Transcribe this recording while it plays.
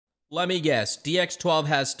Let me guess. DX12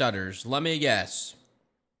 has stutters. Let me guess.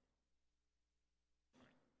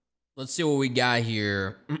 Let's see what we got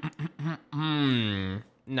here. Nah,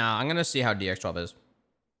 I'm gonna see how DX12 is.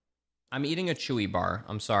 I'm eating a chewy bar.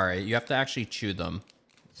 I'm sorry. You have to actually chew them.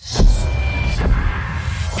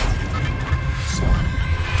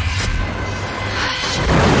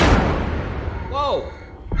 Whoa!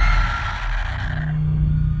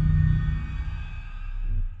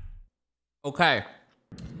 Okay.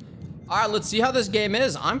 Alright, let's see how this game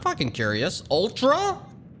is. I'm fucking curious. Ultra?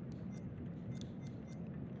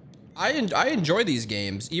 I enjoy these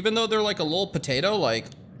games. Even though they're like a little potato, like...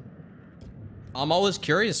 I'm always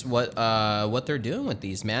curious what they're doing with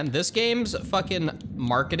these, man. This game's fucking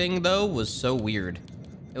marketing, though, was so weird.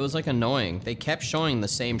 It was, like, annoying. They kept showing the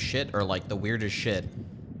same shit or, like, the weirdest shit.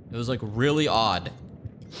 It was, like, really odd.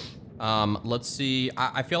 Let's see.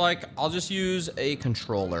 I feel like I'll just use a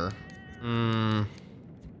controller.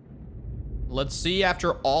 Let's see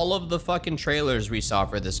after all of the fucking trailers we saw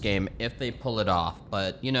for this game if they pull it off.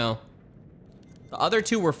 But, you know, the other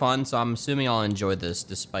two were fun, so I'm assuming I'll enjoy this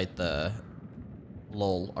despite the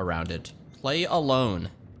lull around it. Play alone,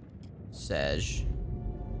 Sej.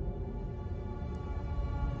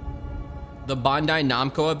 The Bandai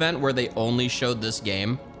Namco event where they only showed this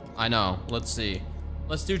game. I know. Let's see.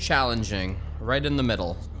 Let's do challenging. Right in the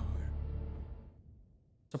middle.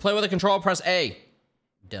 To play with a controller, press A.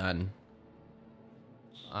 Done.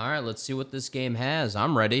 Alright, let's see what this game has.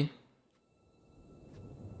 I'm ready.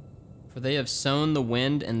 For they have sown the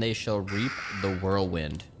wind, and they shall reap the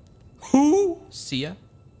whirlwind. Who? See ya.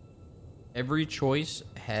 Every choice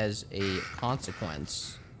has a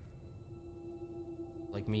consequence.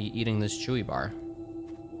 Like me eating this chewy bar.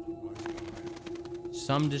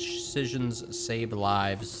 Some decisions save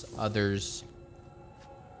lives, others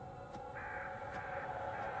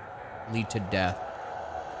lead to death.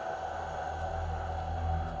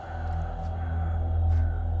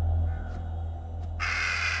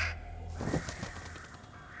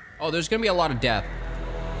 Oh, there's gonna be a lot of death.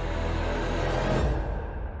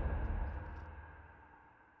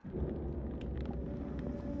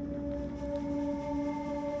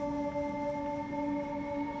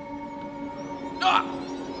 Ah!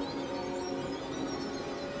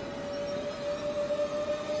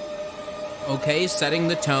 Okay, setting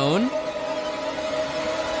the tone.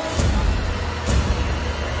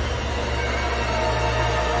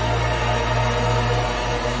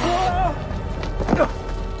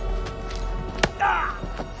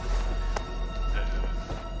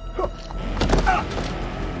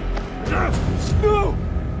 No!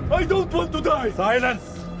 I don't want to die!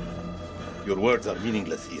 Silence! Your words are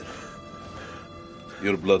meaningless here.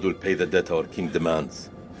 Your blood will pay the debt our king demands.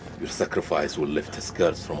 Your sacrifice will lift his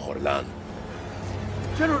curse from our land.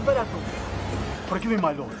 General Barato, forgive me,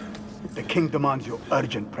 my lord. The king demands your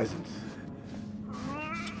urgent presence.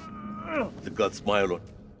 The gods smile on.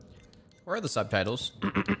 Where are the subtitles?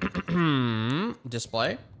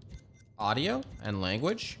 Display, audio, and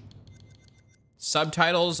language.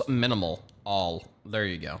 Subtitles minimal. All. There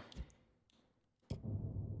you go.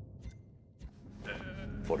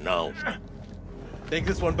 For now. Take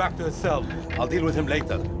this one back to his cell. I'll deal with him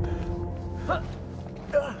later.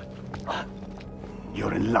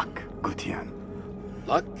 You're in luck, Gutian.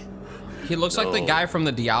 Luck? He looks like the guy from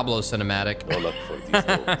the Diablo cinematic. No luck for these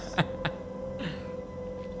folks.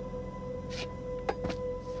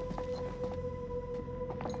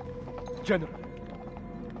 General,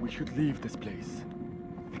 we should leave this place.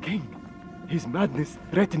 The king, his madness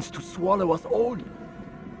threatens to swallow us all.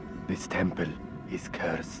 This temple is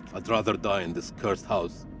cursed. I'd rather die in this cursed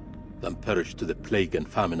house than perish to the plague and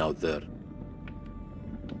famine out there.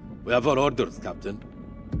 We have our orders, Captain.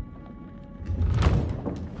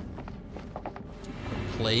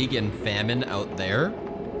 Plague and famine out there?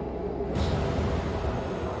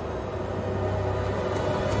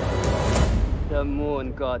 The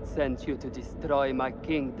moon god sent you to destroy my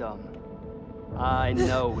kingdom. I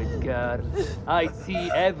know it, girl. I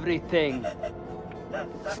see everything.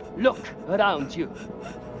 Look around you.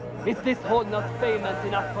 Is this hole not famous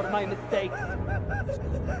enough for my mistakes?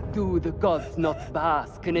 Do the gods not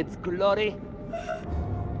bask in its glory?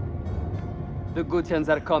 The Gutians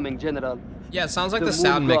are coming, General. Yeah, it sounds like the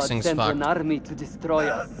sound mixing's fucked. fucked. An army to destroy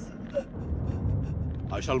us.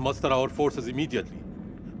 I shall muster our forces immediately.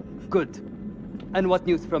 Good. And what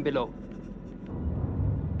news from below?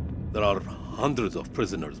 There are hundreds of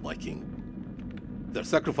prisoners, my king. Their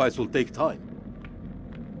sacrifice will take time.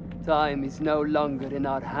 Time is no longer in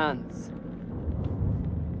our hands.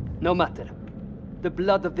 No matter. The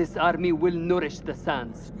blood of this army will nourish the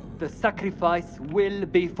sands. The sacrifice will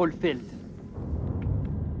be fulfilled.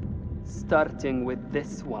 starting with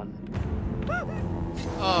this one.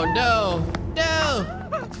 Oh no! No!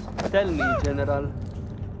 Tell me, General,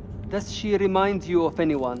 does she remind you of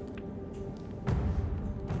anyone?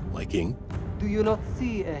 My king? Do you not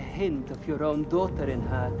see a hint of your own daughter in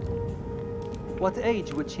her? What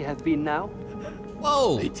age would she have been now?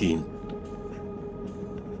 Whoa! 18.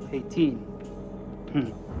 18.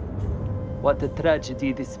 What a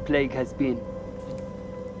tragedy this plague has been.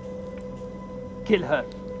 Kill her.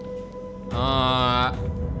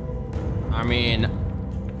 I mean,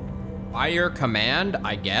 by your command,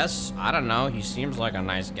 I guess. I don't know. He seems like a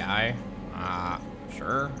nice guy.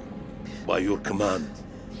 Sure. By your command.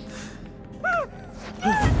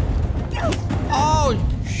 Oh,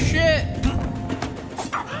 shit!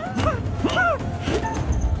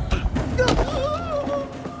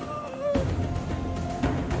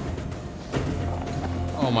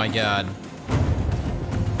 Oh my god.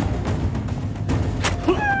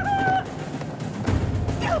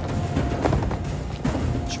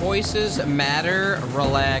 Choices matter.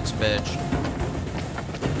 Relax, bitch.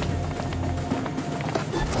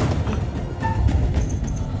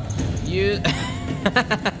 You...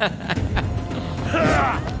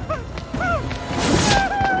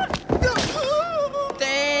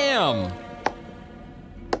 Damn!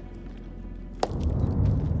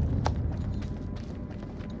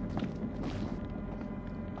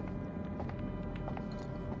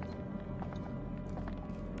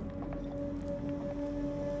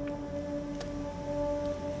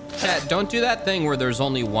 Chat, don't do that thing where there's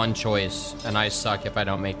only one choice, and I suck if I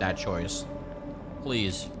don't make that choice.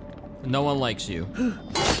 Please. No one likes you.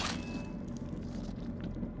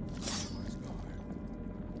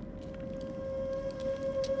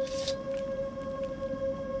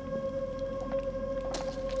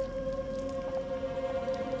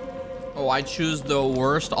 Oh, I choose the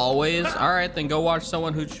worst always? Alright, then go watch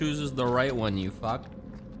someone who chooses the right one, you fuck.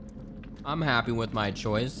 I'm happy with my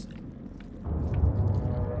choice.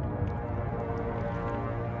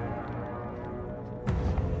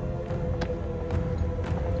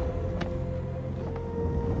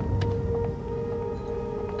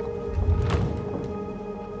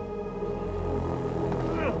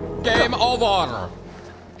 Game over.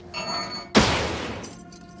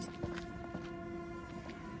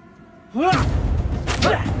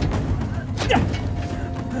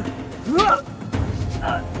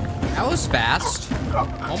 That was fast.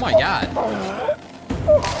 Oh my god.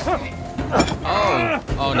 Oh.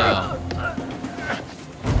 Oh no.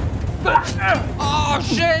 Oh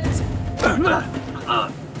shit.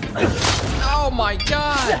 Oh my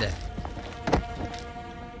god.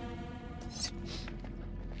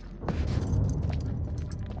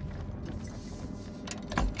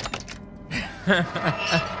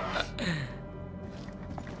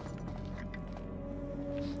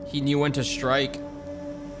 He knew when to strike.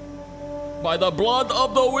 By the blood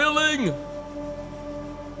of the willing!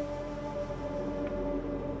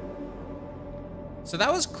 So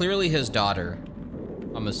that was clearly his daughter,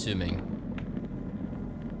 I'm assuming.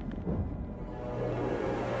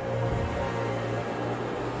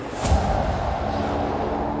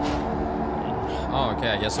 Oh, okay,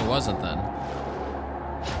 I guess it wasn't then.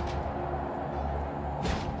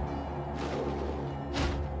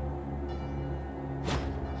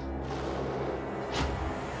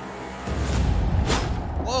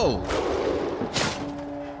 Whoa!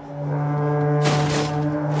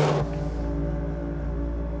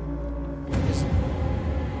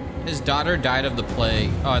 His daughter died of the plague.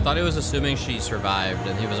 Oh, I thought he was assuming she survived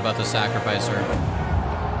and he was about to sacrifice her.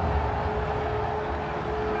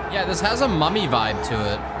 Yeah, this has a mummy vibe to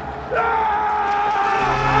it.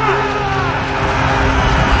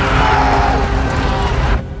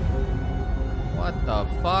 What the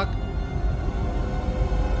fuck?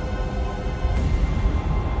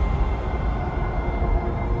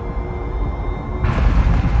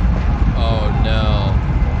 Oh no.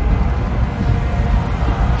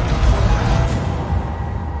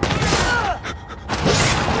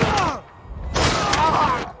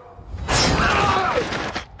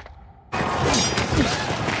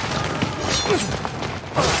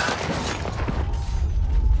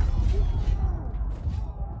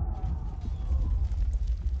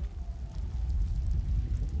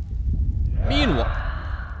 Meanwhile,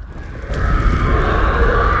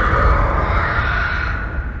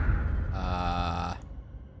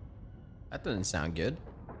 that doesn't sound good.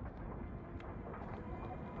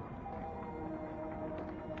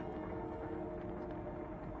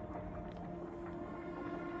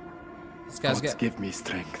 This guy's Gods got, give me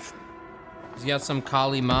strength. he's got some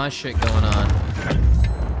Kali Ma shit going on.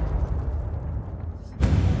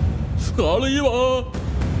 Kali Ma!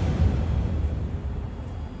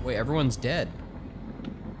 Wait, everyone's dead.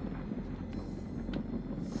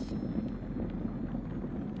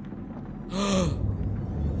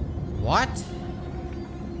 What?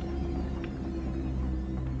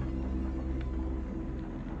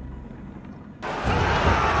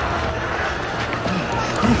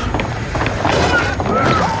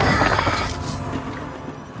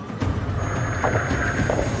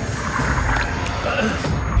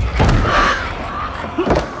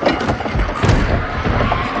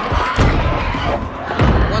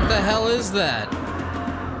 What the hell is that?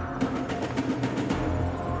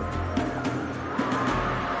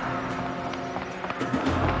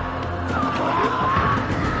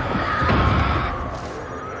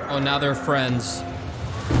 Oh, now they're friends.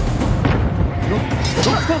 Nope.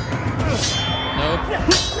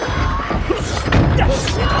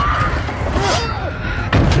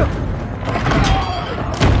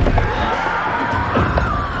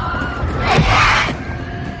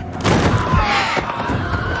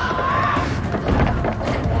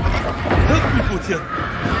 Help me, Putin!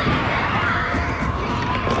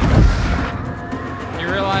 You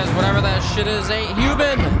realize whatever that shit is ain't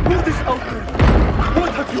human. What is outrage?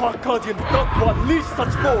 What have you Arcadian done to unleash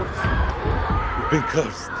such force? We've been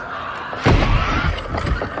cursed.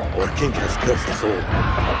 Our king has cursed us all.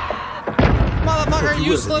 Motherfucker,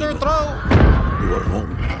 you slit her throat. You are wrong.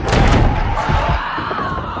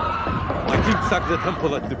 My king sacked the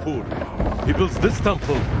temple at Nippur. He builds this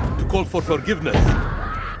temple to call for forgiveness.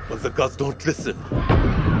 But the gods don't listen.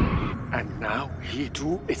 And now he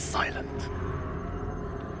too is silent.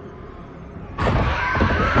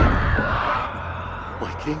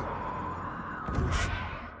 My king?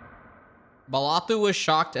 Balathu was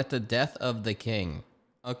shocked at the death of the king.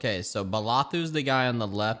 Okay, so Balathu's the guy on the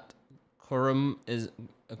left. Kurum is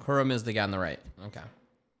the guy on the right. Okay.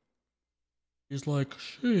 He's like,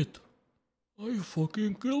 shit, I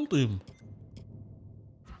fucking killed him.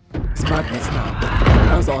 It's madness now.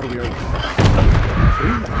 As are we all.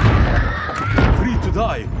 Free to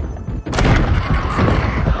die.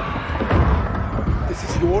 This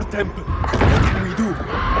is your temple. What can we do?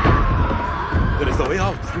 There is a way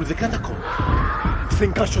out through the catacomb. You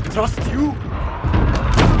think I should trust you?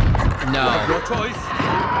 No. No choice.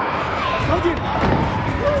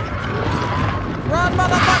 Run,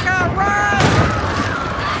 motherfucker, run!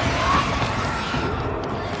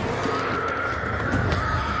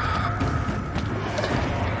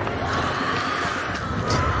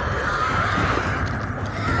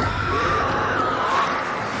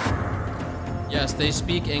 Yes, they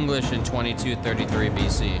speak English in 2233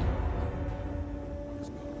 BC.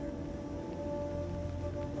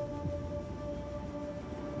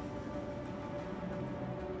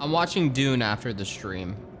 I'm watching Dune after the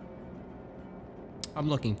stream. I'm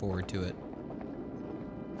looking forward to it.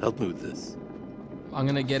 Help me with this. I'm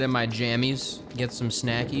gonna get in my jammies, get some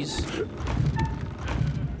snackies.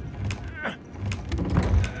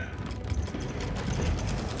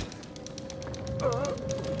 Oh,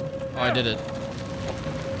 I did it.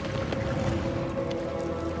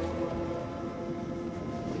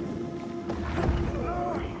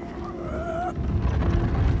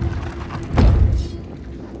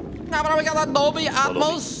 Now, but we got that Dolby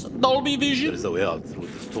Atmos, Dolby There Vision. is a way out through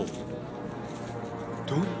this tomb.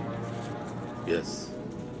 Tomb? Yes.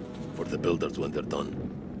 For the builders when they're done.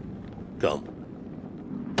 Come.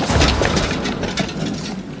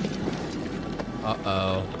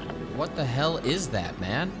 Uh-oh. What the hell is that,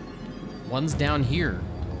 man? One's down here.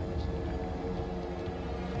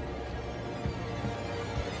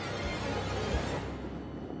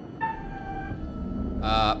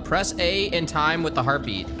 Press A in time with the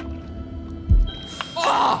heartbeat.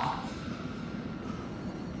 Oh!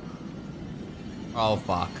 Oh,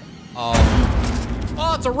 fuck. Oh.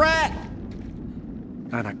 Oh, it's a rat!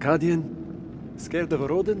 An Akkadian? Scared of a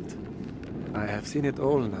rodent? I have seen it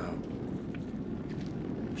all now.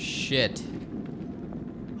 Shit.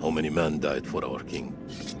 How many men died for our king?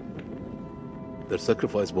 Their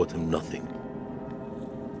sacrifice bought him nothing.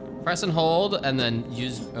 Press and hold, and then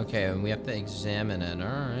use... Okay, and we have to examine it.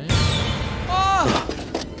 Alright. Oh!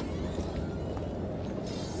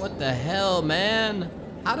 What the hell, man?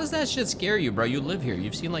 How does that shit scare you, bro? You live here.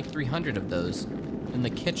 You've seen like 300 of those in the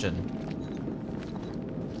kitchen.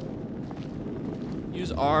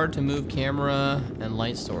 Use R to move camera and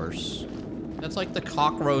light source. That's like the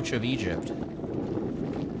cockroach of Egypt.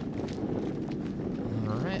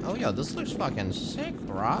 Alright. Oh, yeah, this looks fucking sick,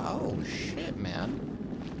 bro. Oh, shit, man.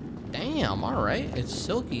 Damn, alright. It's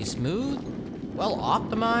silky smooth. Well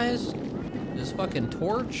optimized. This fucking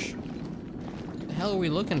torch. What the hell are we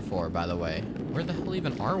looking for, by the way? Where the hell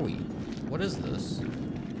even are we? What is this?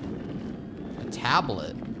 A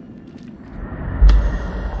tablet.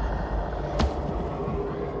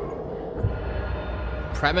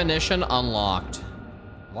 Premonition unlocked.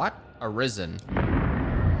 What? Arisen.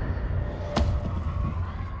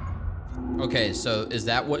 Okay, so is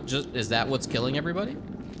that what's killing everybody?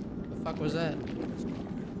 The fuck was that? Is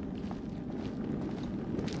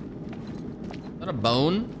that a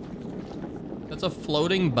bone? That's a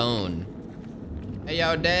floating bone. Hey,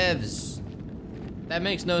 yo, devs. That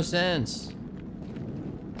makes no sense.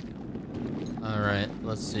 All right,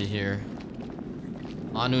 let's see here.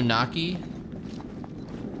 Anunnaki.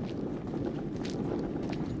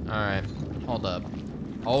 All right, hold up.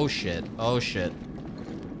 Oh shit, oh shit.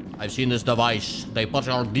 I've seen this device. They put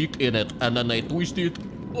our dick in it and then they twist it.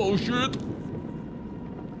 Oh shit.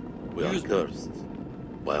 We are cursed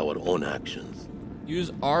by our own actions.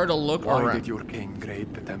 Use R to look Why around. did your king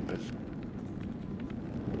raid the temple?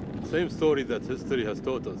 Same story that history has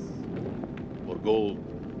taught us. For gold,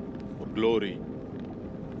 for glory.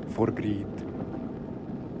 For greed.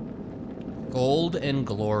 Gold and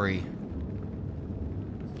glory.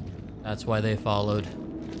 That's why they followed.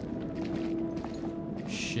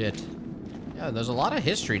 Shit. Yeah, there's a lot of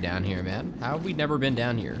history down here, man. How have we never been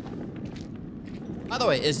down here? By the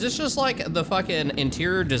way, is this just like the fucking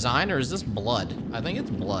interior design or is this blood? I think it's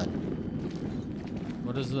blood.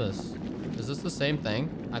 What is this? Is this the same thing?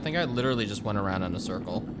 I think I literally just went around in a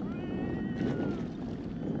circle.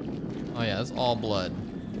 Oh yeah, it's all blood.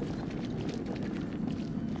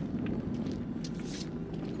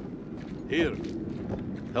 Here,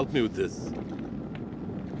 help me with this.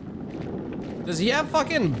 Does he have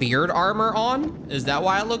fucking beard armor on? Is that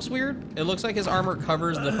why it looks weird? It looks like his armor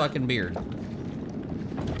covers the fucking beard.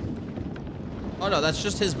 Oh no, that's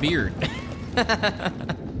just his beard.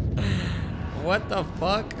 What the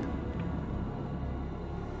fuck?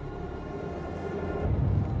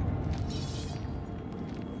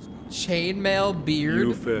 Chainmail beard?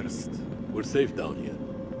 You first. We're safe down here.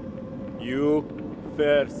 You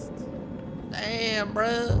first. Damn,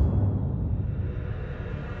 bruh.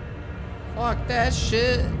 Fuck that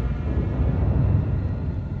shit.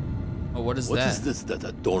 Oh, what is that? What is this that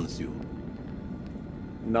adorns you?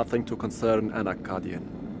 Nothing to concern an Akkadian.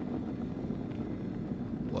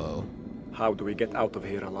 Whoa. How do we get out of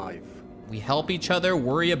here alive? We help each other,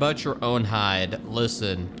 worry about your own hide.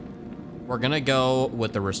 Listen, we're gonna go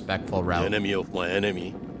with the respectful The route. enemy of my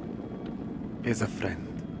enemy. Is a friend.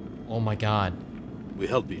 Oh my god. We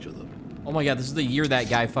help each other. Oh my god, this is the year that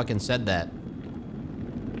guy fucking said that.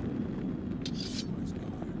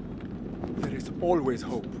 There is always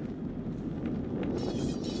hope.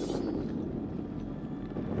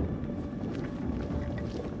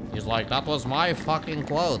 He's like, that was my fucking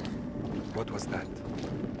quote. What was that?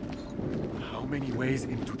 How many ways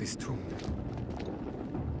into this tomb?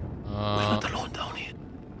 We're not alone down here.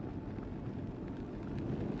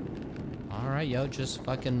 Alright, yo, just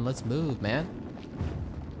fucking let's move, man.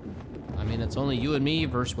 I mean, it's only you and me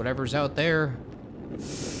versus whatever's out there.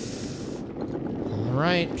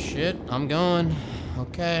 Alright, shit, I'm going.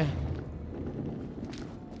 Okay.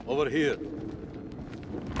 Over here.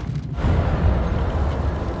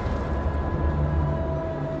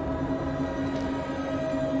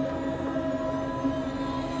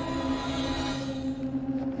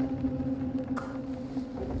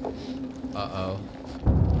 Uh-oh.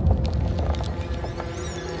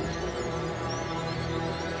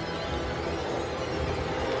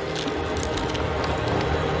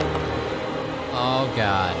 Oh,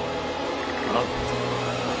 God.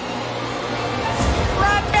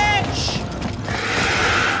 Run, bitch!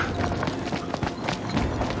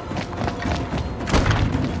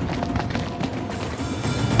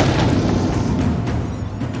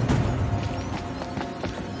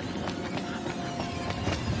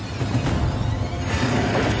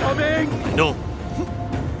 Coming! No.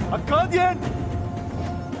 Akkadian!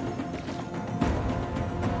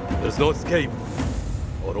 There's no escape.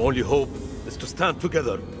 Our only hope is to stand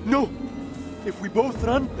together. No! If we both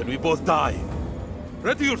run, Then we both die.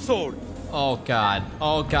 Ready your sword. Oh, God.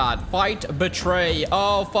 Oh, God. Fight, betray.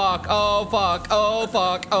 Oh, fuck. Oh, fuck. Oh,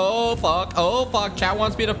 fuck. Oh, fuck. Oh, fuck. Chat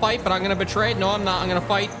wants me to fight, but I'm gonna betray. No, I'm not. I'm gonna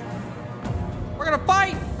fight. We're gonna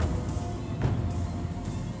fight!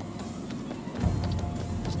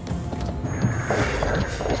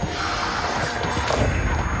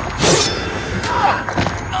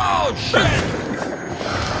 Oh, shit!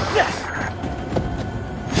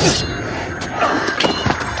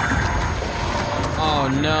 Oh,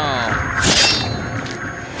 no.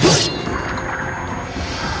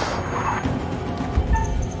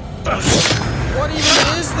 What even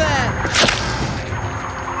is that?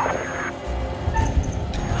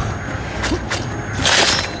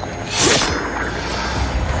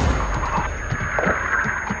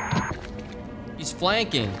 He's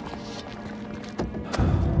flanking.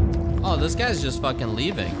 Oh, this guy's just fucking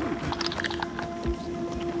leaving.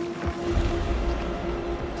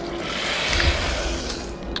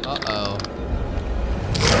 Uh-oh.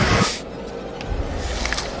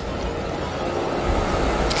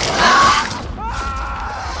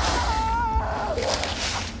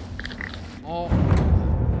 Oh.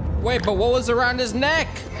 Wait, but what was around his neck?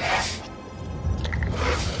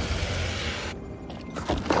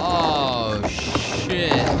 Oh, shit.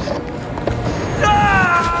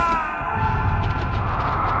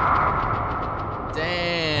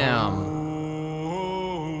 Damn.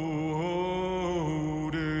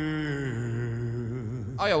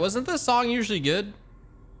 Oh, yeah, wasn't this song usually good?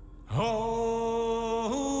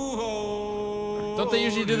 Don't they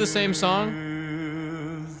usually do the same song?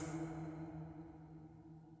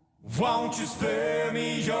 Won't you spare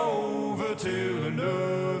me over till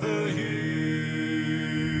another year?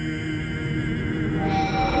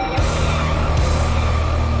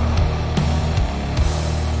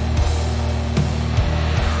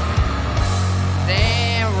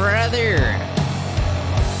 Damn, brother.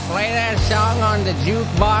 Play that song on the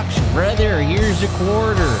jukebox, brother. Here's a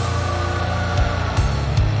quarter.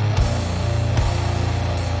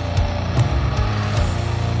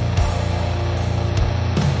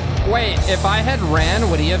 Wait, if I had ran,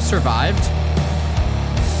 would he have survived?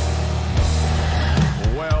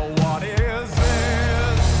 Well, what is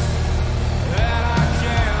this that I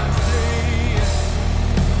can't see?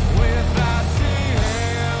 With icy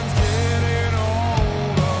hands getting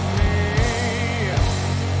hold of me.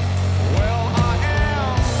 Well, I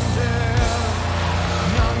am dead,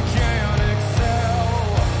 none can excel.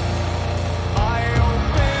 I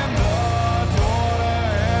open the door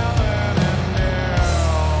to heaven and hell.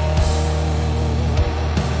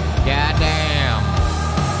 Goddamn.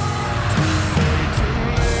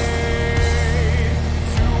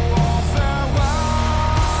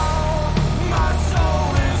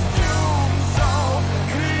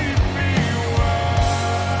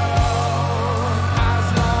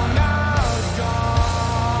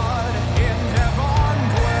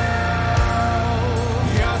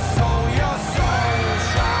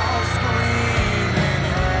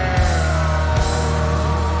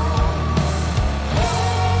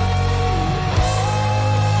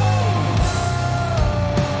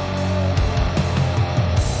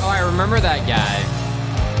 Remember that guy?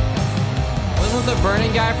 Wasn't the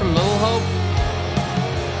burning guy from Little Hope?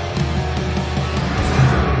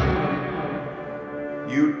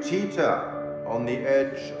 You teeter on the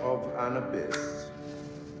edge of an abyss.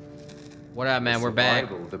 What up, man? We're back.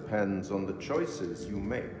 Survival depends on the choices you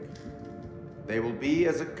make. They will be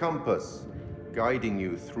as a compass, guiding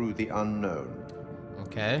you through the unknown.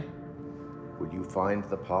 Okay. Will you find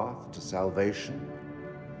the path to salvation,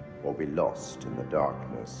 or be lost in the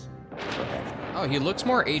darkness forever? Oh, he looks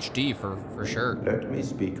more HD for sure. Let me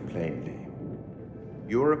speak plainly.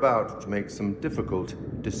 You're about to make some difficult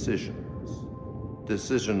decisions.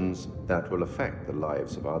 Decisions that will affect the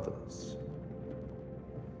lives of others.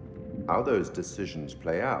 How those decisions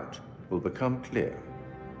play out will become clear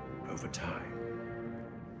over time.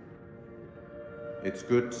 It's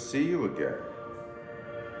good to see you again.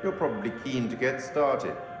 You're probably keen to get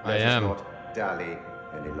started. I am. Let us not dally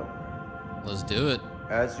any longer. Let's do it.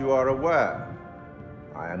 As you are aware,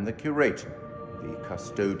 I am the curator, the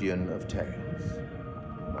custodian of tales.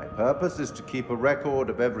 My purpose is to keep a record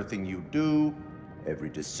of everything you do, every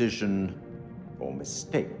decision or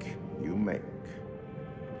mistake you make.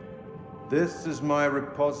 This is my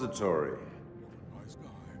repository.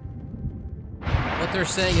 What they're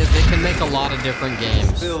saying is they can make a lot of different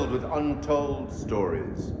games. Filled with untold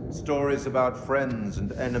stories. Stories about friends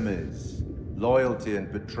and enemies, loyalty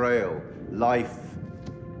and betrayal, life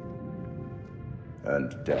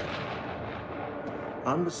and death.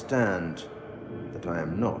 Understand that I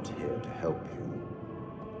am not here to help you.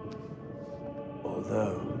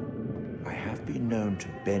 Although I have been known to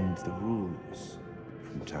bend the rules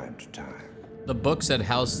from time to time. The book said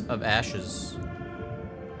House of Ashes.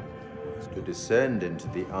 To descend into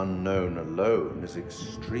the unknown alone is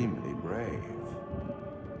extremely brave.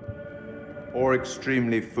 Or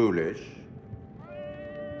extremely foolish.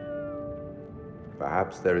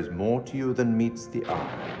 Perhaps there is more to you than meets the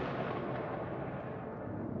eye.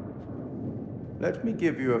 Let me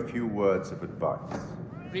give you a few words of advice.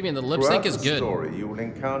 What do you mean? The lip sync is good. Throughout the story, you will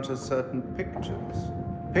encounter certain pictures.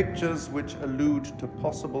 Pictures which allude to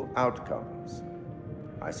possible outcomes.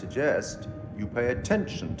 I suggest you pay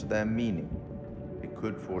attention to their meaning. It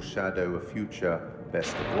could foreshadow a future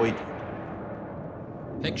best avoided.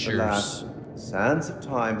 Pictures. Alas, The sands of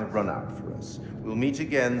time have run out for us. We'll meet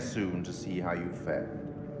again soon to see how you fared.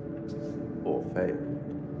 Or failed.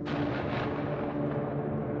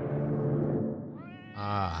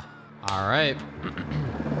 Ah, all right.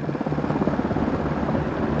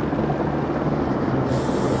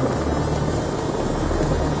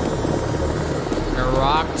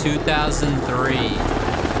 Iraq 2003.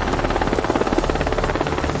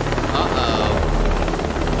 Uh-oh.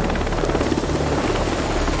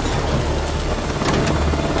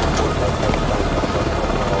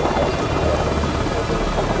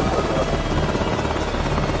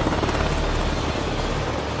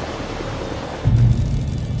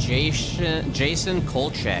 Jason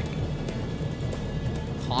Kolchak.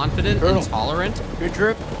 Confident, Colonel. intolerant. Good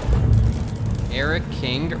trip? Eric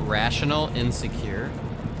King, rational, insecure.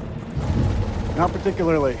 Not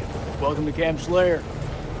particularly. Welcome to Camp Slayer.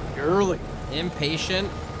 You're early. Impatient.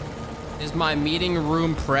 Is my meeting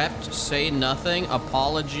room prepped? Say nothing.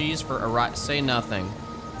 Apologies for say nothing.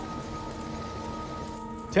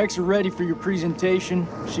 Techs are ready for your presentation.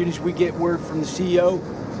 As soon as we get word from the CEO,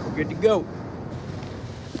 we're good to go.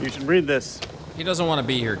 You should read this. He doesn't want to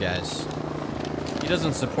be here, guys. He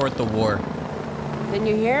doesn't support the war. Didn't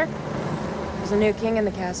you hear? There's a new king in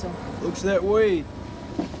the castle. Looks that way.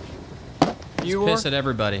 He's pissed at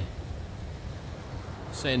everybody.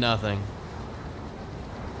 Say nothing.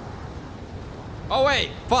 Oh wait,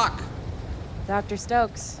 fuck. Dr.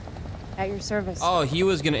 Stokes, at your service. Oh, he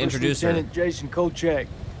was gonna introduce her. Lieutenant Jason Kolchak.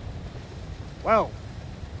 Wow.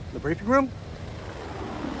 The briefing room?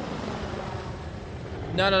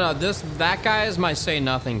 No. That guy is my say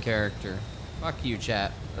nothing character. Fuck you,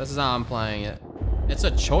 chat. This is how I'm playing it. It's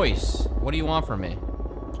a choice. What do you want from me?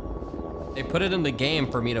 They put it in the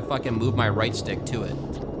game for me to fucking move my right stick to it.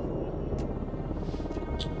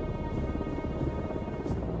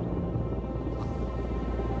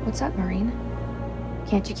 What's up, Marine?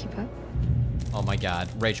 Can't you keep up? Oh my god.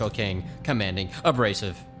 Rachel King, commanding,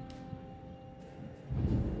 abrasive.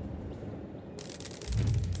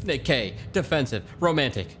 Nick K, defensive,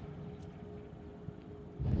 romantic.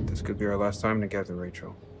 This could be our last time together,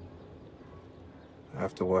 Rachel.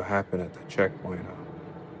 After what happened at the checkpoint,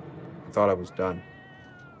 I thought I was done.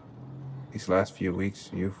 These last few weeks,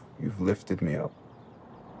 you've lifted me up.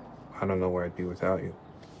 I don't know where I'd be without you.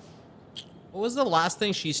 What was the last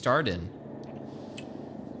thing she starred in?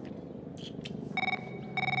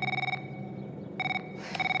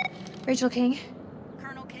 Rachel King,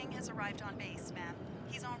 Colonel King has arrived on base, ma'am.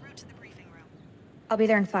 He's en route to the briefing room. I'll be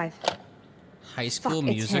there in 5. High School Fuck,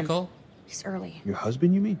 it's Musical? him. He's early. Your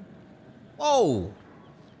husband, you mean? Whoa!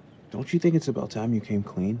 Don't you think it's about time you came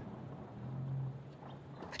clean?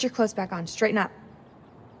 Put your clothes back on. Straighten up.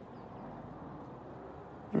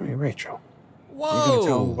 I mean, Rachel. Whoa! Are you gonna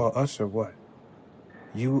tell him about us or what?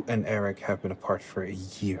 You and Eric have been apart for a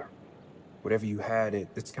year. Whatever you had,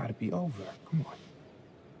 it's gotta be over. Come on.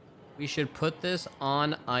 We should put this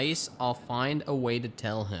on ice. I'll find a way to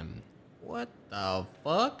tell him. What the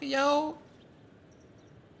fuck, yo?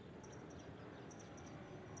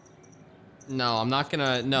 No, I'm not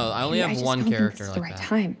gonna. No, I only have one character like that.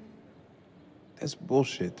 Time. That's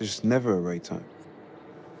bullshit. There's never a right time.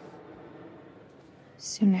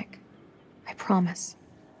 Soon, Nick. I promise.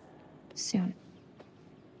 Soon.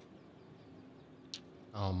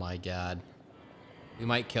 Oh my god. We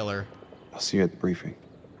might kill her. I'll see you at the briefing.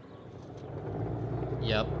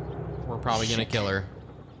 Yep. We're probably gonna kill her.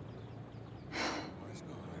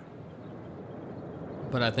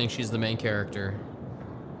 But I think she's the main character.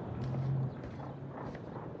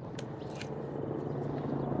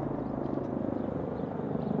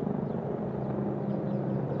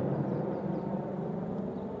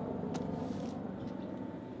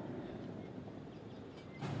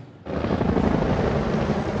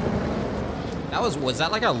 Was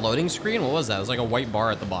that like a loading screen? What was that? It was like a white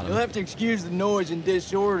bar at the bottom. You'll have to excuse the noise and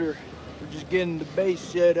disorder. We're just getting the base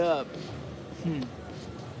set up.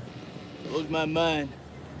 Blows my mind.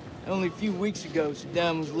 Only a few weeks ago,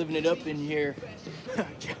 Saddam was living it up in here.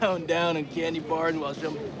 Chowing down on candy bars while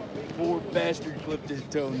some poor bastard clipped his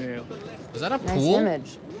toenail. Is that a Nice pool?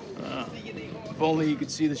 image. If only you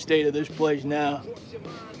could see the state of this place now.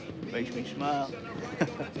 Makes me smile.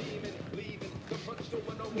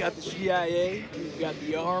 You got the CIA, you got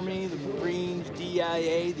the Army, the Marines,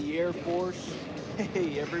 DIA, the Air Force.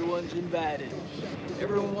 Hey, everyone's invited.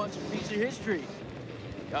 Everyone wants a piece of history.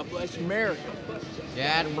 God bless America.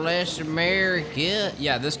 God bless America.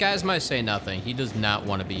 Yeah, this guy's my say nothing. He does not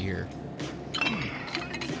want to be here.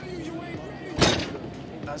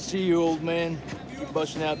 I see you, old man. You're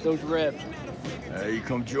busting out those reps. Hey,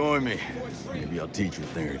 come join me. Maybe I'll teach you a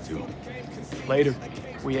thing or two. Later.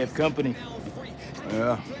 We have company.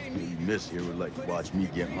 Yeah, maybe Miss here would like to watch me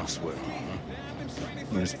get my sweat on, huh? You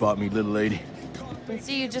gonna spot me, little lady? Can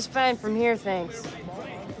see you just fine from here, thanks.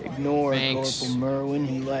 Ignore Thanks. Corporal Merwin,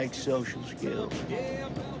 he lacks social skills.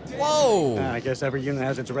 Whoa! I guess every unit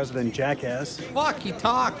has its resident jackass. Fuck, he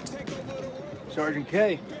talked. Sergeant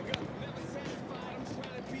K.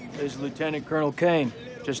 This is Lieutenant Colonel Kane.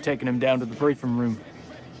 Just taking him down to the briefing room.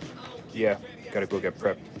 Yeah, gotta go get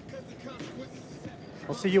prepped.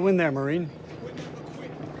 I'll see you in there, Marine.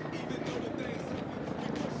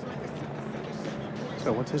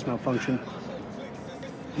 So what's his malfunction?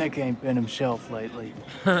 Nick ain't been himself lately.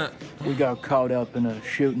 We got caught up in a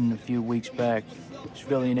shooting a few weeks back.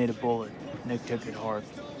 Civilian ate a bullet. Nick took it hard.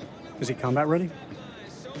 Is he combat ready?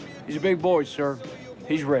 He's a big boy, sir.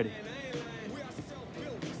 He's ready.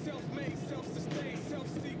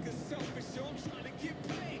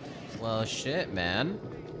 Well, shit, man.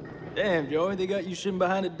 Damn, Joey, they got you sitting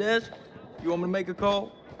behind a desk? You want me to make a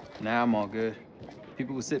call? Nah, I'm all good.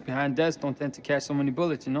 People who sit behind desks don't tend to catch so many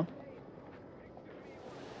bullets, you know?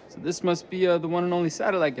 So this must be the one and only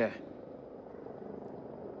satellite guy.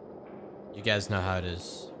 You guys know how it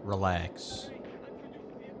is. Relax.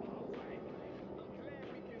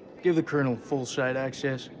 Give the Colonel full site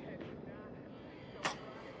access.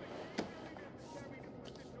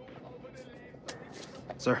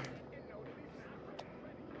 Sir.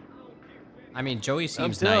 I mean, Joey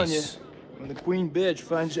seems I'm telling nice. you, when the queen bitch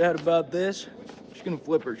finds out about this, she's gonna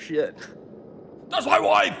flip her shit. That's my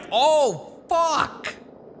wife! Oh, fuck!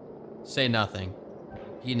 Say nothing.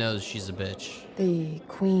 He knows she's a bitch. The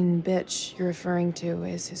queen bitch you're referring to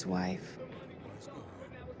is his wife.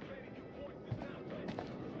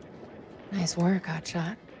 Nice work,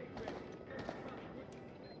 hotshot.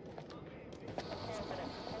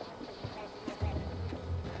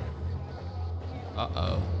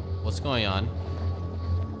 Uh-oh. What's going on?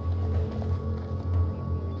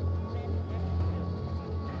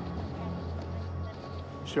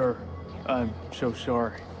 Sir, I'm so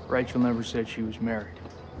sorry. Rachel never said she was married.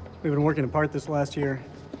 We've been working apart this last year.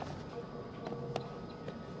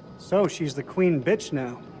 So she's the queen bitch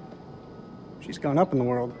now. She's gone up in the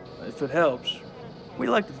world. If it helps, we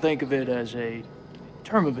like to think of it as a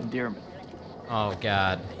term of endearment. Oh,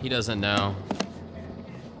 God. He doesn't know.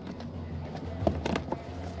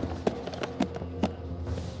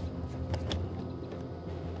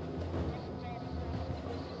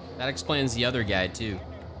 That explains the other guy, too.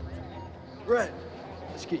 Brett,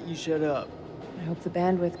 let's get you set up. I hope the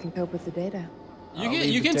bandwidth can cope with the data.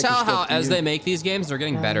 You can tell how, as they make these games, they're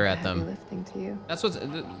getting better at them. Lifting to you. That's what's,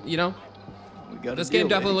 you know, this game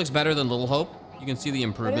definitely looks better than Little Hope. You can see the What is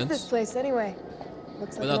improvements. this place anyway?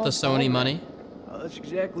 Looks like Without an the old Sony ballroom. money. That's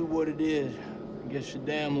exactly what it is. I guess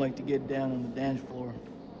Saddam liked to get down on the dance floor.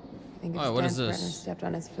 I think if Oh, what his is dance partner this? stepped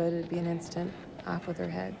on his foot, it'd be an instant. Off with her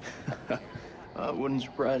head. Wouldn't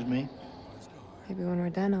surprise me. Maybe when we're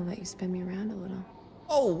done, I'll let you spin me around a little.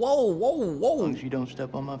 Oh, whoa, whoa, As whoa. long as you don't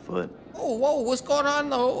step on my foot. Oh, whoa, what's going on,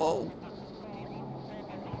 though? Whoa.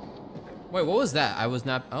 Wait, what was that? I was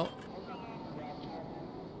not, oh.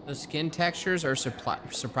 The skin textures are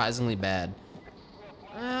surprisingly bad.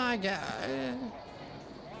 I guess,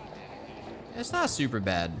 it's not super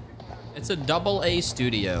bad. It's a AA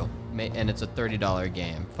studio, and it's a $30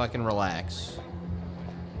 game. Fucking relax.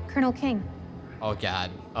 Colonel King. Oh,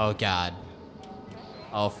 God. Oh, God.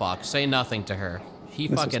 Oh, fuck. Say nothing to her. He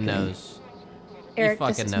Mrs. fucking King. knows. Eric, he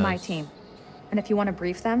fucking this is knows. my team. And if you want to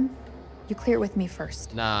brief them, you clear it with me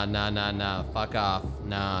first. Nah. Fuck off.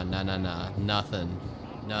 Nah.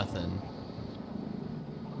 Nothing.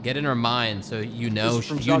 Get in her mind so you know, This is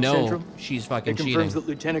from South Central. she's fucking It confirms cheating. that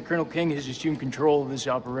Lieutenant Colonel King has assumed control of this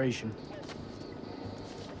operation.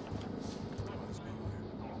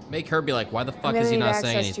 Make her be like, why the fuck I'm is gonna he need not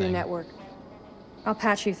saying access to your anything? network. I'll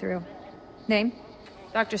patch you through. Name?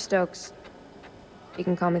 Dr. Stokes. You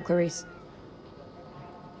can call me Clarice.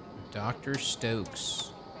 Dr.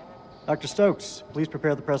 Stokes. Dr. Stokes, please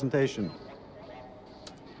prepare the presentation.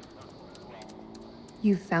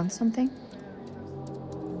 You found something?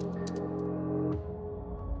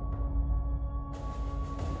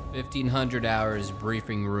 $1,500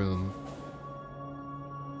 briefing room.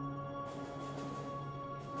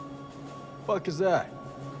 Fuck is that?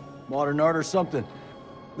 Modern art or something?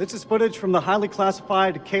 This is footage from the highly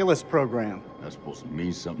classified Kalis program. That's supposed to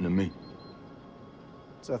mean something to me.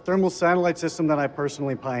 It's a thermal satellite system that I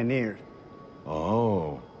personally pioneered.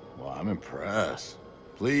 Oh, well, I'm impressed.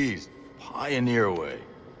 Please, pioneer away.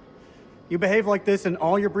 You behave like this in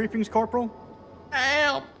all your briefings, Corporal?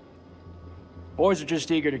 Help! Boys are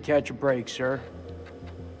just eager to catch a break, sir.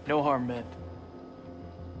 No harm meant.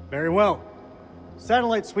 Very well.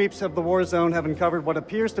 Satellite sweeps of the war zone have uncovered what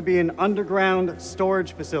appears to be an underground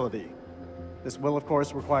storage facility. This will, of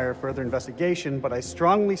course, require further investigation, but I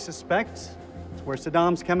strongly suspect it's where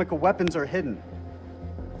Saddam's chemical weapons are hidden.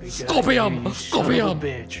 Scorpion! Scorpion!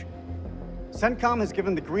 Bitch. CENTCOM has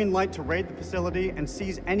given the green light to raid the facility and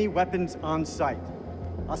seize any weapons on site.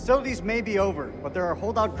 Hostilities may be over, but there are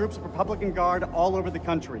holdout groups of Republican Guard all over the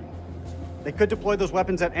country. They could deploy those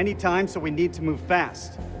weapons at any time, so we need to move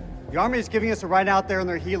fast. The Army is giving us a ride out there in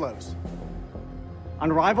their helos.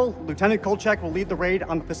 On arrival, Lieutenant Kolchak will lead the raid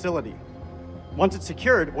on the facility. Once it's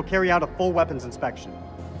secured, we'll carry out a full weapons inspection.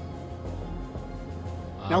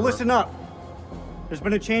 Now listen up. There's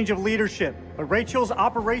been a change of leadership, but Rachel's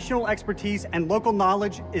operational expertise and local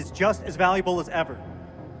knowledge is just as valuable as ever.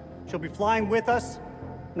 She'll be flying with us,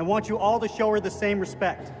 and I want you all to show her the same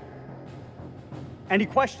respect. Any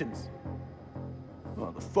questions?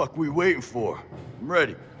 What the fuck we waiting for? I'm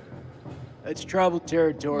ready. That's tribal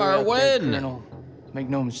territory out there, Marwin. Colonel. Make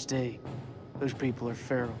no mistake. Those people are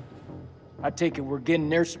feral. I take it we're getting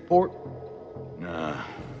their support? Nah.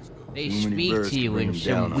 They speak to you in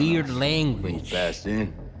some weird language. Fast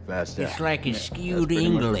in, fast out. It's like a skewed That's pretty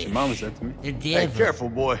much what English. your mama said to me. The Hey, devil. careful,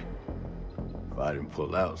 boy. If I didn't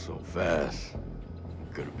pull out so fast,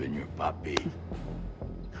 it could have been your puppy.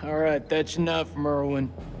 All right, that's enough,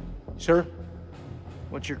 Merwin. Sir,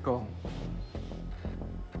 what's your call?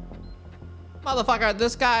 Motherfucker,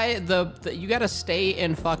 this guy, you gotta stay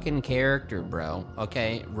in fucking character, bro.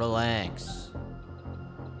 Okay, relax.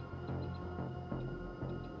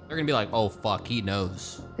 They're gonna be like, oh fuck, he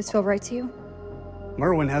knows. This feel right to you?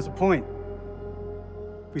 Merwin has a point.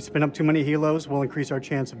 If we spin up too many helos, we'll increase our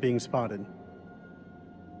chance of being spotted.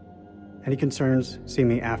 Any concerns, see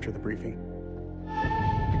me after the briefing.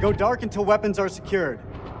 We go dark until weapons are secured.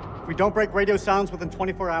 If we don't break radio silence within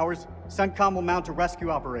 24 hours, CENTCOM will mount a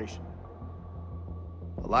rescue operation.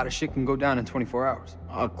 A lot of shit can go down in 24 hours.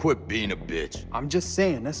 I'll quit being a bitch. I'm just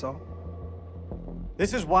saying, that's all.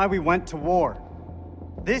 This is why we went to war.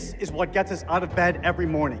 This is what gets us out of bed every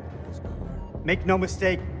morning. Make no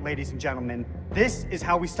mistake, ladies and gentlemen, this is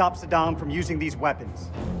how we stop Saddam from using these weapons.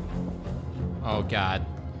 Oh god.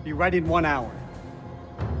 Be ready in 1 hour.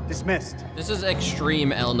 Dismissed. This is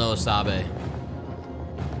extreme El No Sabe.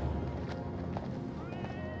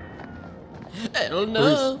 El No.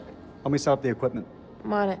 Bruce, help me set up the equipment.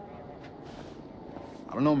 I'm on it.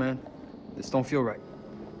 I don't know, man. This don't feel right.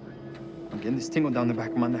 I'm getting this tingle down the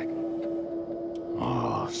back of my neck.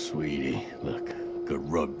 Oh, sweetie. Look, good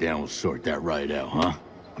rub down will sort that right out, huh?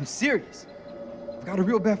 I'm serious. I've got a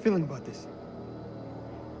real bad feeling about this.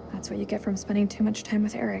 That's what you get from spending too much time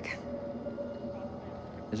with Eric.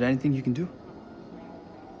 Is there anything you can do?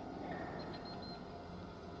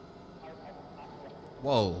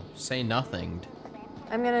 Whoa, say nothing.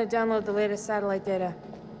 I'm gonna download the latest satellite data.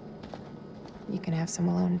 You can have some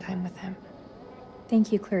alone time with him.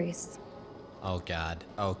 Thank you, Clarice. Oh god,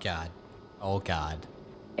 oh god, oh god.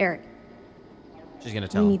 Eric, She's gonna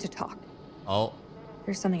tell we him. need to talk. Oh.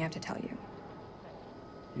 There's something I have to tell you.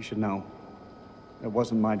 You should know. It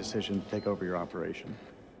wasn't my decision to take over your operation.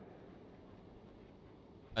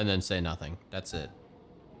 And then say nothing. That's it.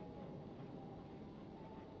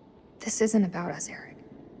 This isn't about us, Eric.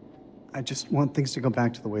 I just want things to go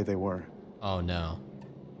back to the way they were. Oh no.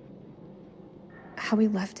 How we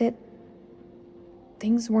left it,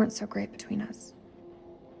 things weren't so great between us.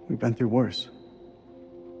 We've been through worse.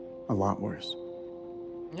 A lot worse.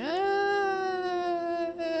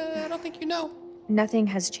 I don't think you know. Nothing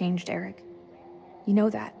has changed, Eric. You know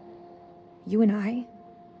that. You and I,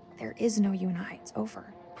 there is no you and I. It's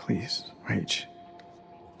over. Please, Rach,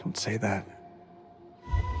 don't say that.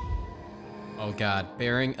 Oh god,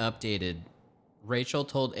 bearing updated. Rachel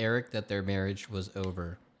told Eric that their marriage was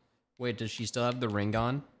over. Wait, does she still have the ring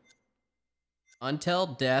on? Until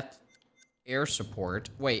death, air support.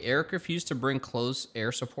 Wait, Eric refused to bring close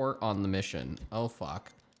air support on the mission. Oh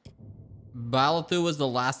fuck. Balathu was the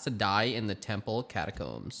last to die in the temple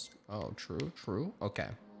catacombs. Oh, true, true. Okay.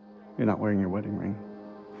 You're not wearing your wedding ring.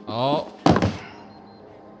 Oh.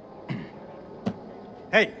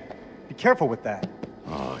 Hey, be careful with that.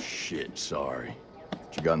 Oh, shit, sorry.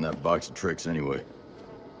 What you got in that box of tricks anyway?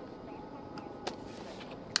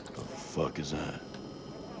 What the fuck is that?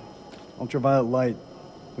 Ultraviolet light.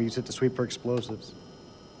 We use it to sweep for explosives.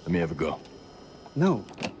 Let me have a go. No.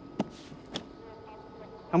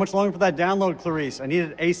 How much longer for that download, Clarice? I need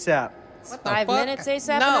it ASAP. What, 5 minutes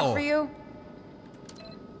ASAP No. enough for you?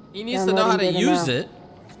 He needs to know how to Downloading data use now. it.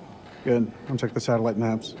 Good. I'll check the satellite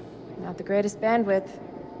maps. Not the greatest bandwidth.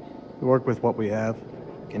 We work with what we have.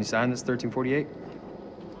 Can you sign this 1348?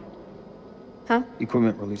 Huh?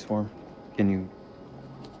 Equipment release form. Can you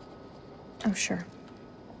Oh, sure.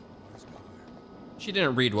 She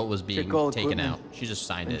didn't read what was being Check all taken equipment, out. She just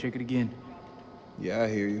signed then it. check it again. Yeah, I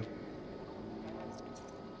hear you.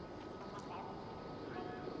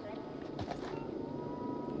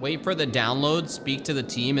 Wait for the download, speak to the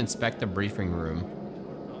team, inspect the briefing room.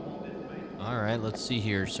 All right, let's see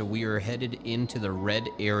here. So we are headed into the red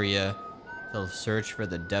area to search for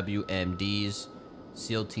the WMDs.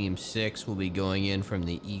 SEAL Team 6 will be going in from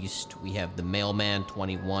the east. We have the Mailman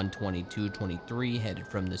 21, 22, 23 headed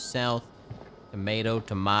from the south.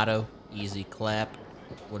 Tomato, easy clap.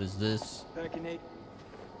 What is this? Packing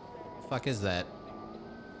Fuck is that?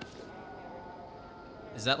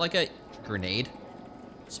 Is that like a grenade?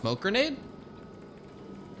 Smoke grenade?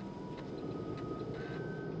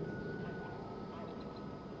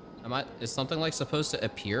 Is something like supposed to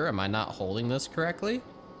appear? Am I not holding this correctly?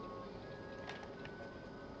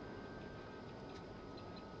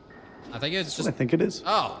 I think it's just... I think it is.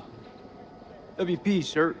 Oh. WP,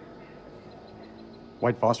 sir.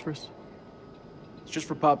 White phosphorus? It's just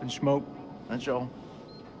for popping smoke. That's all.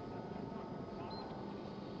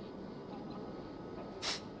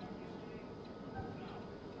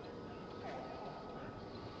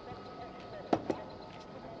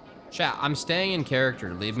 Chat, I'm staying in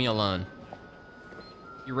character. Leave me alone.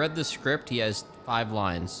 You read the script. He has 5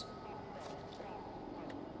 lines.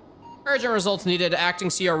 Urgent results needed. Acting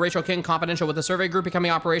CEO Rachel King, confidential. With the survey group becoming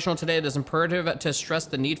operational today, it is imperative to stress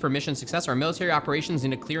the need for mission success. Our military operations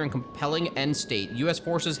need a clear and compelling end state. U.S.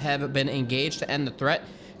 forces have been engaged to end the threat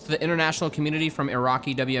to the international community from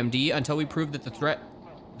Iraqi WMD. Until we prove that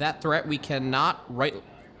that threat, we cannot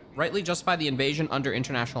rightly justify the invasion under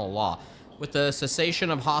international law. With the cessation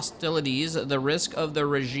of hostilities, the risk of the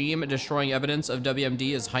regime destroying evidence of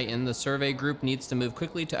WMD is heightened. The survey group needs to move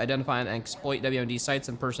quickly to identify and exploit WMD sites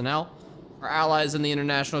and personnel. Our allies in the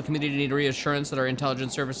international community need reassurance that our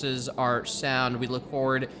intelligence services are sound. We look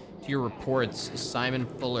forward to your reports. Simon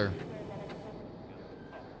Fuller.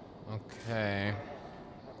 Okay.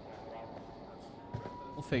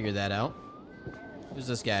 We'll figure that out. Who's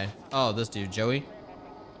this guy? Oh, this dude, Joey.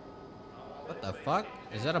 What the fuck?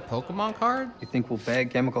 Is that a Pokemon card? You think we'll bag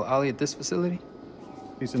Chemical Ali at this facility?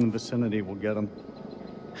 If he's in the vicinity, we'll get him.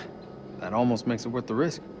 That almost makes it worth the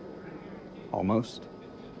risk. Almost?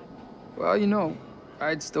 Well, you know,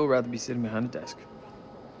 I'd still rather be sitting behind a desk.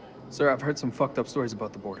 Sir, I've heard some fucked up stories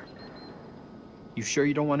about the border. You sure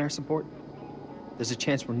you don't want air support? There's a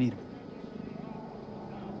chance we'll need them.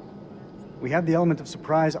 We have the element of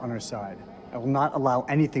surprise on our side. I will not allow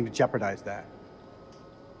anything to jeopardize that.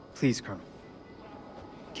 Please, Colonel.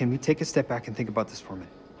 Can we take a step back and think about this for a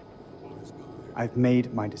minute? I've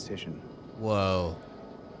made my decision. Whoa.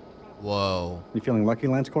 Whoa. You feeling lucky,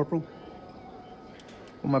 Lance Corporal?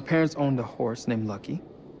 Well, my parents owned a horse named Lucky.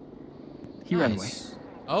 He ran away.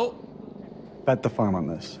 Oh. Bet the farm on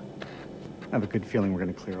this. I have a good feeling we're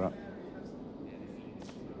gonna clear up.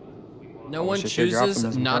 No one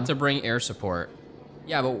chooses not to bring air support.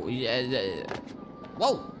 Yeah, but...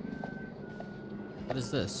 whoa! What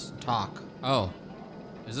is this? Talk. Oh.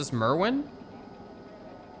 Is this Merwin?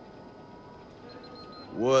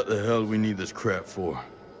 What the hell do we need this crap for?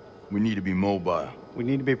 We need to be mobile. We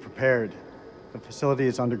need to be prepared. The facility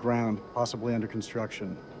is underground, possibly under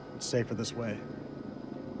construction. It's safer this way.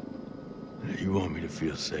 You want me to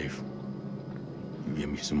feel safe? You give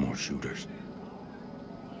me some more shooters.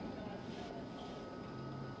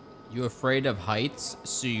 You afraid of heights,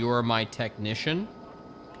 so you're my technician?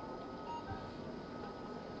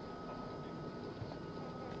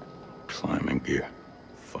 Climbing gear.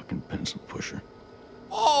 Fucking pencil pusher.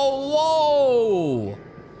 Oh, whoa!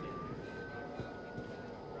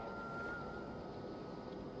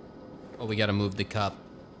 Oh, we gotta move the cup.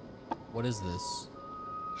 What is this?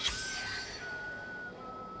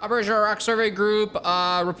 Operation Iraq Survey Group,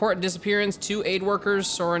 report disappearance. 2 aid workers,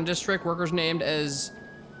 Soren District. Workers named as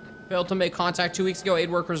failed to make contact 2 weeks ago.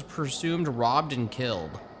 Aid workers presumed robbed and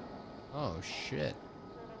killed. Oh, shit.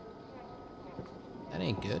 That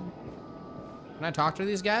ain't good. Can I talk to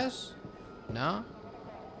these guys? No?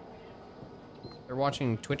 They're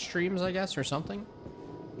watching Twitch streams, I guess, or something?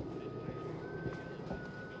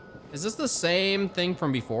 Is this the same thing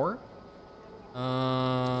from before?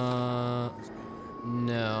 No.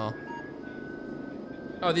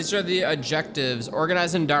 Oh, these are the objectives.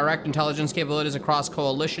 Organize and direct intelligence capabilities across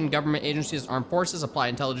coalition, government agencies, armed forces. Apply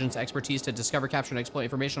intelligence expertise to discover, capture, and exploit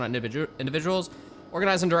information on individuals.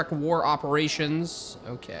 Organize and direct war operations.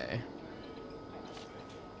 Okay.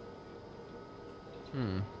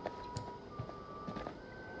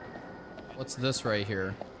 What's this right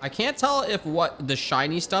here? I can't tell if what the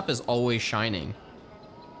shiny stuff is always shining.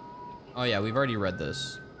 Oh yeah, we've already read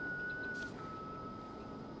this.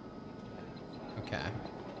 Okay.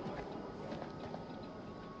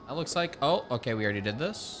 That looks like... Oh, okay, we already did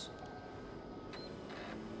this.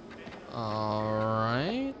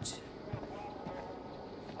 Alright.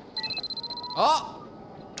 Oh!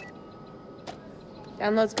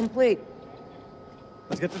 Download's complete.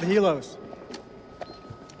 Let's get to the helos.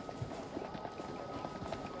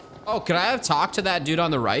 Oh, could I have talked to that dude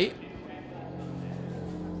on the right?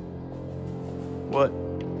 What?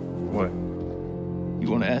 What?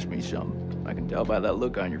 You want to ask me something? I can tell by that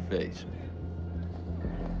look on your face.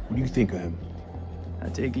 What do you think of him? I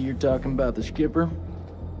take it you're talking about the skipper?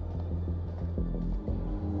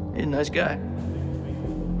 He's a nice guy.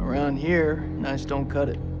 Around here, nice don't cut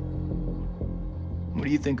it. What do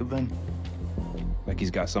you think of him? Like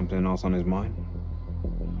he's got something else on his mind?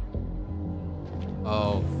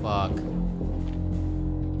 Oh, fuck.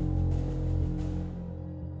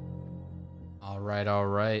 All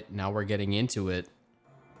right. Now we're getting into it.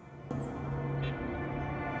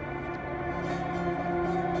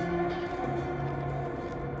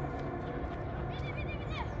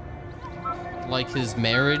 Like his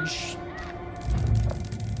marriage.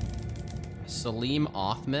 Salim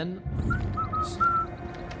Othman.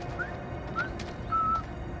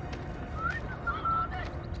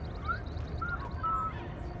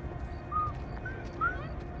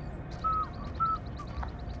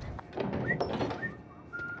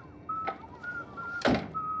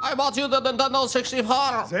 I bought you the Nintendo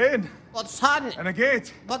 64. Zane? But son. And a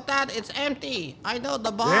gate. But Dad, it's empty. I know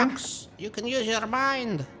the box. You can use your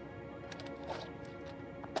mind.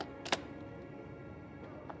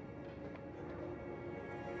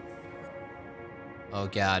 Oh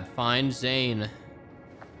God, find Zane.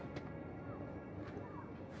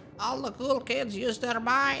 All the cool kids use their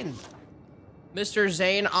mind. Mr.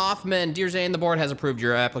 Zane Offman. Dear Zane, the board has approved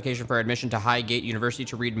your application for admission to Highgate University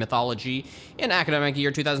to read mythology in academic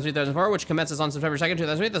year 2003-2004, which commences on September 2nd,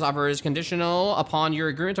 2008. This offer is conditional upon your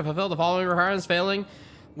agreement to fulfill the following requirements, failing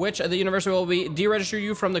which the university will be deregister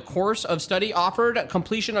you from the course of study offered,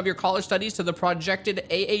 completion of your college studies to the projected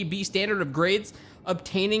AAB standard of grades,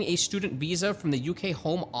 obtaining a student visa from the UK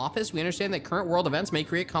Home Office. We understand that current world events may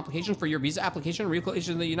create complications for your visa application and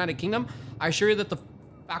relocation to the United Kingdom. I assure you that the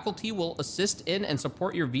faculty will assist in and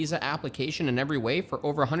support your visa application in every way. For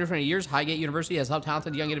over 120 years, Highgate University has helped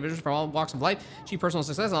talented young individuals from all walks of life achieve personal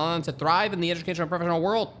success and allow them to thrive in the educational and professional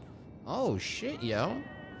world. Oh shit, yo.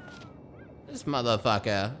 This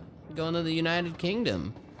motherfucker going to the United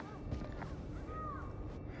Kingdom.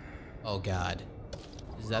 Oh God.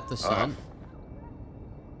 Is that the son?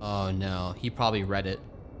 Oh no, he probably read it.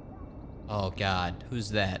 Oh God, who's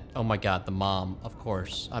that? Oh my God, the mom. Of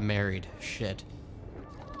course, I'm married. Shit.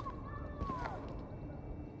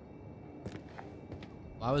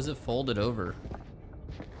 Why was it folded over?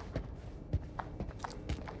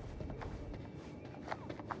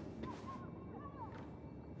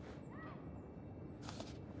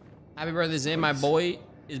 Happy birthday, Zane. My boy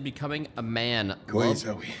is becoming a man.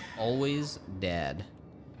 Always dad.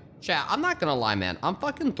 Chat, I'm not gonna lie, man. I'm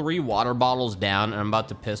fucking 3 water bottles down and I'm about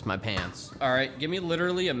to piss my pants. All right, give me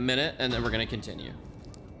literally a minute and then we're gonna continue.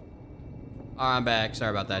 All right, I'm back.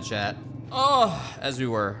 Sorry about that, chat. Oh, as we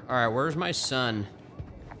were. All right, where's my son?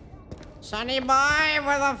 Sonny boy,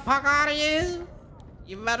 where the fuck are you?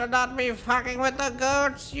 You better not be fucking with the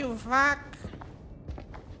goats, you fuck.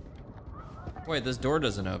 Wait, this door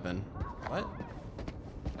doesn't open. What?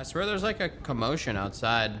 I swear there's like a commotion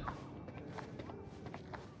outside.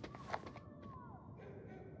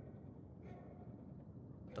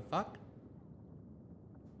 What the fuck?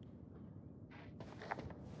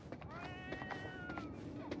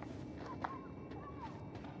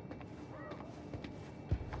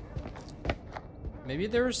 Maybe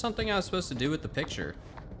there was something I was supposed to do with the picture.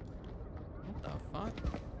 What the fuck?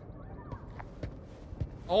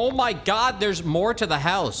 Oh my God, there's more to the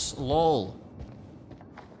house. Lol.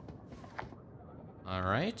 All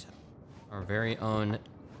right. Our very own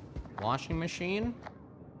washing machine.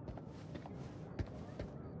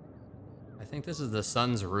 I think this is the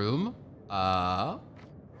son's room. What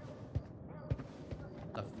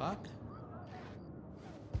the fuck?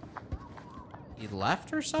 He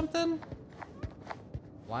left or something?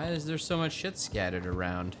 Why is there so much shit scattered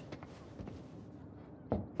around?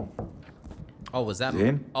 Oh, was that?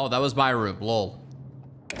 Zane? Oh, that was my room. Lol.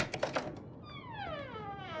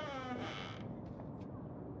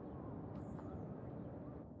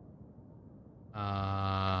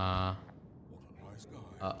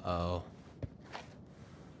 Uh-oh.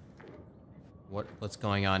 What's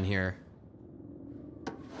going on here?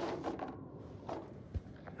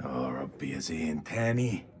 You're busy and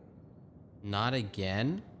Tanny. Not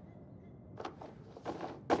again?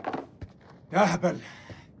 What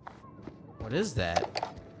is that?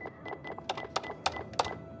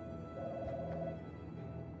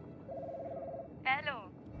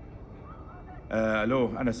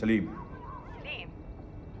 الو انا سليم. سليم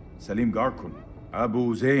سليم جاركن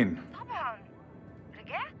ابو زين. طبعا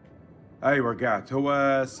رجعت؟ ايوه رجعت.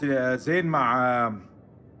 هو زين مع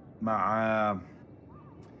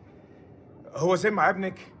هو زين مع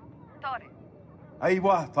ابنك؟ طارق.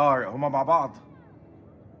 ايوه طارق، هما مع بعض.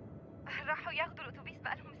 راحوا ياخدوا الاتوبيس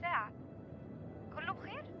بقالهم ساعة. كله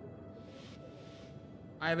بخير؟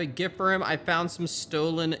 I have a gift for him. I found some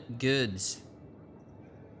stolen goods.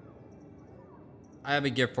 I have a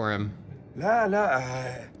gift for him.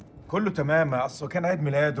 لا كله تمام، اصله كان عيد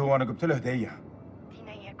ميلاده وانا جبت له هديه. دي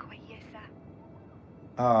نية كويسة.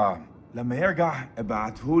 لما يرجع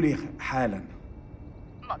ابعتهولي حالا.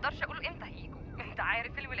 ما اقدرش اقول امتى هيجوا، انت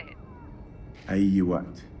عارف الولاد. اي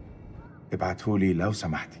وقت ابعتهولي لو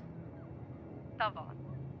سمحتي. طبعا.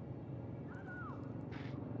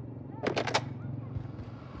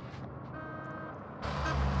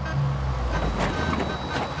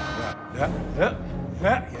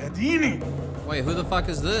 لا يا ديني. Wait, who the fuck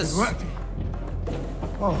is this? دلوقتي.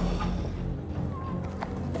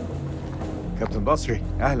 كابتن بصري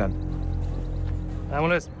اهلا. يا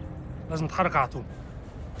ملازم لازم نتحرك على طول.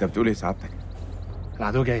 انت بتقول ايه سعادتك؟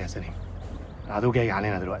 العدو جاي يا سليم. العدو جاي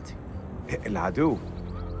علينا دلوقتي. العدو؟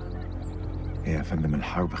 ايه يا فندم،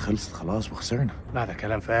 الحرب خلصت خلاص وخسرنا. لا ده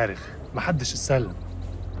كلام فارغ، محدش اتسلم.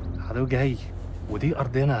 العدو جاي ودي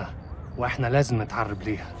ارضنا واحنا لازم نتعرب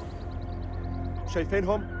ليها.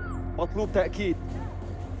 شايفينهم؟ مطلوب تأكيد.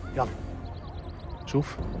 يلا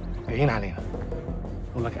شوف جايين علينا.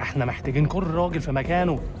 يقول لك احنا محتاجين كل راجل في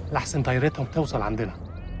مكانه لحسن طيارتهم توصل عندنا.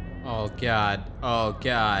 Oh god. Oh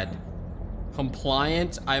god.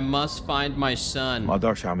 Compliant. I must find my son. ما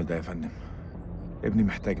اقدرش اعمل ده يا فندم. ابني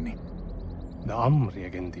محتاجني. ده امر يا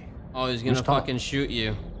جندي. Oh, he's gonna fucking shoot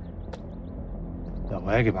you. ده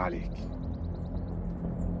واجب عليك.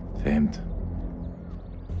 فهمت.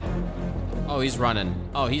 Oh, he's running.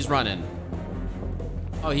 Oh, he's running.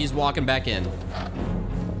 Oh, he's walking back in.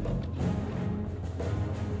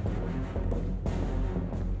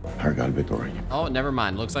 هرجع البيت قريب. Oh, never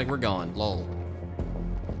mind. Looks like we're going. Lol.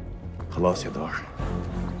 خلاص يا دار.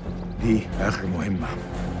 دي آخر مهمة.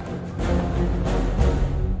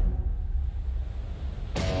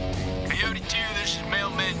 Coyote 2, this is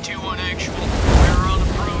Mailman 2-1 actual. We're on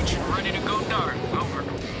approach and ready to go dark. Over.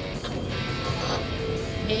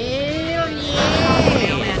 Hell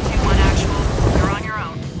Mailman 2-1 actual. You're on your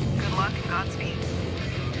own. Good luck and Godspeed.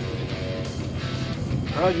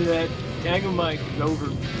 Roger that. Tango Mike is over.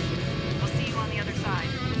 We'll see you on the other side.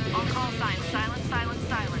 On call sign, silence, silence,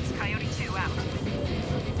 silence. Coyote 2 out.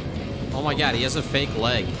 Oh my god, he has a fake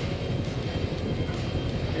leg.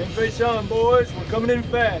 Get face on, boys. We're coming in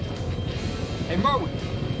fast. Hey, Merwin.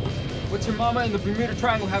 What's your mama and the Bermuda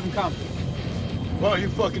Triangle have in common? Well, you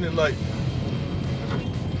fucking enlightened.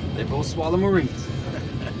 They both swallow Marines.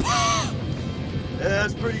 Yeah,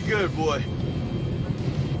 that's pretty good, boy.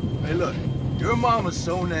 Hey, look. Your mama's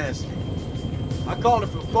so nasty. I called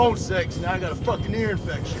her for phone sex, and now I got a fucking ear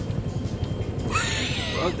infection.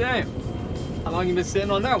 Well, damn. How long you been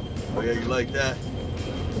sitting on that one? Oh, yeah, you like that?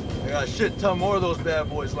 I got a shit ton more of those bad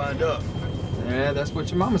boys lined up. Yeah, that's what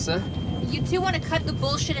your mama said. You two want to cut the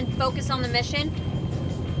bullshit and focus on the mission?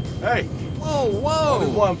 Hey! Whoa, whoa!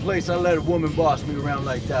 Only one place I let a woman boss me around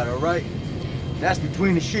like that, all right? That's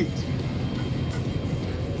between the sheets.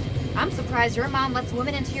 I'm surprised your mom lets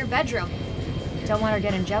women into your bedroom. Don't want her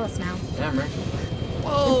getting jealous now. Damn right.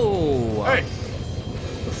 Whoa! Hey!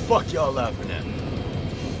 The fuck y'all laughing at?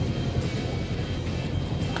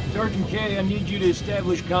 Sergeant K, I need you to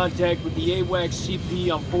establish contact with the AWACS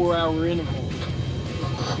CP on 4-hour intervals.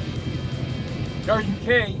 Sergeant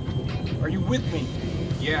K, are you with me?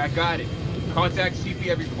 Yeah, I got it. Contact CP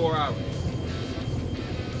every 4 hours.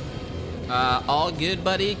 All good,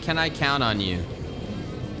 buddy? Can I count on you?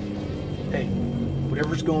 Hey,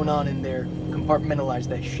 whatever's going on in there, compartmentalize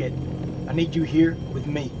that shit. I need you here with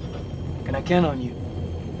me. Can I count on you?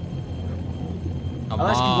 Come I'll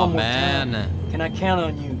ask you on, one more man. time. Can I count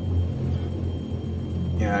on you?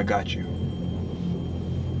 Yeah, I got you.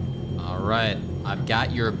 All right, I've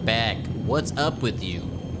got your back. What's up with you?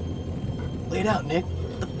 Lay it out, Nick.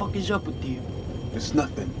 What the fuck is up with you? It's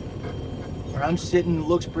nothing. Where I'm sitting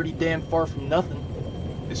looks pretty damn far from nothing.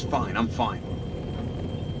 It's fine. I'm fine.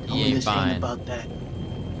 He ain't This ain't fine. about that.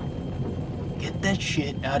 Get that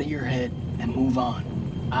shit out of your head and move on.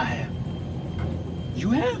 I have.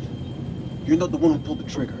 You have? You're not the one who pulled the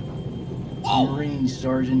trigger. Marines,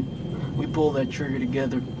 Sergeant. We pull that trigger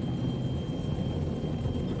together.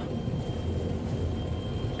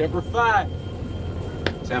 Semper Fi.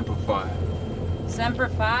 Semper Fi. Semper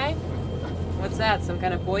Fi? What's that, some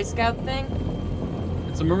kind of Boy Scout thing?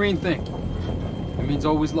 It's a Marine thing. It means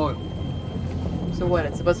always loyal. So what,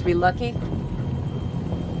 it's supposed to be lucky?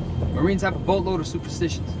 Marines have a boatload of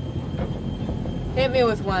superstitions. Hit me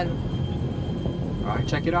with one. All right,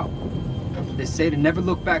 check it out. They say to never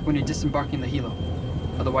look back when you're disembarking the helo.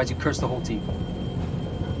 Otherwise, you curse the whole team.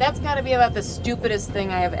 That's gotta be about the stupidest thing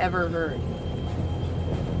I have ever heard.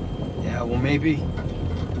 Yeah, well, maybe.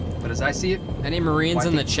 But as I see it... Any Marines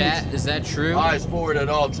in the chat? Is that true? Eyes forward at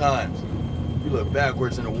all times. You look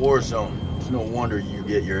backwards in a war zone. It's no wonder you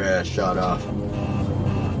get your ass shot off.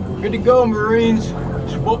 Good to go, Marines.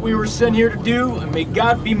 It's what we were sent here to do, and may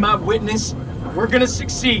God be my witness. We're gonna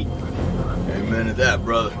succeed. Amen to that,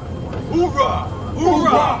 brother. Hoorah!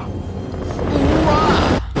 Hoorah!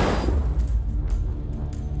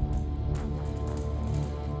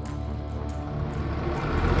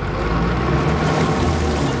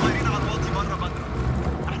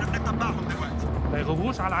 ما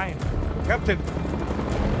يغوبوش على العين. كابتن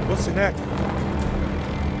بص هناك.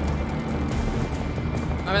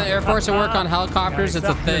 I'm in the Air Force and work on helicopters. It's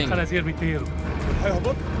a thing. الخنازير بيطيروا.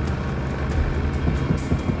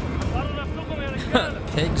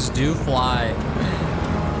 Pigs do fly.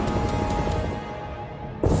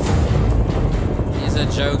 He's a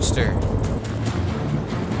jokester.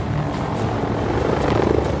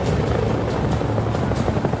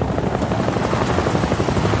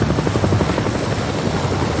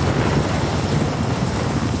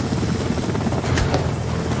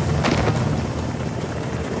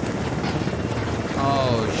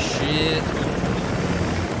 Oh shit.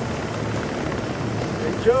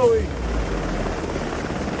 Hey, Joey.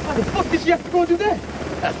 How the fuck did you have to go and do that?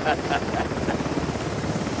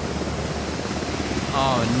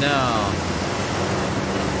 Oh no.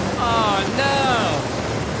 Oh no.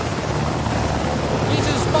 He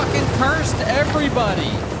just fucking cursed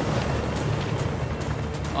everybody.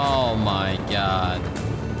 Oh my god.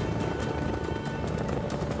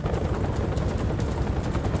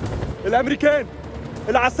 الامريكان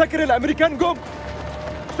العساكر الامريكان جم.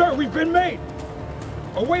 Sir, we've been made.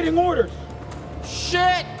 Awaiting orders.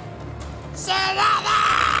 Shit! Say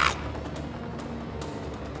nothing!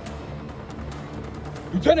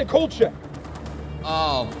 Lieutenant Kolchak.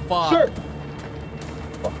 Oh fuck. Sir.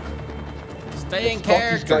 Stay in Let's talk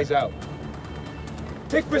character. these guys out.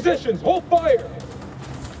 Take positions. Hold fire.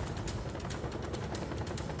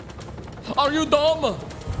 Are you dumb?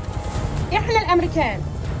 احنا الامريكان.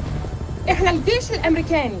 احنا الجيش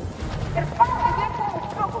الامريكاني. ارفعوا ايديكم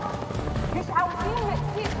واتركوا. مش عاوزين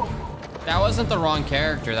نأذيكم. That wasn't the wrong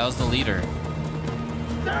character. That was the leader.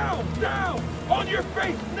 Down, down. On your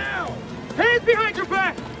face now. Hands behind your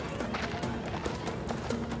back.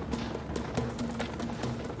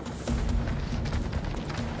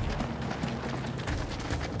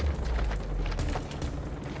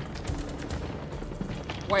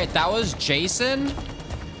 Wait, that was Jason?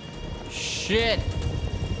 Shit.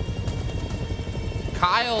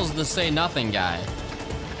 Kyle's the say nothing guy.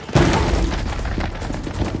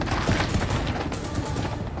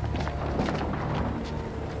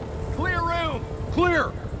 Clear room.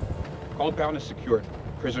 Clear. Compound is secured.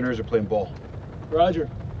 Prisoners are playing ball. Roger.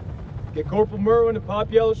 Get Corporal Merwin to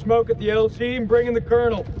pop yellow smoke at the LZ and bring in the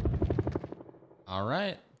Colonel. All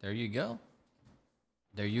right, there you go.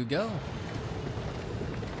 There you go.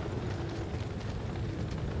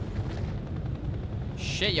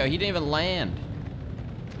 Shit, yo, he didn't even land.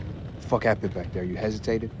 What the fuck happened back there? You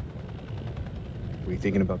hesitated? Were you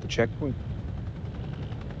thinking about the checkpoint?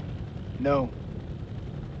 No.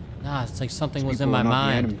 Nah, it's like something These was in people my are not the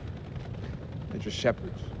mind. enemy. They're just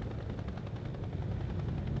shepherds.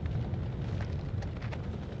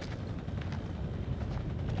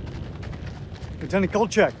 Lieutenant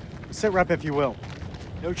Kolchak, sit rep if you will.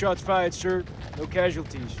 No shots fired, sir. No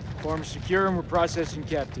casualties. Farm is secure and we're processing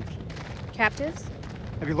captives. Captives?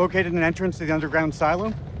 Have you located an entrance to the underground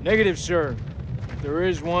silo? Negative, sir. If there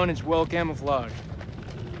is one, it's well camouflaged.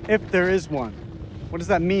 If there is one. What does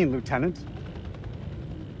that mean, Lieutenant?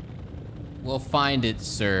 We'll find it,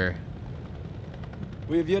 sir.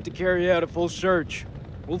 We have yet to carry out a full search.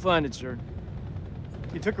 We'll find it, sir.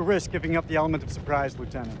 You took a risk giving up the element of surprise,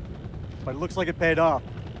 Lieutenant. But it looks like it paid off.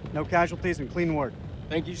 No casualties and clean work.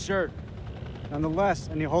 Thank you, sir. Nonetheless,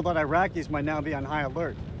 any holdout Iraqis might now be on high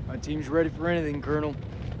alert. My team's ready for anything, Colonel.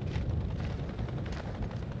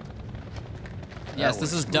 Yes,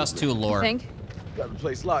 this is Dust 2 lore. Think? Got the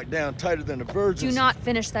place locked down tighter than a virgin. Do not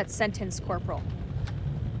finish that sentence, Corporal.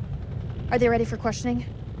 Are they ready for questioning?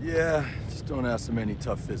 Yeah, just don't ask them any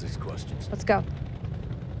tough physics questions. Let's go.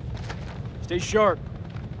 Stay sharp.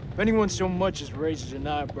 If anyone so much as raises an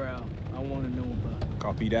eyebrow, I want to know about it.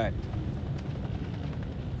 Copy that.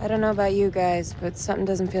 I don't know about you guys, but something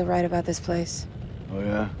doesn't feel right about this place. Oh,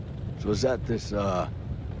 yeah? So is that this,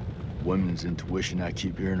 women's intuition I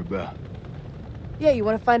keep hearing about? Yeah, you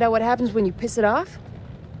want to find out what happens when you piss it off?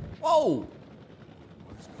 Whoa!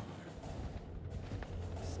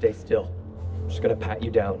 Stay still. I'm just gonna pat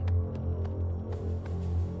you down.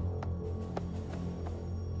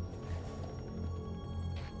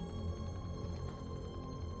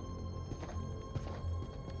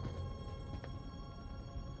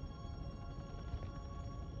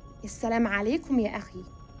 السلام عليكم يا أخي.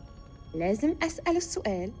 لازم أسأل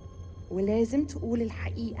السؤال ولازم تقول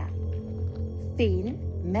الحقيقة. فين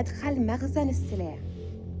مدخل مخزن السلاح؟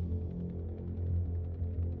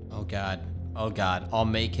 Oh God. Oh God. I'll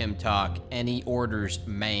make him talk. Any orders,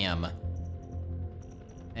 ma'am.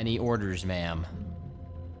 Any orders, ma'am.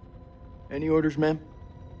 Any orders, ma'am?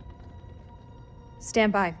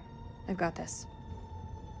 Stand by. I've got this.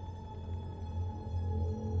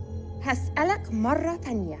 هسألك مرة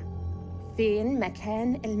تانية. فين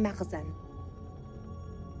مكان المخزن؟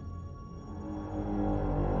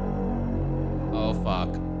 Oh fuck.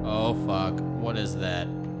 Oh fuck. What is that?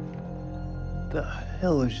 The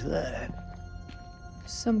hell is that?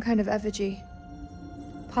 Some kind of effigy.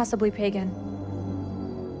 Possibly pagan.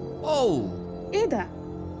 Oh! إيه ده؟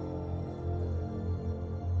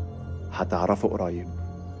 هتعرفوا قريب.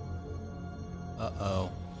 Uh-oh.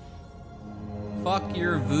 Fuck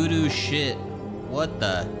your voodoo shit. What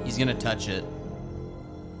the? He's gonna touch it.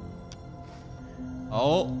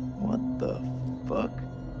 Oh. What the fuck?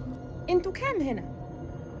 انتوا كام هنا؟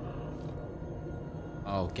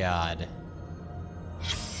 Oh God.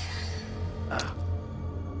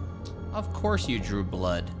 Of course you drew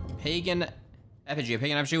blood. Pagan effigy. A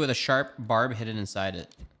pagan effigy with a sharp barb hidden inside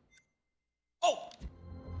it. Oh!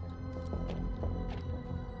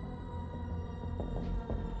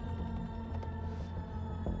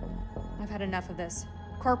 I've had enough of this.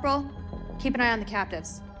 Corporal, keep an eye on the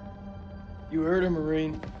captives. You heard her,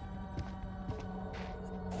 Marine.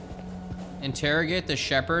 Interrogate the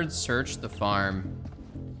shepherds, search the farm.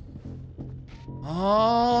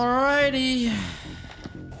 Alrighty.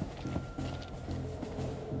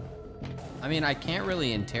 I mean, I can't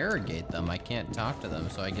really interrogate them. I can't talk to them,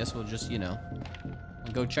 so I guess we'll just, you know,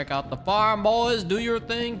 go check out the farm, boys. Do your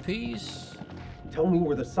thing. Peace. Tell me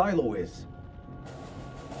where the silo is.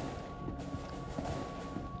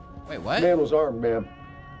 Wait, what? Man was armed, ma'am.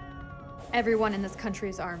 Everyone in this country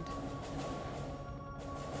is armed.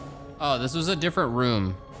 Oh, this was a different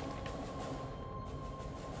room.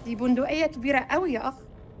 دي بندقية كبيرة قوي يا أخ.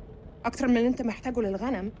 أكتر من اللي أنت محتاجه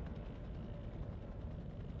للغنم.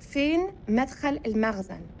 فين مدخل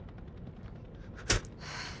المخزن؟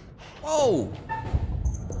 Oh!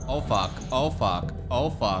 Oh fuck. Oh fuck. Oh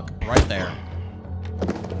fuck. Right there.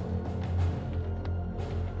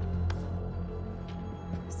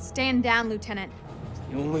 Stand down, Lieutenant.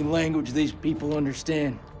 The only language these people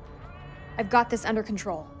understand. I've got this under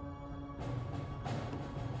control.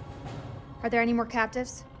 Are there any more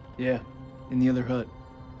captives? Yeah, in the other hut.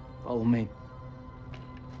 Follow me.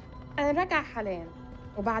 أنا راجع حاليا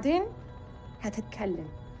وبعدين هتتكلم.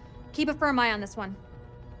 Keep a firm eye on this one.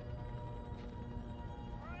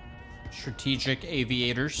 Strategic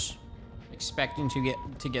aviators. Expecting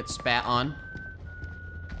to get spat on.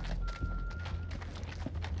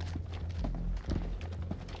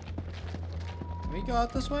 Can we go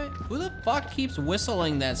out this way? Who the fuck keeps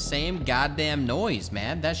whistling that same goddamn noise,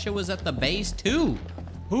 man? That shit was at the base too.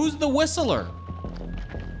 Who's the whistler?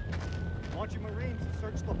 I want you Marines to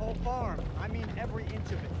search the whole farm. I mean every inch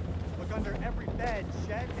of it. Look under every bed,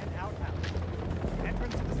 shed, and outhouse. The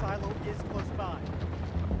entrance to the silo is close by.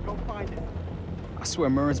 Go find it. I swear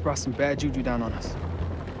Murren's brought some bad juju down on us.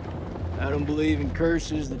 I don't believe in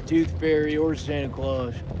curses, the Tooth Fairy, or Santa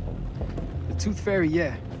Claus. The Tooth Fairy,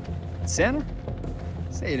 yeah. Santa?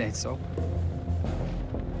 Say it ain't so.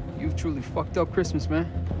 You've truly fucked up Christmas, man.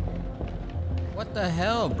 What the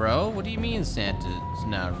hell, bro? What do you mean Santa's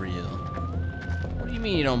not real? What do you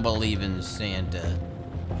mean you don't believe in Santa?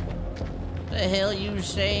 The hell you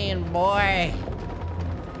saying, boy?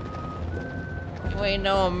 You ain't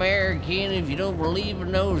no American if you don't believe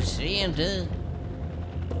in no Santa.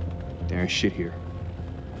 There ain't shit here.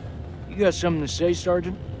 You got something to say,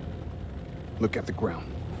 Sergeant? Look at the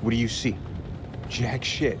ground. What do you see? Jack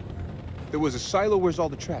shit. There was a silo. Where's all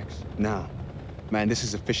the tracks? Nah. Man, this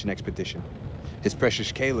is a fishing expedition. His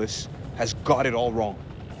precious Kalis has got it all wrong.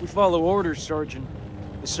 We follow orders, Sergeant.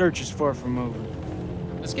 The search is far from over.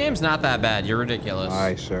 This game's not that bad. You're ridiculous.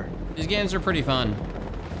 Aye, sir. These games are pretty fun.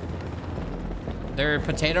 They're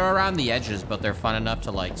potato around the edges, but they're fun enough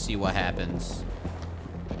to like see what happens.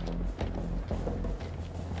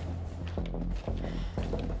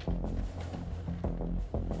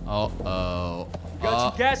 Uh-oh. Got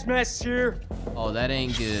some gas masks here. Oh, that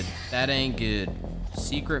ain't good. That ain't good.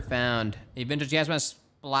 Secret found. A vintage gas mask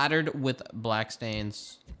splattered with black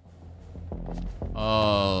stains.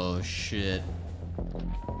 Oh, shit.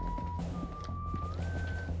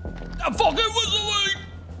 I fucking was awake!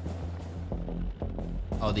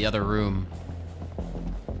 Oh, the other room.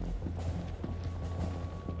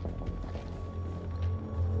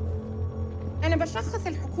 أنا بشخص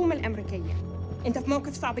الحكومة الأمريكية. أنت في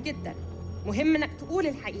موقف صعب جدا. مهم إنك تقول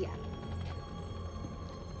الحقيقة.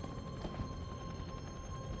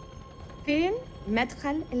 فين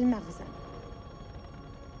مدخل المخزن؟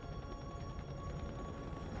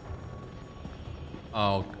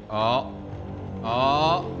 Oh, oh,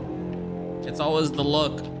 oh. It's always the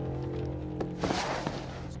look.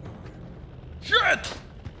 Shit!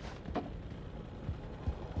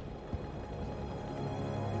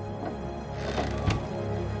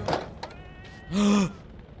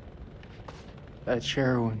 That's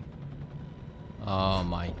heroin. Oh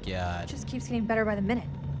my god. It just keeps getting better by the minute.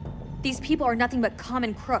 These people are nothing but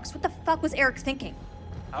common crooks. What the fuck was Eric thinking?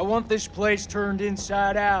 I want this place turned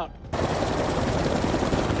inside out.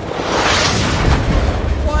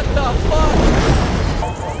 What the fuck?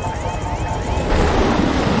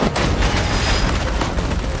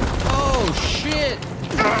 Oh shit!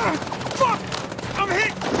 Fuck! I'm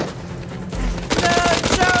hit! No,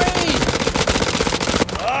 Joey!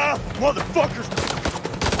 Motherfuckers!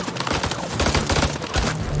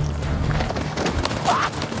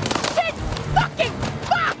 Fuck! Shit! Fucking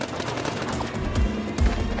fuck!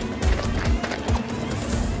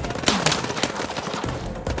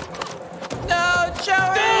 No,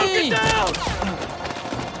 Joey! Get down!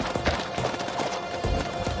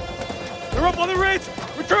 They're up on the ridge!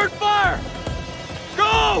 Return fire!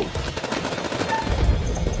 Go!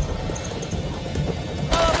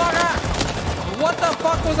 Motherfucker! What the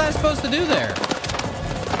fuck was I supposed to do there?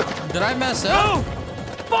 Did I mess up? No!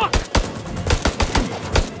 Fuck!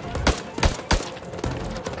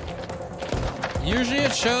 Usually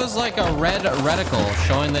it shows like a red reticle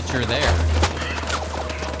showing that you're there.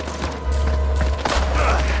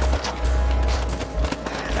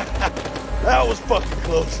 That was fucking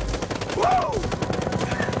close. Whoa!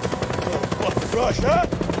 Fucking rush, huh?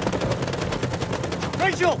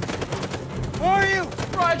 Rachel! Where are you?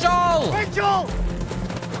 Rachel! Rachel!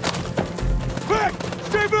 Back!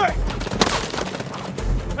 Stay back!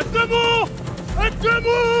 Attendu!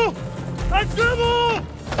 Attendu! Attendu!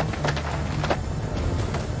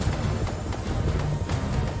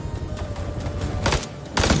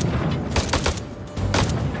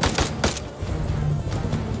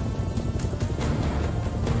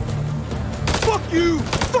 Fuck you!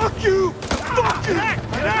 Fuck you! Fuck you!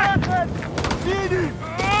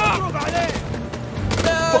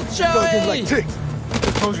 No, Joey! Like ticks.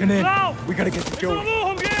 They're closing in. We gotta get to Joey.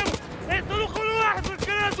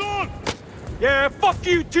 Yeah, fuck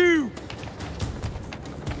you too!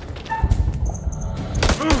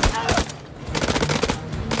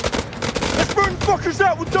 Let's burn fuckers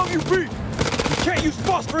out with WP! You can't use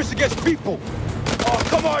phosphorus against people! Oh,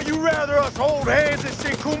 come on, you rather us hold hands and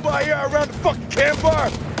sing Kumbaya around the fucking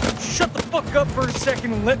campfire? Shut the fuck up for a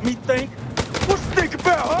second and let me think. What's to think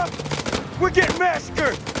about, huh? We're getting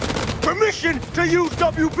massacred! Permission to use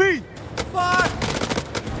WP! Fuck!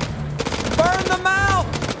 Burn them out!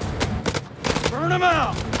 Burn them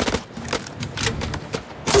out!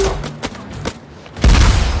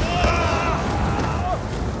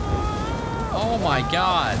 Oh my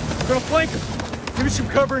god. We're gonna flank him. Give me some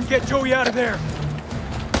cover and get Joey out of there.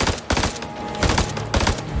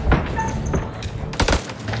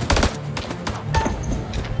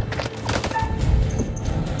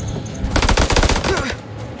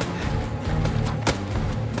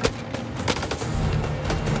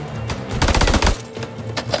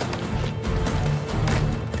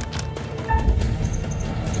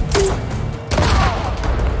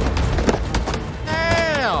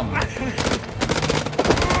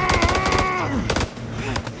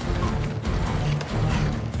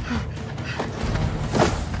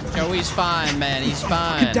 He's fine, man. He's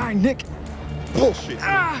fine. You're dying, Nick. Bullshit.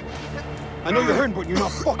 I know you're hurting, but you're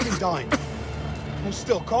not fucking dying. Hold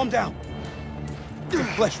still. Calm down. It's a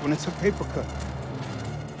flesh when it's a paper cut.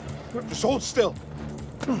 Just hold still.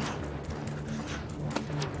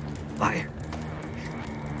 Liar.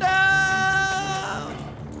 No!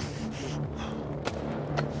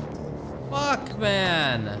 Fuck,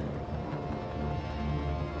 man.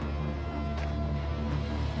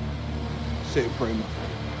 Say a prayer, my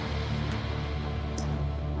friend.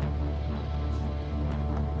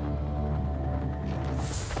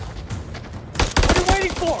 What are you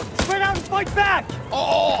waiting for? Spread out and fight back!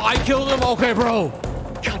 Oh, I killed him. Okay, bro.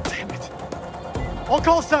 God damn it. All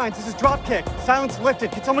call signs. This is Dropkick. Silence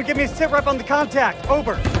lifted. Can someone give me a sit rep on the contact?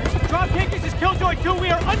 Over. Dropkick, this is Killjoy 2. We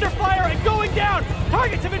are under fire and going down.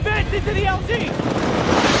 Targets have advanced into the LZ.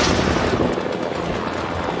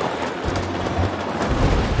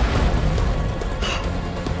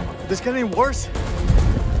 This get any worse?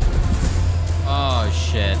 Oh,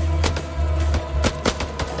 shit.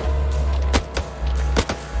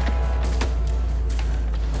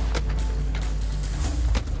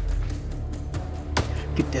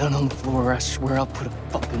 Get down on the floor, or I swear I'll put a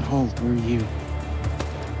fucking hole through you.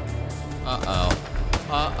 Uh-oh.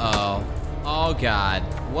 Uh-oh. Oh, God.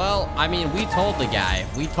 Well, I mean, we told the guy.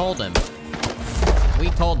 We told him. We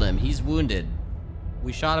told him. He's wounded.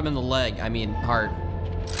 We shot him in the leg. I mean, heart.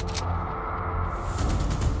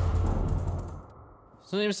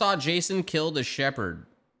 Somebody saw Jason kill the shepherd.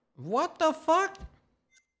 What the fuck?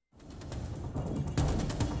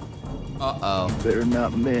 Uh-oh. Better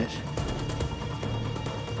not miss.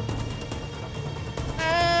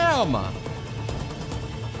 Damn!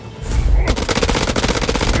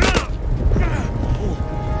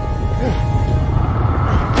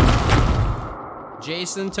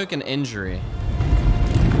 Jason took an injury.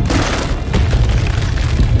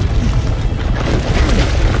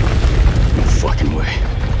 No fucking way.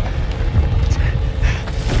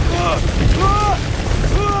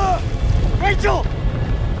 Rachel!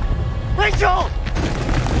 Rachel!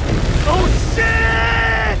 Oh,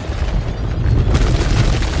 shit!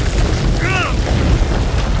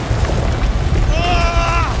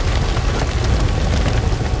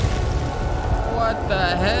 What the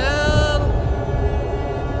hell?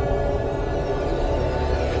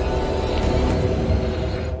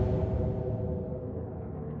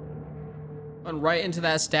 Went right into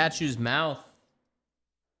that statue's mouth.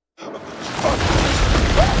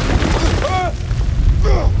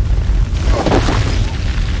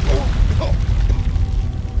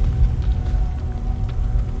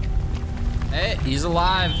 Hey, he's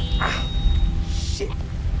alive. Shit.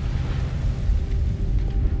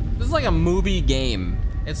 This is like a movie game.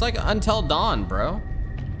 It's like Until Dawn, bro.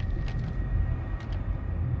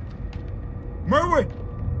 Merwin!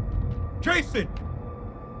 Jason!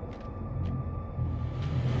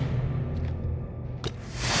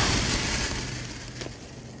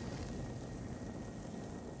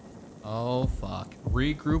 Oh, fuck.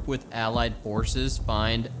 Regroup with allied forces.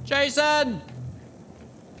 Find Jason!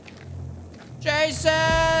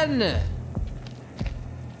 Jason!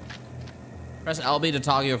 Press LB to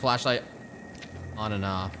toggle your flashlight on and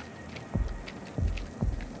off.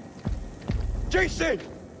 Jason!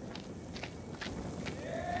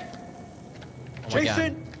 Oh my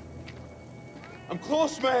Jason! God. I'm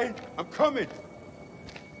close, man. I'm coming.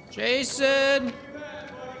 Jason!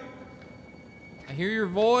 I hear your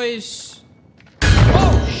voice.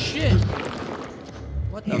 Oh, shit!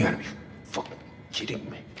 What the? You gotta be fucking kidding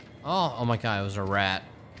me. Oh my God, it was a rat.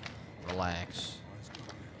 Relax.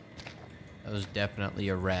 That was definitely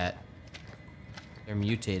a rat. They're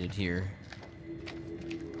mutated here.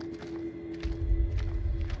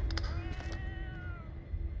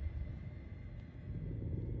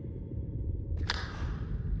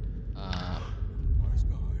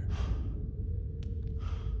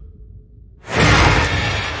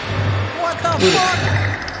 What the fuck?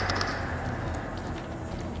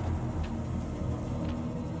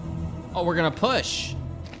 Oh, we're gonna push.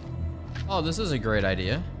 Oh, this is a great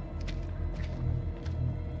idea.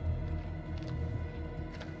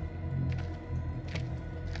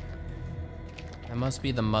 That must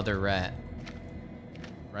be the mother rat.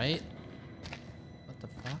 Right? What the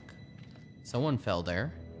fuck? Someone fell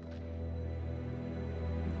there.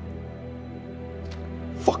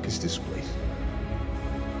 Fuck is this place?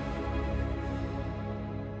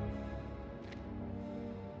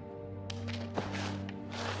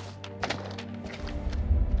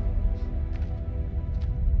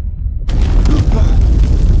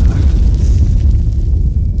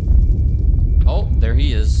 Oh, there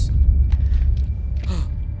he is.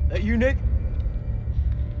 That you, Nick?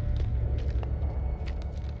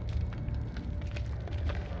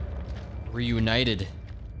 Reunited.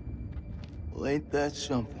 Well, ain't that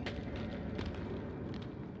something?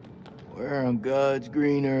 Where on God's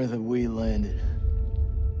green earth have we landed?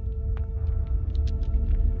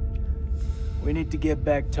 We need to get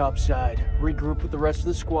back topside, regroup with the rest of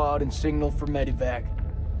the squad, and signal for medevac.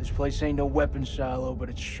 This place ain't no weapons silo, but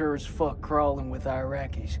it's sure as fuck crawling with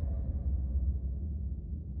Iraqis.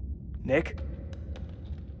 Nick?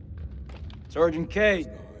 Sergeant K,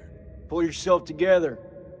 pull yourself together.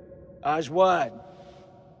 Eyes wide.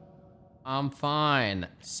 I'm fine.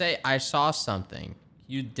 Say, I saw something.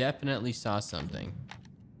 You definitely saw something.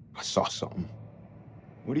 I saw something.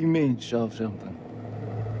 What do you mean, saw something?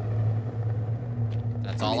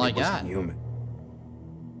 That's all I it wasn't got. Human.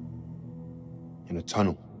 In a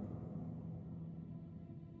tunnel.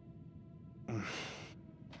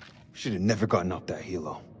 Should have never gotten up that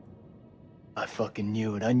helo. I fucking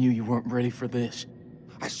knew it. I knew you weren't ready for this.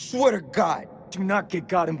 I swear to God. Do not get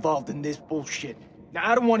God involved in this bullshit. Now,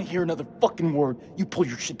 I don't want to hear another fucking word. You pull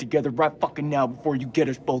your shit together right fucking now before you get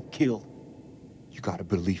us both killed. You gotta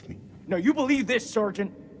believe me. No, you believe this,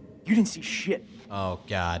 Sergeant. You didn't see shit. Oh,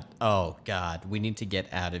 God. Oh, God. We need to get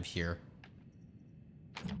out of here.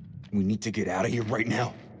 We need to get out of here right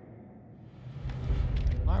now.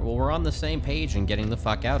 All right, well, we're on the same page and getting the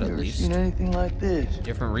fuck out at least. Never seen anything like this.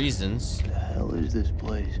 Different reasons. What the hell is this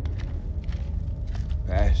place?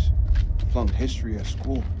 Pass. Flunked history at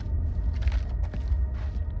school.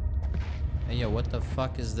 Hey, yo, what the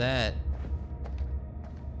fuck is that?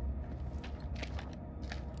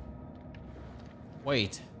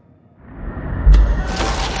 Wait.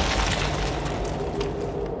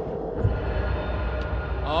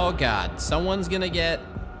 Oh, God. Someone's gonna get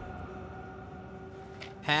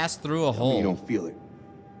passed through a hole. You don't feel it.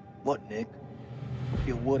 What, Nick?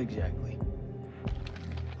 Feel what exactly?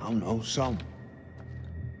 I don't know, something.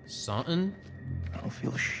 Something? I don't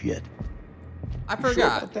feel shit. I You sure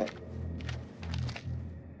forgot. about that?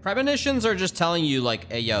 Premonitions are just telling you,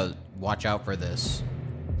 like, hey, yo, watch out for this.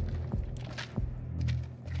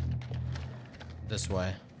 This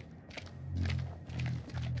way.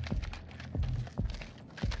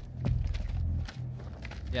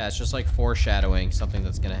 Yeah, it's just like foreshadowing something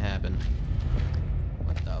that's gonna happen.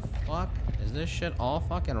 What the fuck? Is this shit all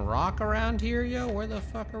fucking rock around here, yo? Where the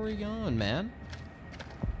fuck are we going, man?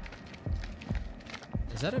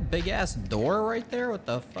 Is that a big ass door right there? What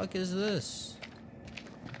the fuck is this?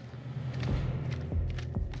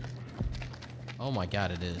 Oh my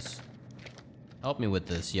God, it is. Help me with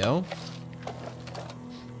this, yo.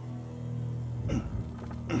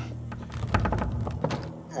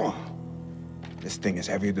 This thing is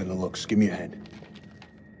heavier than it looks. Give me a hand.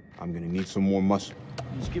 I'm gonna need some more muscle.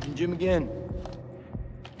 You skipping Jim again?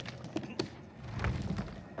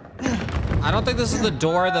 I don't think this is the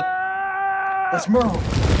door that... That's Merle.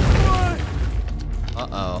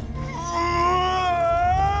 Uh-oh.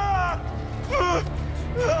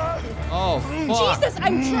 Oh, fuck. Jesus,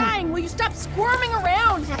 I'm trying. Will you stop squirming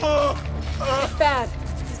around? It's bad.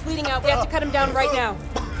 He's bleeding out. We have to cut him down right now.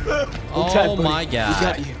 Oh my God. We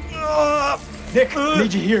got you. Nick, I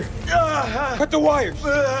need you here. Cut the wires.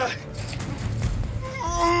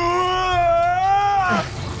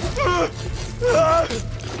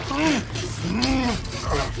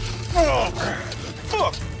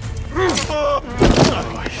 Fuck!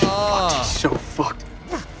 Oh, so fucked.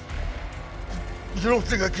 You don't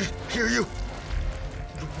think I can hear you?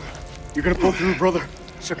 You're gonna pull through, brother.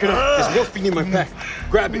 Suck it up. There's morphine in my pack.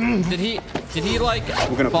 Grab it. Did he like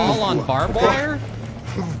gonna fall on barbed wire?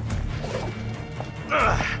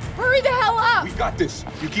 Hurry the hell up! We got this.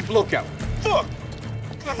 You keep lookout. Fuck!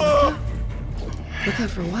 Looking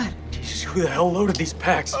for what? Jesus, who the hell loaded these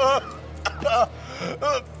packs?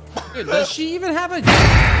 Dude, does she even have a gun?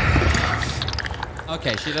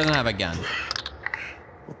 Okay, she doesn't have a gun.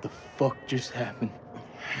 What the fuck just happened?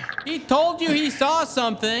 He told you he saw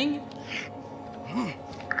something.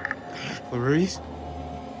 Clarice?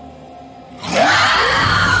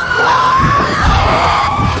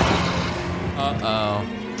 Uh-oh.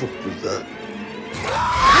 What was that?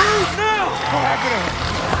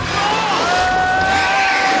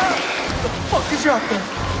 What the fuck is out there?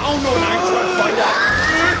 I don't know, and I ain't trying to find out.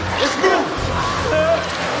 Let's move!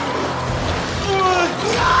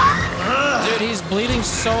 Dude, he's bleeding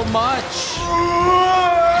so much.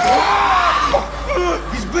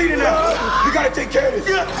 He's bleeding out. We gotta take care of this.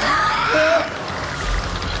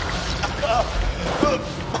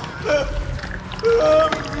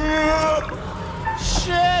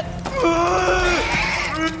 Shit!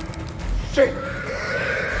 Shit!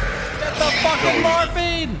 Get the fucking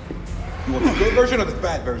morphine! You want the good version or the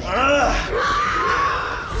bad version?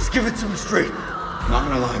 Just give it to me straight. Not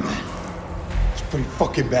gonna lie, man. It's pretty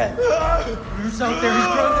fucking bad. Who's out there? He's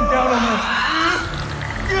grinding down on us.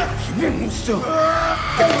 Man, move still. Get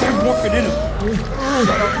the damn morphine in him.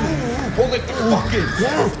 Hold it the fuck in.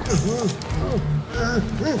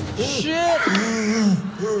 Shit!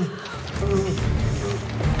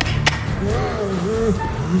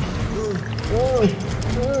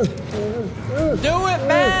 Do it,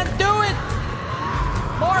 man! Do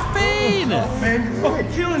man. You're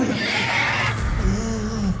fucking killing him.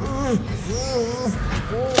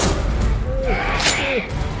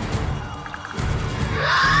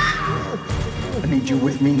 I need you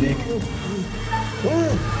with me, Nick.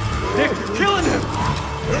 Nick, it's killing him!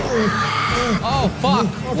 Oh, fuck.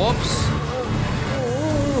 Whoops.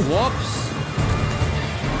 Whoops.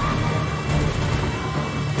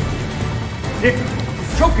 Nick,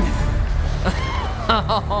 you're choking him.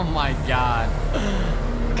 Oh my god.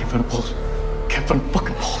 Can't find a pulse. Can't find a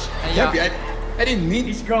fucking pulse. Hey, Debbie, I didn't mean.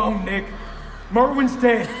 He's gone, Nick. Merwin's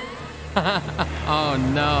dead. Oh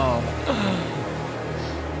no.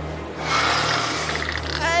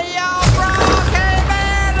 Hey yo, bro, came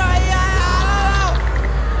in.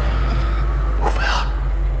 Move out.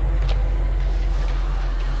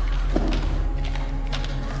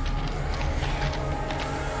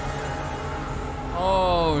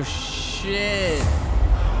 Oh shit.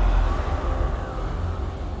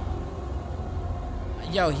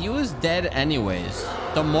 Yo, he was dead anyways.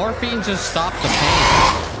 The morphine just stopped the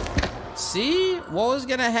pain. See? What was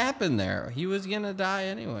gonna happen there? He was gonna die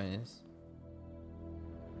anyways.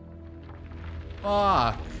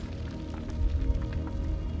 Fuck.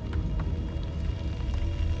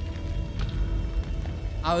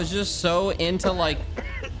 I was just so into like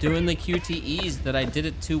doing the QTEs that I did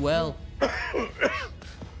it too well.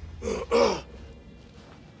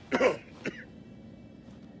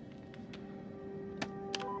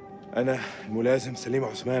 أنا الملازم سليم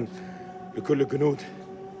عثمان لكل الجنود.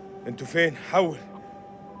 أنتوا فين؟ حول.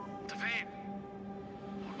 أنت فين؟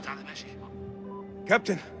 البتاع ده ماشي.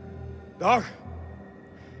 كابتن دار.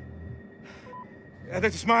 قادر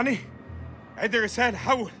تسمعني؟ عد الرسالة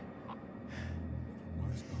حول.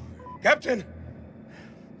 كابتن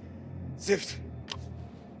زفت.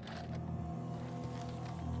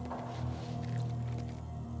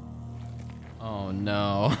 Oh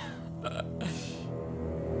no.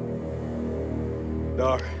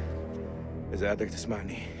 دار إذا قادر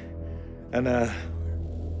تسمعني أنا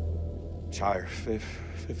مش عارف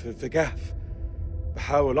في كهف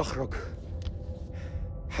بحاول أخرج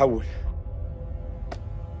حول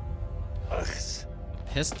أخس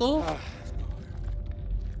Pistol?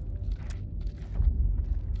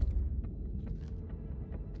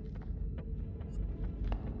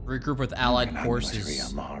 Regroup with allied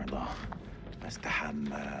forces. النهارده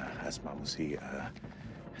استحمى اسمع موسيقى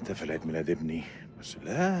احتفل عيد ميلاد ابني بس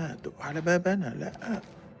لا دقوا على باب انا لا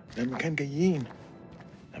لما كان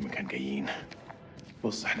جايين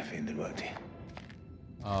بص احنا فين دلوقتي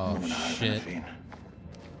Oh shit.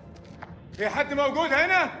 في حد موجود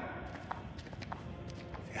هنا؟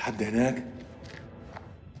 في حد هناك؟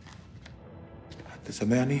 حد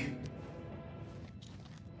سامعني؟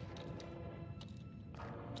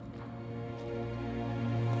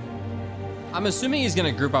 I'm assuming he's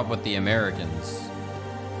gonna group up with the Americans.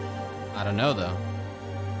 I don't know though.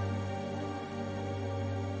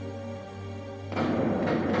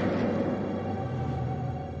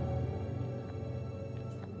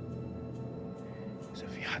 إذا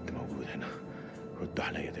في حد موجود هنا رد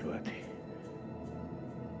عليا دلوقتي.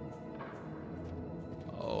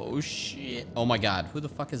 Oh shit. Oh my god, who the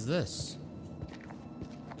fuck is this?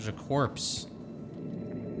 There's a corpse.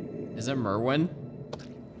 Is it Merwin?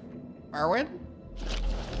 Merwin?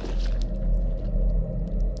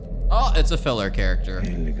 Oh, it's a filler character.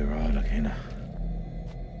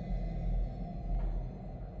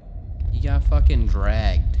 He got fucking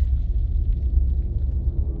dragged.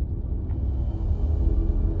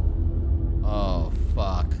 Oh,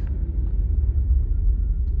 fuck.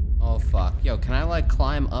 Oh, fuck. Yo, can I, like,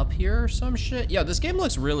 climb up here or some shit? Yo, this game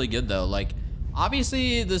looks really good, though. Like,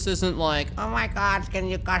 obviously, this isn't like, Oh my god, can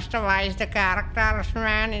you customize the characters,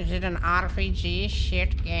 man? Is it an RPG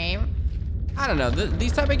shit game? I don't know.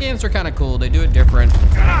 These type of games are kind of cool. They do it different.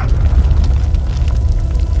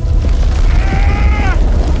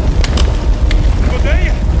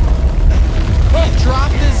 He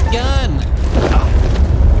dropped his gun.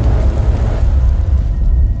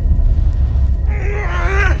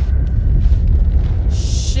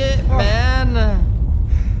 Shit, man.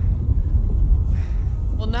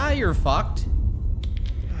 Well, now you're fucked.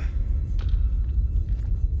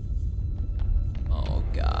 Oh,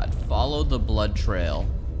 God. Follow the blood trail.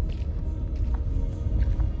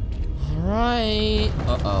 All right.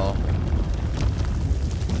 Uh-oh.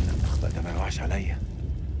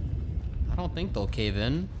 I don't think they'll cave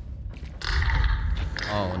in.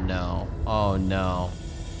 Oh, no. Oh, no.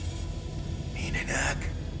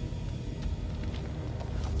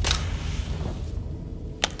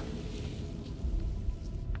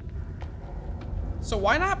 So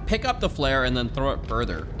why not pick up the flare and then throw it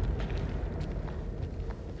further?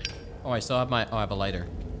 Oh, I still have my... Oh, I have a lighter.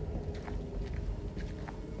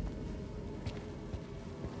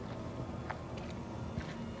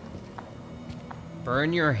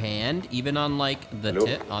 Burn your hand, even on like the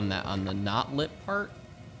tip, on the not lit part.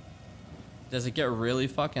 Does it get really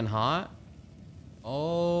fucking hot?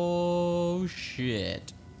 Oh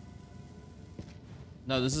shit.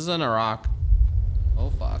 No, this isn't a rock. Oh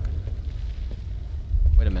fuck.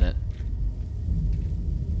 Wait a minute.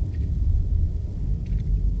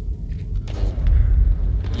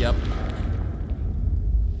 Yep.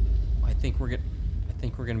 I think we're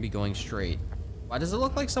gonna be going straight. Why does it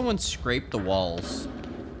look like someone scraped the walls?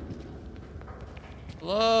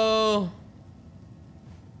 Hello?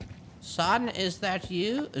 Son, is that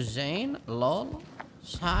you? Zane? Lol?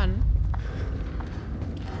 Son?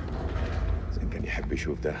 زين كان يحب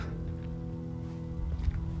يشوف ده.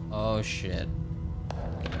 Oh shit.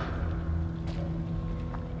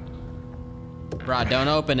 Bruh, don't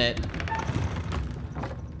open it.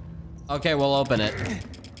 Okay, we'll open it.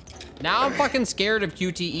 Now I'm fucking scared of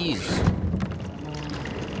QTEs.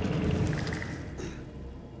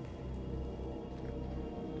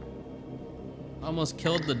 Almost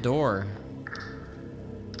killed the door.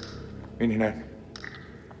 مين هناك؟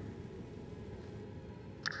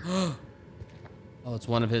 Oh, it's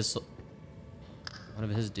one of his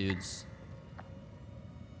dudes.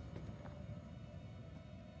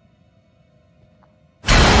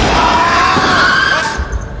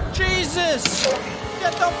 Jesus!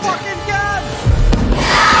 Get the fucking gun!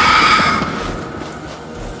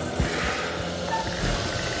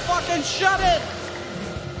 Fucking shut it!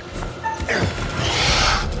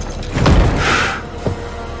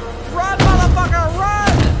 Run, motherfucker,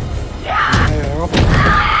 run! Oh, fuck!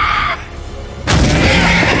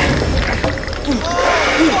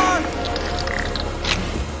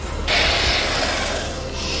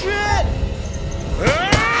 Shit!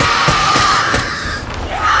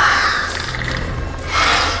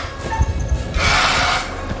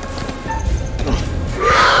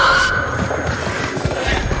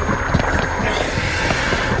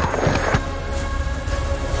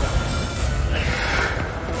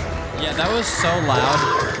 Yeah, that was so loud.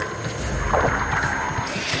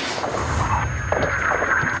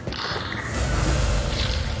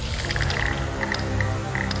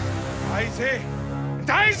 عايز ايه؟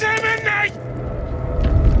 انت عايز ايه مني؟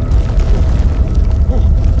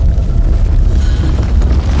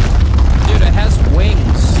 Dude, it has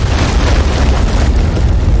wings.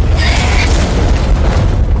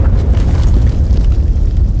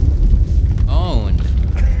 Owned.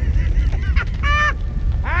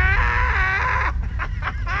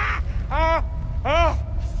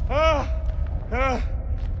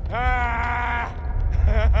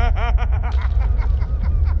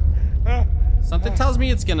 Something tells me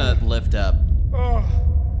it's gonna lift up.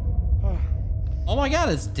 Oh my god,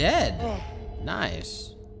 it's dead.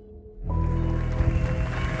 Nice.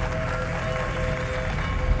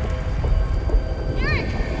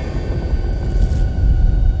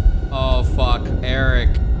 Oh fuck,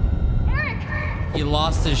 Eric. He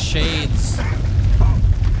lost his shades.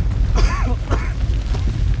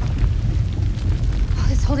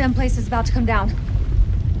 This whole damn place is about to come down.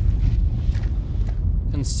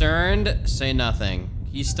 Concerned, say nothing.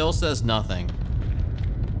 He still says nothing.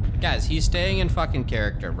 Guys, he's staying in fucking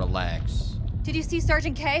character. Relax. Did you see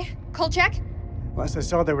Sergeant K? Kolchak? Last I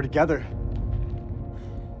saw, they were together.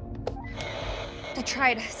 I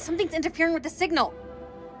tried. Something's interfering with the signal.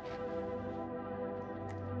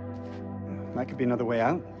 That could be another way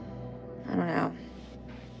out. I don't know.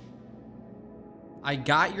 I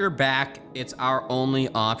got your back. It's our only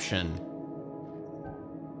option.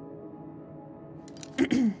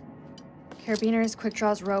 Carabiners, quick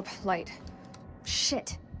draws, rope, light.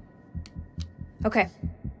 Shit. Okay,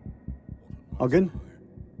 All good?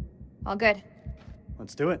 all good.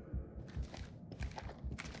 Let's do it.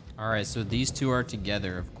 All right, so these two are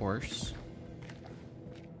together, of course.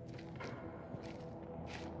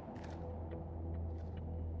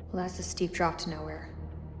 Well, that's a steep drop to nowhere.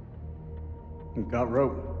 We've got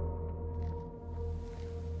rope.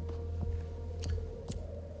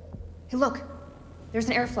 Hey, look. There's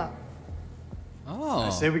an airflow. Oh. I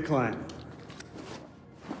say we climb.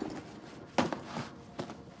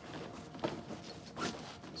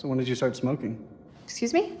 So when did you start smoking?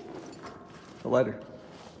 Excuse me? The lighter.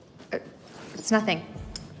 It's nothing.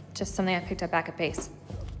 Just something I picked up back at base.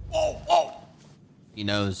 He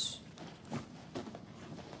knows.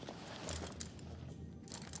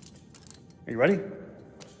 Are you ready?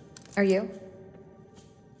 Are you?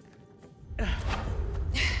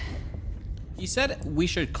 He said we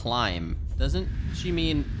should climb. Doesn't he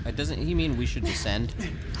mean we should descend?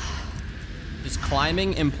 Does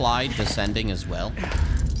climbing imply descending as well?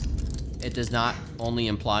 It does not only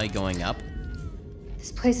imply going up.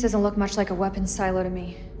 This place doesn't look much like a weapons silo to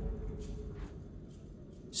me.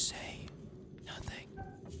 Say nothing.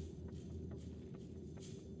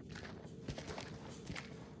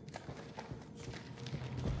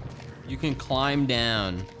 You can climb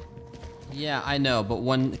down. Yeah, I know, but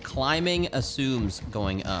when climbing assumes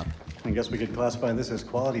going up. I guess we could classify this as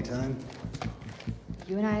quality time.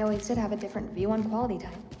 You and I always did have a different view on quality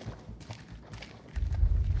time.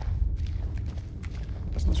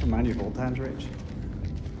 Doesn't this remind you of old times, Rach?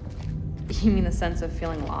 You mean the sense of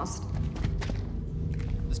feeling lost?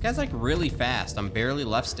 This guy's like really fast. I'm barely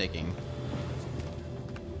left sticking.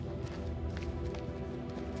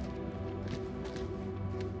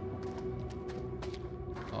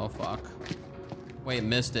 Oh, fuck. Wait,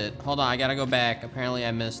 missed it. Hold on, I gotta go back. Apparently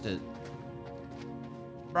I missed it.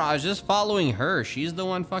 Bro, I was just following her. She's the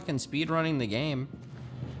one fucking speedrunning the game.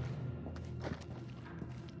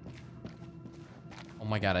 Oh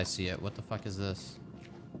my god, I see it. What the fuck is this?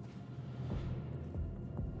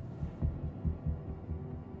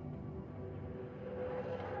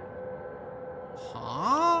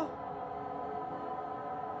 Huh?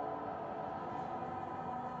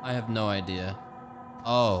 I have no idea.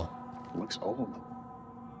 Oh. Looks old.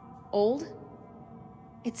 Old?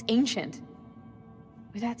 It's ancient.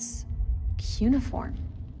 But that's cuneiform.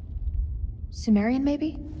 Sumerian,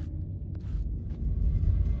 maybe?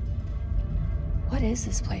 What is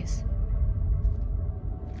this place?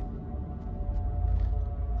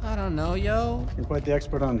 I don't know, yo. You're quite the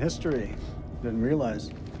expert on history. Didn't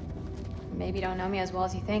realize. Maybe you don't know me as well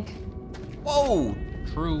as you think. Whoa!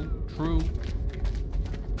 True, true.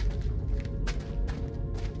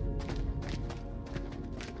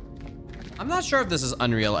 I'm not sure if this is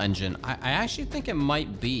Unreal Engine. I actually think it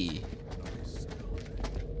might be.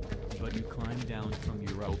 But you climb down from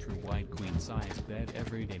your ultra-wide queen-size bed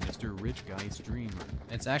every day, Mr. Rich Guy Streamer.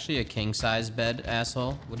 It's actually a king-size bed,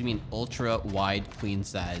 asshole. What do you mean ultra-wide queen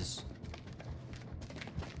size?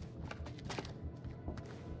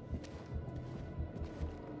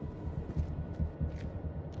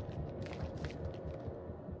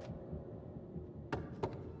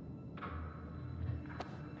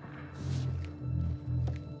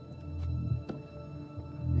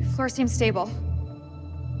 Floor seems stable.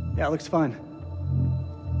 Yeah, it looks fine.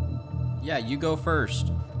 Yeah, you go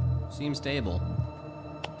first. Seems stable.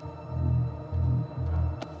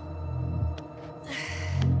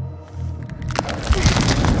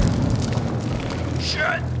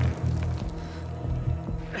 Shit!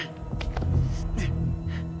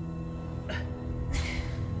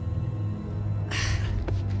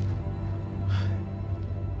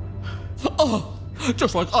 Oh,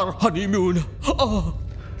 just like our honeymoon. Oh.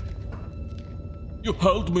 You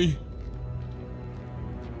held me.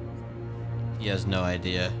 He has no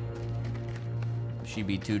idea. She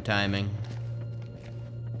be two timing.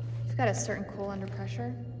 You've got a certain cool under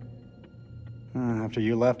pressure. After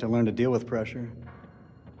you left, I learned to deal with pressure.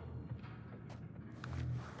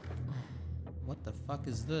 What the fuck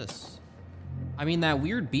is this? I mean, that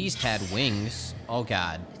weird beast had wings. Oh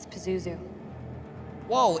god. It's Pazuzu.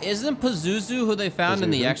 Whoa, isn't Pazuzu who they found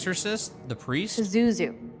in The Pazuzu? Exorcist? The priest?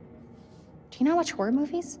 Pazuzu. Do you not watch horror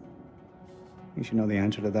movies? You should know the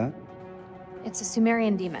answer to that. It's a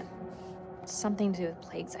Sumerian demon. Something to do with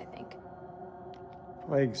plagues, I think.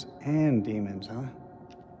 Plagues and demons, huh?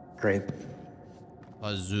 Great.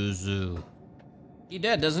 Pazuzu. He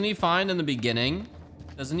did, doesn't he find in the beginning?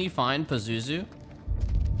 Doesn't he find Pazuzu?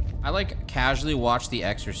 I like casually watched The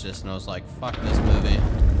Exorcist and I was like, fuck this movie.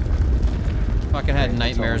 Fucking had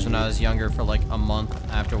nightmares when I was younger for like a month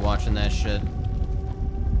after watching that shit.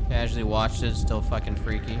 Casually watched it, still fucking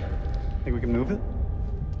freaky. Think we can move it?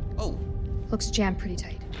 Oh. Looks jammed pretty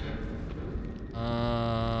tight.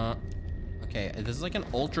 Okay, there's like an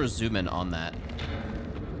ultra zoom in on that.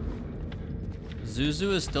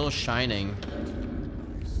 Zuzu is still shining.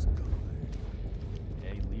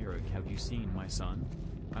 Hey, Lirik, have you seen my son?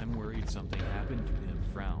 I'm worried something happened to him.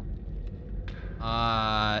 Frown.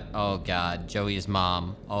 Oh god, Joey's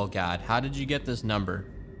mom. Oh god, how did you get this number?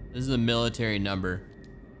 This is a military number.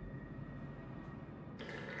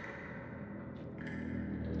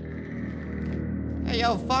 Hey,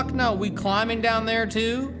 yo, fuck no, we climbing down there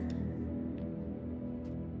too?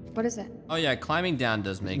 What is it? Oh yeah, climbing down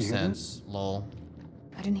does make You hear sense, lol.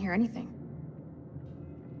 I didn't hear anything.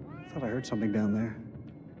 I thought I heard something down there.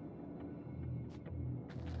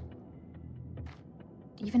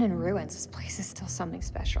 Even in ruins, this place is still something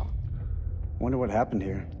special. Wonder what happened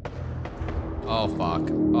here. Oh fuck,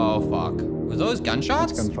 oh fuck. Was those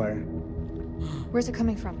gunshots? That's gunfire. Where's it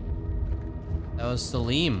coming from? That was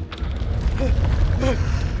Salim.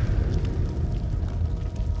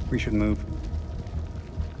 We should move.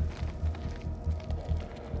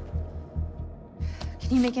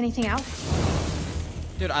 Can you make anything out?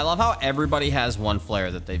 Dude, I love how everybody has one flare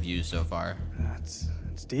that they've used so far.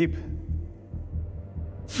 It's deep.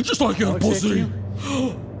 Just like your pussy.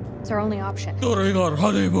 It's our only option. During our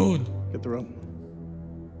honeymoon. Get the rope.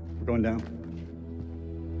 We're going down.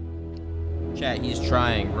 Chat, he's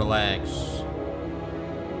trying. Relax.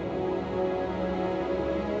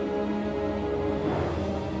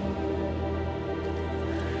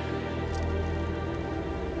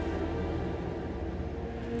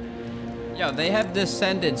 Yo, they have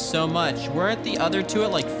descended so much. Weren't the other two at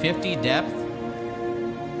like 50 depth?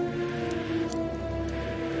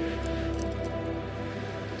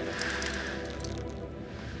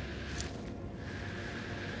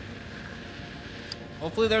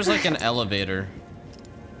 Hopefully there's like an elevator.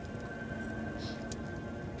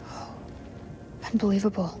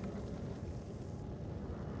 Unbelievable.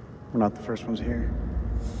 We're not the first ones here.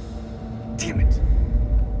 Damn it.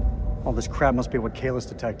 All this crap must be what Kalis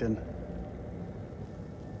detected.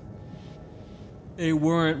 They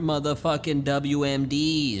weren't motherfucking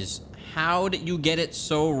WMDs. How did you get it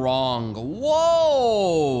so wrong?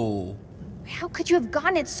 Whoa! How could you have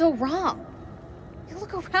gotten it so wrong? Hey,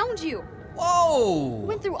 look around you. Whoa! You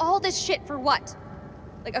went through all this shit for what?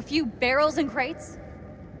 Like a few barrels and crates?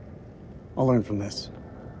 I'll learn from this.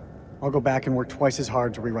 I'll go back and work twice as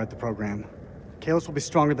hard to rewrite the program. Kalis will be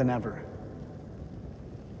stronger than ever.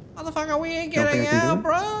 Motherfucker, we ain't You don't getting think I can do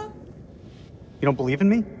out, it? bruh. You don't believe in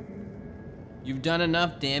me? You've done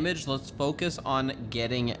enough damage. Let's focus on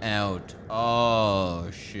getting out. Oh,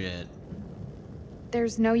 shit.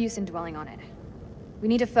 There's no use in dwelling on it. We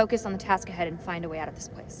need to focus on the task ahead and find a way out of this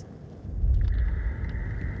place.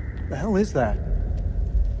 The hell is that?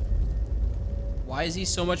 Why is he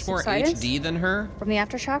so much more Subsidence? HD than her? From the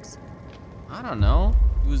aftershocks? I don't know.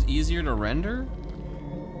 It was easier to render?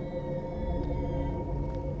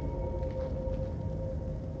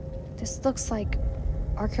 This looks like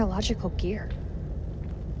archaeological gear.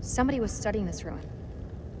 Somebody was studying this ruin.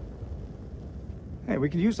 Hey, we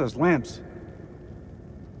could use those lamps.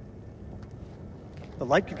 The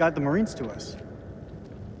light could guide the Marines to us.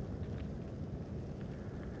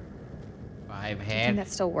 Five Do you think head.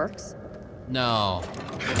 that still works? No.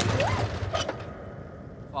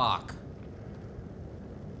 Fuck.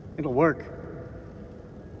 It'll work.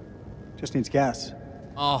 Just needs gas.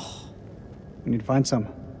 Oh. We need to find some.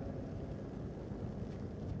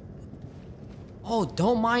 Oh,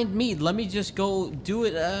 don't mind me. Let me just go do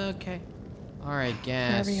it. Okay. All right,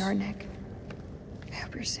 gas. Wherever you are, Nick. I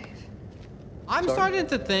hope you're safe. I'm starting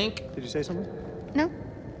to think. Did you say something? No,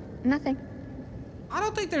 nothing. I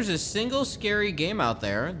don't think there's a single scary game out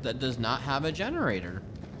there that does not have a generator.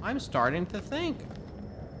 I'm starting to think.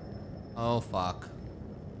 Oh, fuck.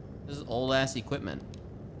 This is old-ass equipment.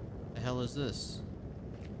 The hell is this?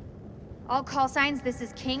 All call signs, this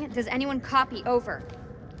is King. Does anyone copy? Over.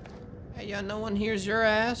 Hey, yeah, no one hears your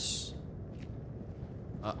ass.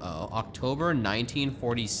 Uh-oh. October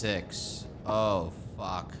 1946. Oh,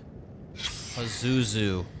 fuck.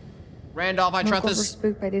 Pazuzu. Randolph, I trust Locals were this.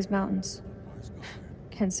 spooked by these mountains.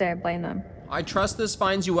 Can't say I blame them. I trust this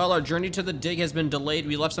finds you well. Our journey to the dig has been delayed.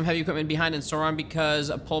 We left some heavy equipment behind in Sauron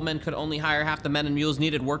because Pullman could only hire half the men and mules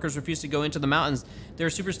needed. Workers refuse to go into the mountains. They're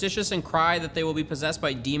superstitious and cry that they will be possessed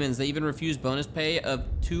by demons. They even refuse bonus pay of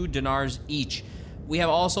 2 dinars each. We have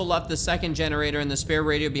also left the second generator and the spare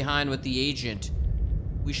radio behind with the agent.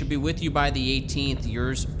 We should be with you by the 18th.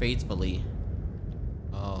 Yours faithfully.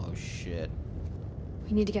 Oh, shit.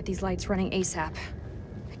 We need to get these lights running ASAP.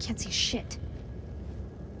 I can't see shit.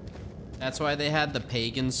 That's why they had the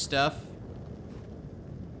pagan stuff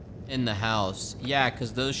in the house. Yeah,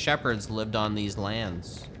 because those shepherds lived on these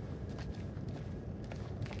lands.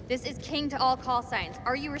 This is King to all call signs.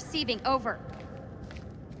 Are you receiving? Over.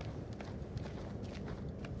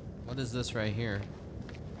 What is this right here?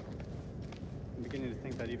 I'm beginning to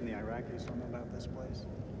think that even the Iraqis don't know about this place.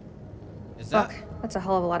 Is that? Fuck, that's a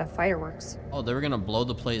hell of a lot of fireworks. Oh, they were gonna blow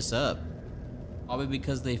the place up. Probably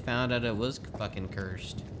because they found out it was fucking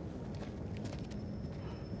cursed.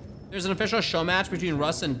 There's an official show match between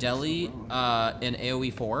Russ and Deli in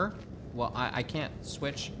AoE 4. Well, I can't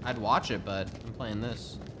switch. I'd watch it, but I'm playing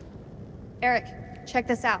this. Eric, check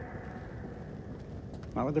this out.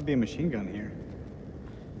 Why would there be a machine gun here?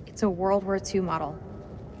 It's a World War II model.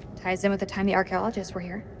 Ties in with the time the archaeologists were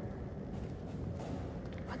here.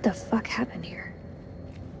 What the fuck happened here?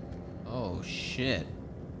 Oh, shit.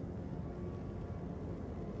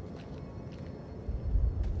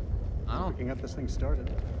 We can get this thing started.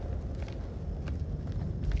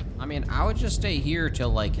 I mean, I would just stay here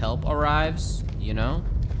till like help arrives, you know?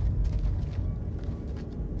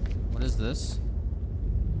 What is this?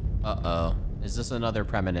 Uh-oh. Is this another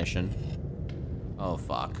premonition? Oh,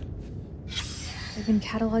 fuck. They've been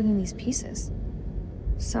cataloging these pieces.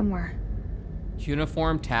 Somewhere.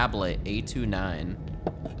 Cuneiform tablet A29.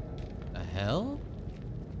 The hell?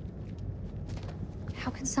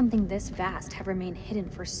 How can something this vast have remained hidden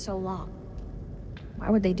for so long?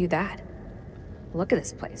 Why would they do that? Look at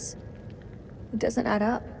this place. It doesn't add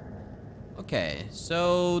up. Okay,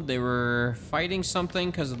 so they were fighting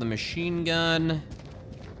something because of the machine gun,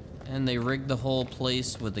 and they rigged the whole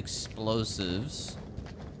place with explosives.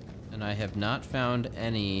 And I have not found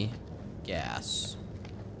any gas.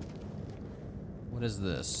 What is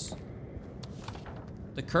this?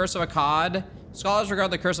 The Curse of Akkad. Scholars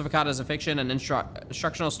regard the Curse of Akkad as a fiction, an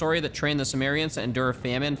instructional story that trained the Sumerians to endure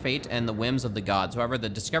famine, fate, and the whims of the gods. However, the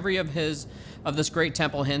discovery of this great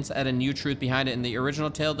temple hints at a new truth behind it. In the original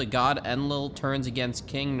tale, the god Enlil turns against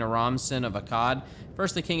King Naram-Sin of Akkad.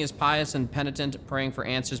 First, the king is pious and penitent, praying for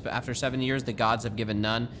answers, but after 7 years, the gods have given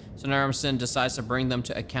none. So Naram-Sin decides to bring them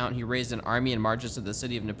to account. He raised an army and marches to the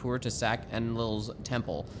city of Nippur to sack Enlil's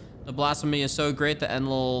temple. The blasphemy is so great that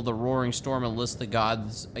Enlil, the roaring storm, enlists the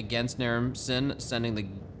gods against Naram-Sin, sending the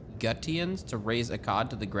Gutians to raise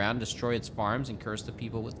Akkad to the ground, destroy its farms, and curse the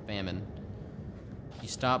people with famine. He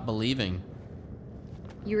stopped believing.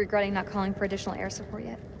 You regretting not calling for additional air support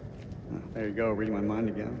yet? Oh, there you go, reading my mind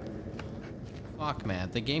again. Fuck,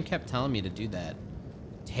 man. The game kept telling me to do that.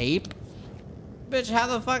 Tape? Bitch, how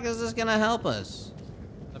the fuck is this gonna help us?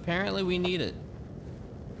 Apparently we need it.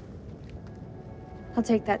 I'll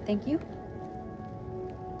take that, thank you.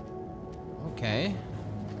 Okay.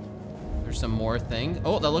 There's some more things.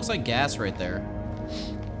 Oh, that looks like gas right there.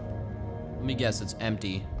 Let me guess, it's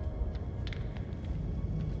empty.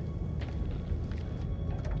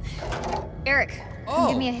 Eric, come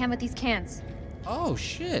give me a hand with these cans. Oh,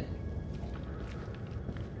 shit.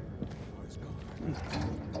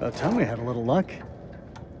 About time we had a little luck.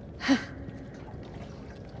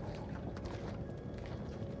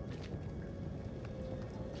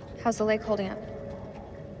 How's the lake holding up?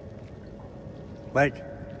 Leg?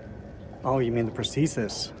 Oh, you mean the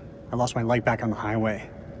prosthesis? I lost my leg back on the highway.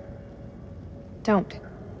 Don't.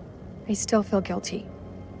 I still feel guilty.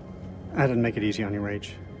 I didn't make it easy on you,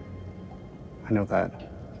 Rach. I know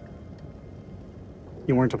that.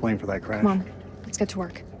 You weren't to blame for that crash. Come on, let's get to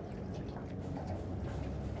work.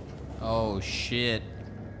 Oh, shit.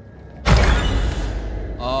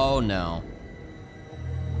 Oh, no.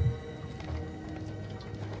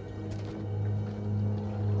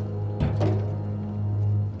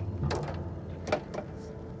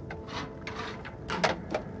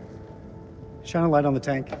 Shine a light on the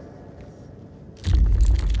tank.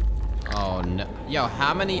 Oh, no. Yo,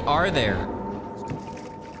 how many are there?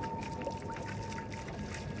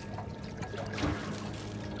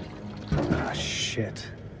 Ah, shit.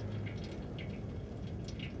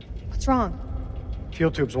 What's wrong?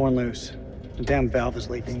 Fuel tube's worn loose. The damn valve is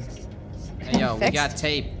leaking. Hey, yo, we got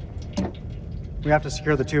tape. We have to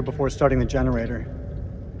secure the tube before starting the generator.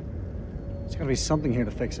 There's gotta be something here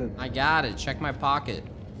to fix it. I got it. Check my pocket.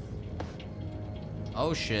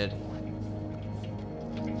 Oh, shit.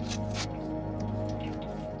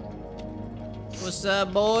 What's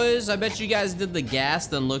up, boys? I bet you guys did the gas,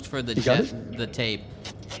 then looked for the the tape.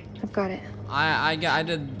 I've got it. I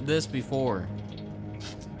did this before.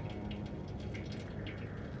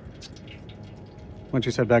 Once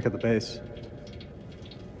you said back at the base,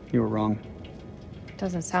 you were wrong.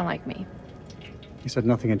 Doesn't sound like me. You said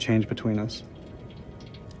nothing had changed between us.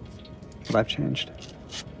 But I've changed.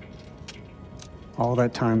 All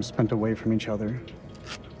that time spent away from each other.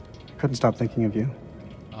 I couldn't stop thinking of you.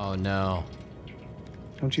 Oh, no.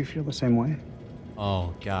 Don't you feel the same way?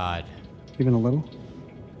 Oh, God. Even a little?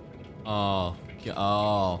 Oh,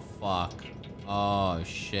 oh, fuck. Oh,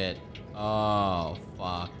 shit. Oh,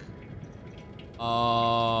 fuck.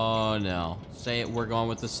 Oh, no. Say it. We're going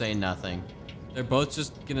with the say nothing. They're both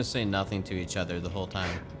just gonna say nothing to each other the whole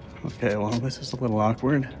time. Okay, well, this is a little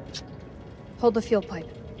awkward. Hold the fuel pipe.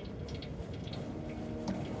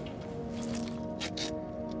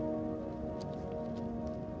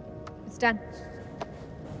 It's done.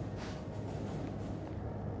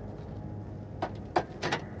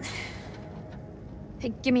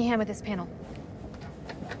 Hey, give me a hand with this panel.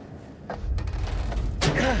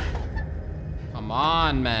 Come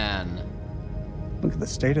on, man. Look at the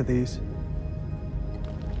state of these.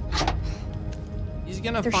 He's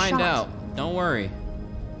gonna They're find shot. out. Don't worry.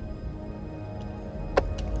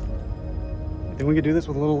 Think we could do this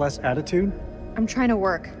with a little less attitude? I'm trying to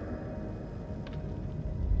work.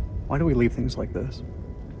 Why do we leave things like this?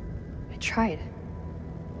 I tried.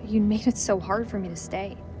 But you made it so hard for me to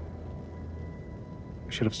stay.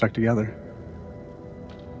 We should have stuck together.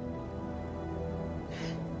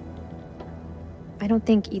 I don't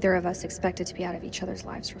think either of us expected to be out of each other's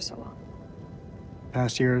lives for so long.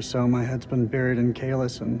 Past year or so, my head's been buried in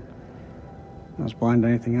Kalis, and I was blind to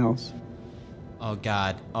anything else. Oh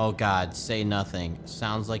God, say nothing.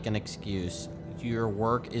 Sounds like an excuse. Your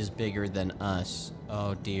work is bigger than us.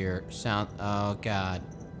 Oh dear, oh God.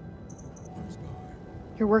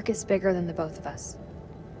 Your work is bigger than the both of us.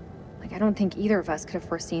 Like, I don't think either of us could have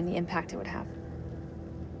foreseen the impact it would have.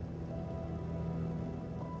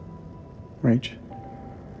 Rach.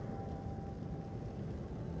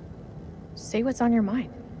 Say what's on your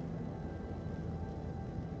mind.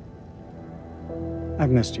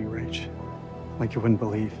 I've missed you, Rach. Like you wouldn't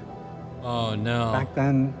believe. Oh no. Back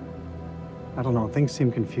then, I don't know, things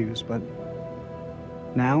seemed confused, but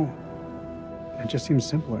now, it just seems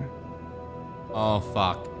simpler. Oh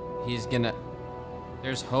fuck. He's gonna...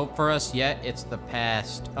 There's hope for us yet? It's the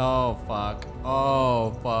past. Oh fuck.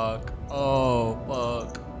 Oh fuck. Oh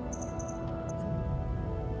fuck.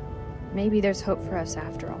 Maybe there's hope for us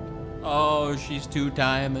after all. Oh, she's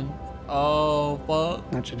two-timing. Oh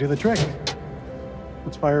fuck. That should do the trick.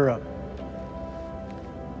 Let's fire her up.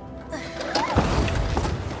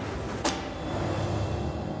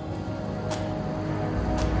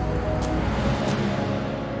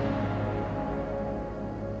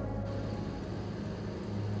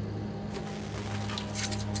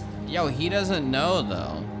 Yo, he doesn't know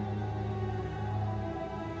though.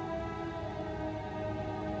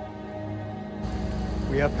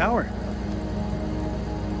 We have power.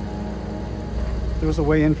 There was a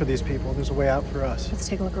way in for these people. There's a way out for us. Let's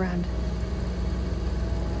take a look around.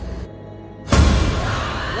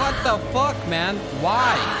 What the fuck, man?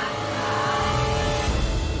 Why?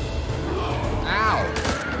 Ow.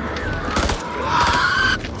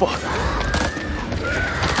 Fuck.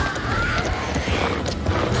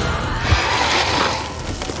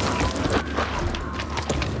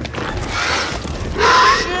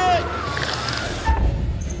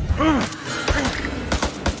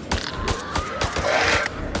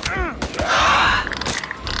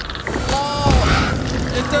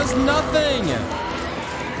 Nothing.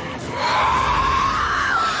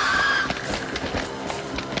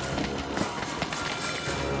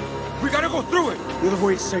 We gotta go through it. The other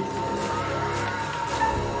way is safe.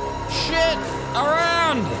 Shit!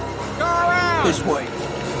 Around! Go around! This way.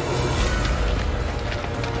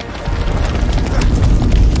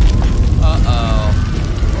 Uh-oh.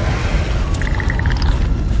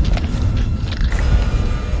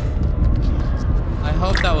 I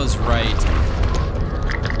hope that was right.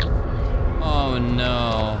 Oh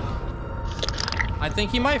no. I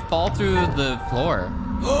think he might fall through the floor.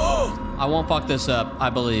 I won't fuck this up, I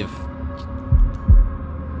believe.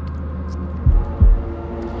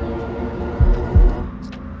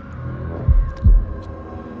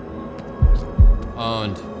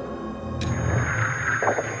 Owned.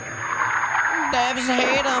 Devs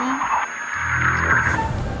hate him.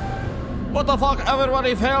 What the fuck?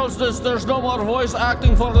 Everybody fails this. There's no more voice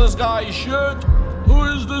acting for this guy. Shit. Who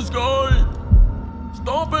is this guy?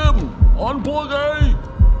 Stop him! Unplug A!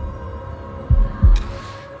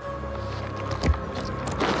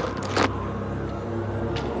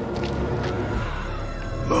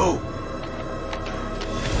 Move!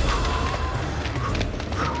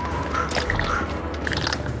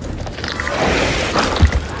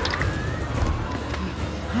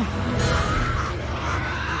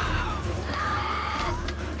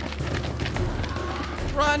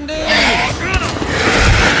 Run, dude!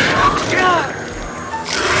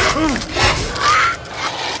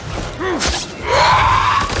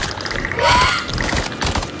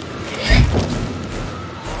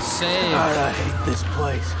 Saved. God, I hate this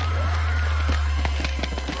place.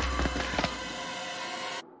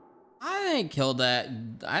 I didn't kill that.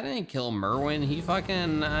 I didn't kill Merwin. He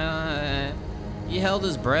fucking, he held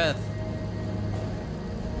his breath.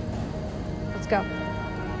 Let's go.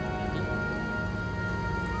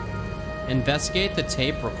 Investigate the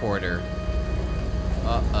tape recorder.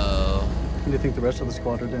 Uh-oh. What do you think the rest of the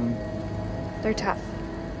squad are doing? They're tough.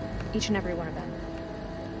 Each and every one of them.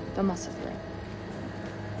 They'll muscle through.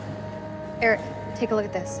 Eric, take a look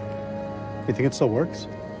at this. You think it still works?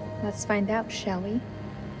 Let's find out, shall we?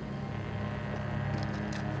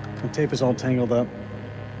 The tape is all tangled up.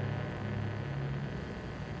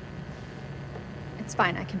 It's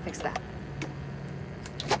fine, I can fix that.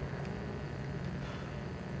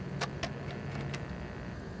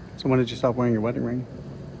 So when did you stop wearing your wedding ring?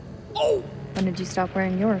 When did you stop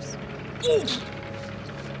wearing yours?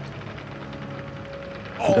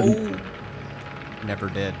 Oh! Never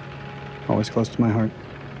did. Always close to my heart.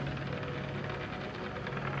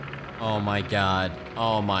 Oh my god.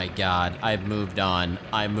 Oh my god. I've moved on.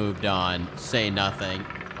 I moved on. Say nothing.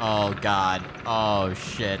 Oh god. Oh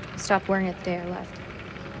shit. Stopped wearing it the day I left.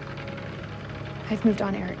 I've moved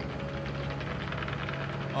on, Eric.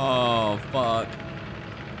 Oh fuck.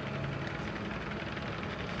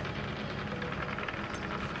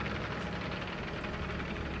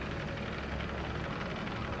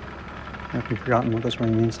 Have you forgotten what this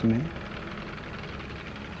ring means to me?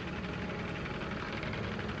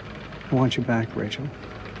 I want you back, Rachel.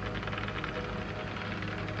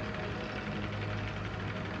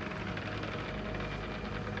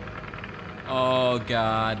 Oh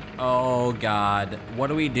god. Oh god. What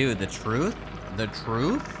do we do? The truth? The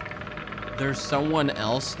truth? There's someone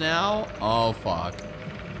else now? Oh fuck.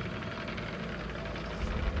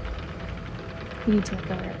 You need to let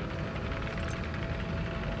go, Eric.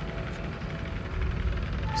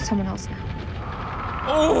 There's someone else now.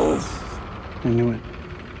 Oh! I knew it.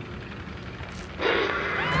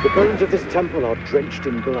 The bones of this temple are drenched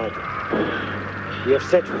in blood. We have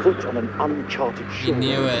set foot on an uncharted shore. You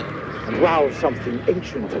knew it. And roused something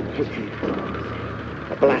ancient and wicked.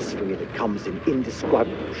 A blasphemy that comes in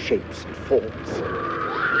indescribable shapes and forms.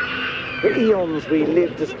 For eons we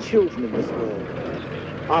lived as children in this world,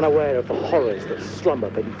 unaware of the horrors that slumber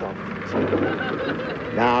beneath our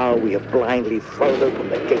feet. Now we have blindly thrown open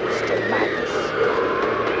the gates to madness.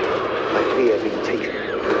 I fear being taken,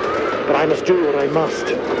 but I must do what I must.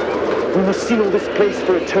 We must seal this place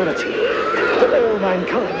for eternity, for all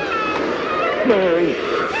mankind. Mary,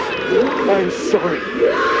 I'm sorry.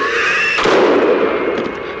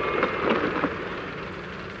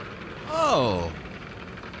 Oh.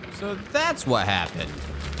 So that's what happened.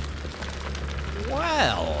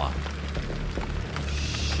 Well.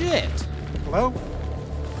 Shit. Hello?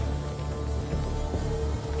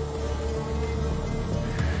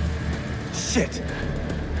 Shit.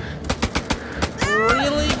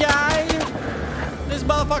 Really, guy? This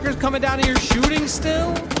motherfucker's coming down here shooting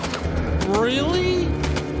still? Really?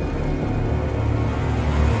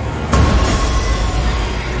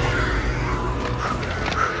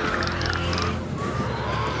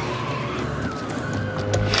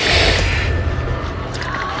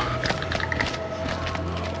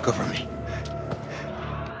 Cover me.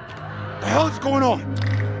 The hell is going on?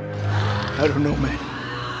 I don't know, man.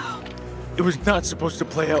 It was not supposed to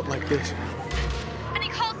play out like this. Any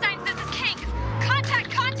call signs, this is King. Contact,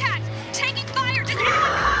 contact! Taking fire! Does anyone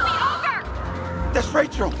call me over? That's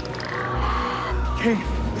Rachel! King,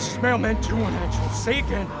 this is Mailman 2-1 actual. Say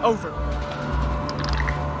again, over.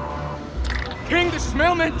 King, this is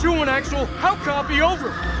Mailman 2-1 actual. How copy,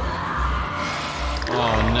 over?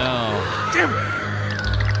 Oh no. Damn it!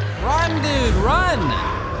 Run, dude, run!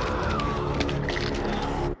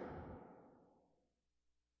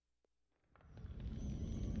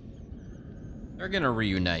 They're gonna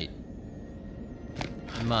reunite.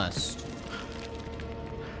 Must.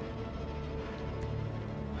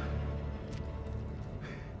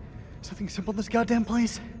 Something simple in this goddamn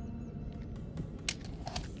place?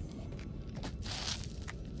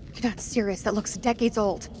 You're not serious. That looks decades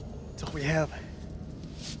old. That's all we have.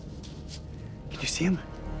 Can you see him?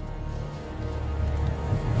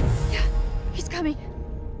 Yeah, he's coming.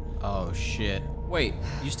 Oh shit. Wait,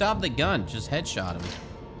 you stopped the gun, just headshot him.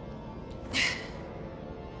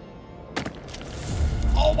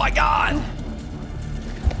 Oh my god!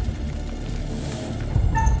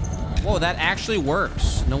 Whoa, that actually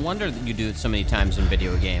works. No wonder that you do it so many times in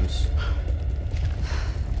video games.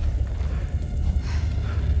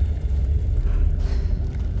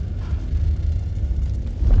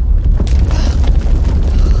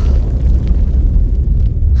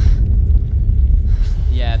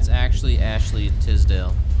 Yeah, it's actually Ashley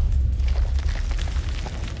Tisdale.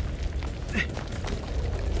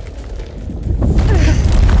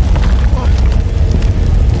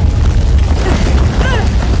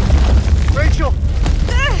 Rachel!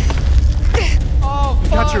 Oh, I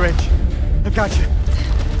got you, Rach. I got you.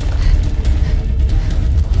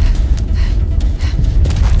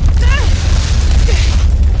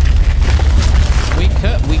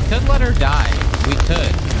 We could let her die. We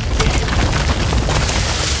could.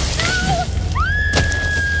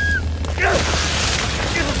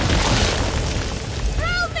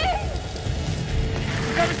 Help me!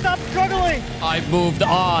 You gotta stop struggling! I've moved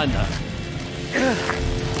on.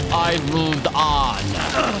 I've moved on.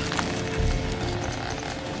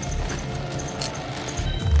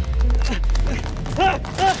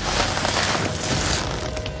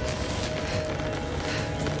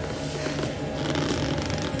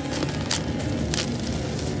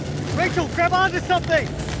 onto something!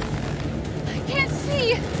 I can't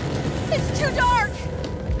see! It's too dark!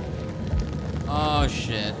 Oh,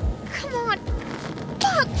 shit. Come on!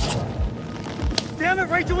 Fuck! Damn it,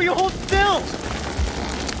 Rachel, will you hold still?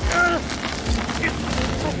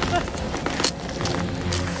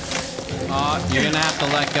 Oh, you're gonna have to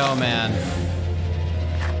let go, man.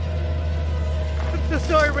 I'm so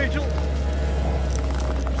sorry, Rachel.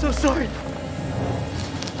 I'm so sorry.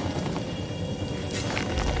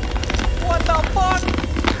 What the fuck?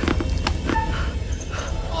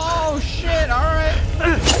 Oh, shit, alright.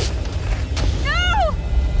 No!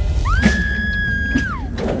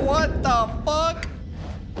 What the fuck?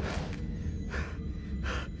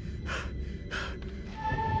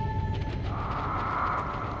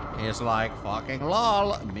 It's like fucking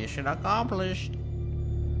lol. Mission accomplished.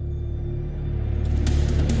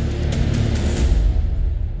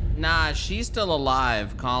 Nah, she's still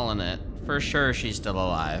alive, calling it. For sure she's still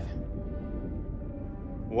alive.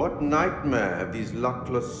 What nightmare have these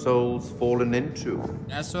luckless souls fallen into?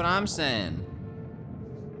 That's what I'm saying.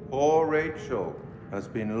 Poor Rachel has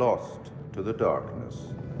been lost to the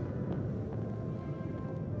darkness.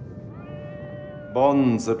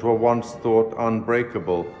 Bonds that were once thought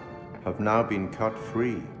unbreakable have now been cut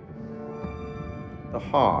free. The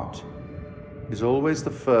heart is always the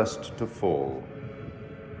first to fall.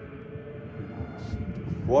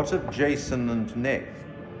 What of Jason and Nick?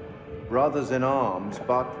 Brothers in arms,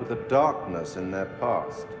 but with a darkness in their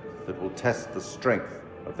past that will test the strength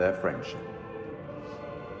of their friendship.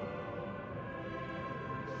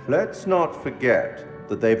 Let's not forget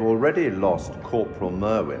that they've already lost Corporal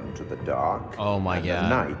Merwin to the dark. Oh my God. The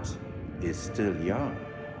night is still young.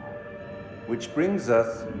 Which brings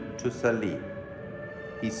us to Salim.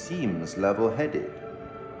 He seems level-headed,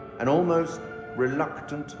 an almost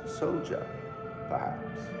reluctant soldier,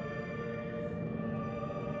 perhaps.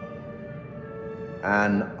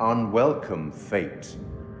 An unwelcome fate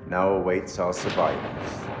now awaits our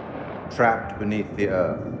survivors, trapped beneath the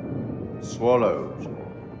earth, swallowed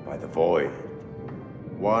by the void.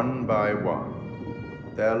 One by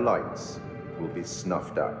one, their lights will be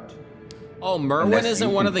snuffed out. Oh, Merwin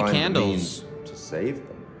isn't one of the candles. To save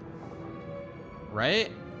them.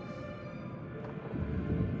 Right?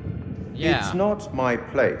 Yeah. It's not my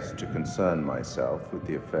place to concern myself with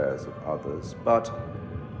the affairs of others, but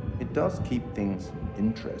it does keep things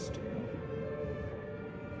interesting.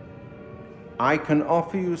 I can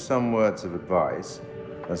offer you some words of advice,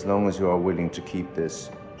 as long as you are willing to keep this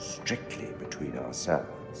strictly between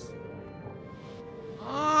ourselves.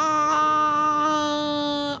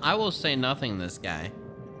 I will say nothing, this guy.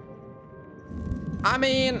 I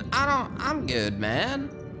mean, I'm good, man.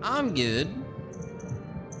 I'm good.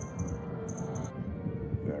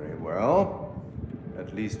 Very well.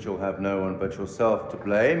 At least you'll have no one but yourself to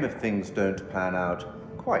blame if things don't pan out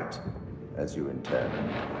quite as you intend.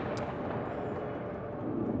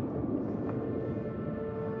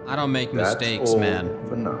 I don't make That's mistakes, all man.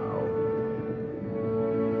 For now.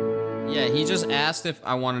 Yeah, he just asked if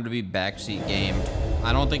I wanted to be backseat gamed.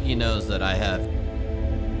 I don't think he knows that I have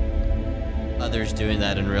others doing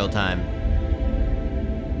that in real time.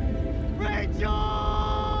 Rachel!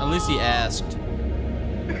 At least he asked.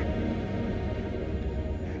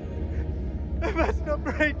 I messed up,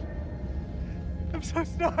 Rachel. I'm so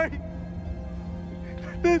sorry.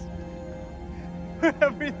 This... for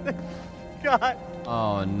everything. God.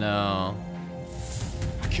 Oh, no.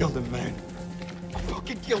 I killed him, man. I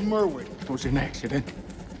fucking killed Merwin. It was an accident.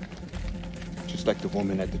 Just like the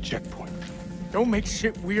woman at the checkpoint. Don't make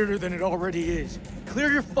shit weirder than it already is.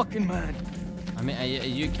 Clear your fucking mind. I mean,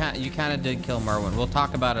 you kind of did kill Merwin. We'll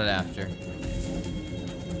talk about it after.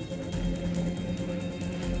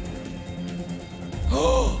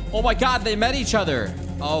 Oh my God, they met each other.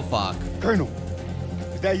 Oh fuck. Colonel,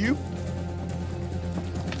 is that you?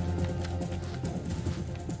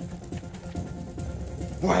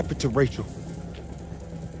 What happened to Rachel?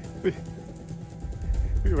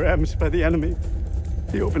 We were ambushed by the enemy.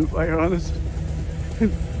 He opened fire on us.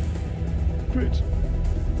 Rich.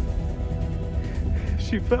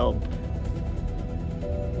 She fell.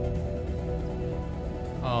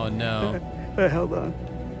 Oh no. I held on.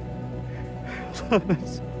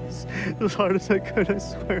 As hard as I could, I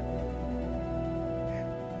swear.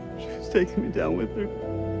 She was taking me down with her.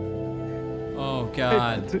 Oh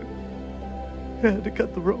God. I had to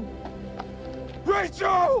cut the rope.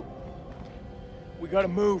 Rachel! We gotta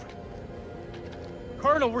move.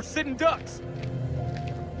 Colonel, we're sitting ducks.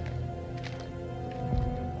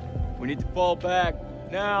 We need to fall back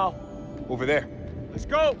now. Over there. Let's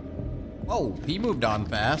go. Oh, he moved on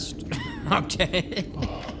fast. Okay.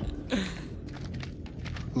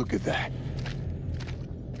 Look at that.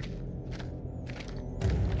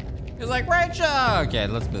 He's like, Rachel! Okay,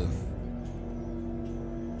 let's move.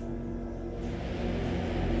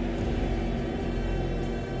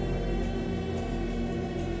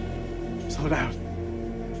 Slow down.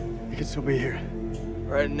 You can still be here.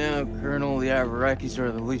 Right now, Colonel, the Iraqis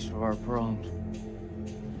are the least of our problems.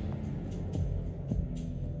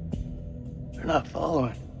 They're not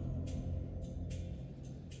following.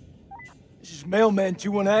 This is Mailman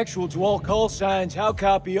 2-1 actual to all call signs. How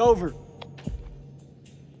copy? Over.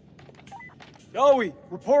 Joey,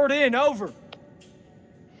 report in. Over.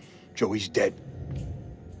 Joey's dead.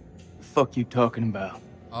 The fuck you talking about?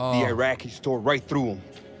 Oh. The Iraqis tore right through him.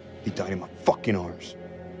 He died in my fucking arms.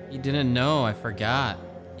 You didn't know, I forgot.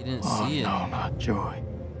 You didn't see it. No, not Joey.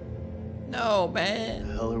 No, man. How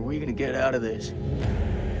the hell are we gonna get out of this?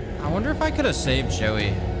 I wonder if I could have saved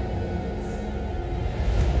Joey.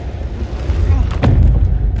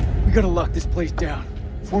 We gotta lock this place down.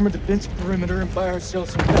 Form a defense perimeter and buy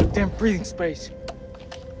ourselves some goddamn breathing space.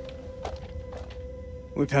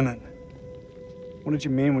 Lieutenant, what did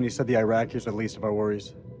you mean when you said the Iraqis are the least of our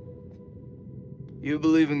worries? You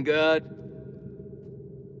believe in God?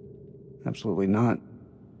 Absolutely not.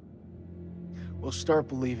 Well, start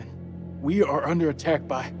believing. We are under attack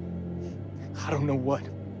by... I don't know what.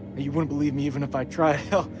 You wouldn't believe me even if I tried.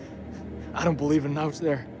 Hell, I don't believe in out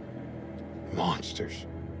there. Monsters.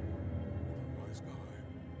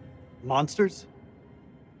 Monsters?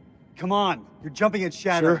 Come on, you're jumping at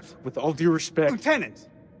shadows. Sir, with all due respect. Lieutenant,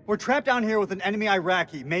 we're trapped down here with an enemy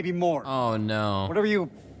Iraqi, maybe more. Oh, no. Whatever you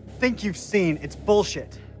think you've seen, it's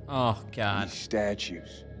bullshit. Oh, God. These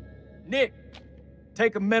statues. Nick,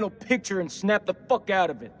 take a mental picture and snap the fuck out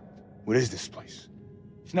of it. What is this place?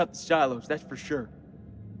 It's not the silos, that's for sure.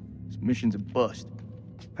 This mission's a bust.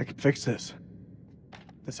 I can fix this.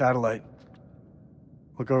 The satellite.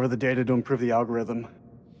 Look over the data to improve the algorithm.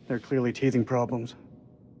 There are clearly teething problems.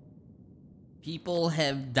 People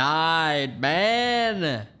have died,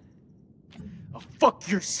 man. Oh, fuck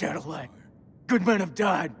your satellite. Good men have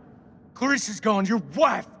died. Clarissa's gone. Your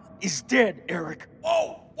wife is dead, Eric.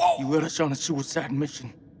 Whoa! You led us on a suicide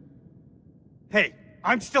mission. Hey,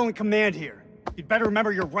 I'm still in command here. You'd better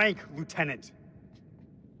remember your rank, Lieutenant.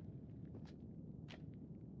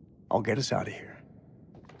 I'll get us out of here.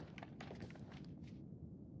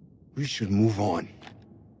 We should move on.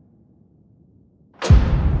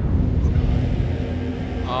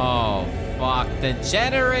 Oh, fuck. The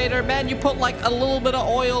generator, man. You put like a little bit of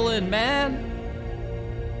oil in, man.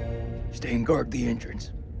 Stay and guard the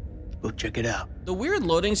entrance. We'll check it out. The weird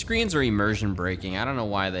loading screens are immersion breaking. I don't know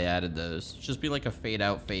why they added those. Just be like a fade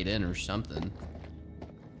out, fade in or something.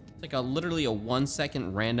 It's like literally a 1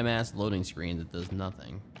 second random ass loading screen that does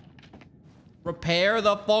nothing. Repair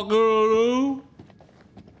the fucker.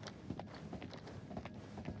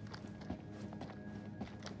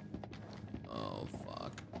 Oh,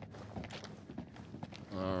 fuck.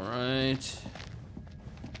 All right.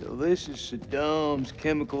 So this is Saddam's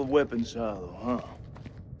chemical weapon silo, huh?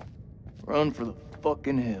 Run for the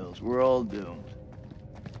fucking hills. We're all doomed.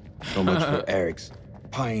 So much for Eric's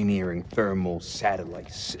pioneering thermal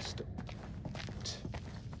satellite system.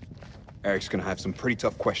 Eric's gonna have some pretty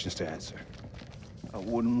tough questions to answer. I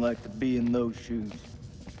wouldn't like to be in those shoes.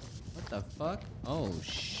 What the fuck? Oh,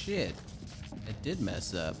 shit. It did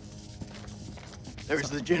mess up. There's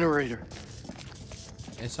the generator.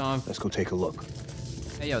 It's on. Let's go take a look.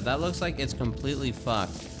 Hey, yo, that looks like it's completely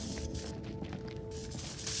fucked.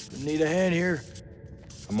 Need a hand here.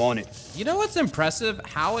 I'm on it. You know what's impressive?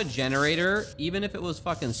 How a generator, even if it was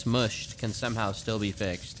fucking smushed, can somehow still be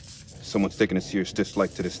fixed. Someone's taking a serious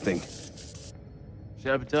dislike to this thing.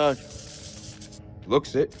 Sabotage.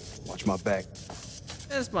 Looks it. Watch my back.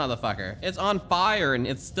 This motherfucker. It's on fire and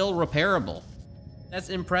it's still repairable. That's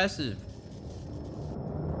impressive.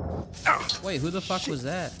 Wait, who the fuck was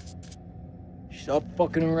that? Stop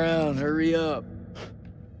fucking around. Hurry up.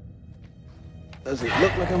 Does it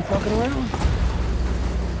look like I'm fucking around?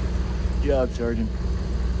 Good job, Sergeant.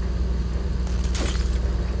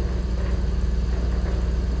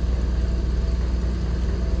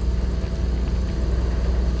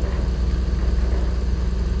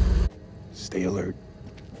 Stay alert.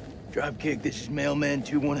 Dropkick, this is Mailman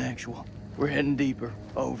 2-1 actual. We're heading deeper.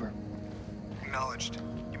 Over. Acknowledged.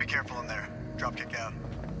 You be careful in there. Dropkick out.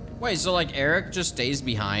 Wait, so like Eric just stays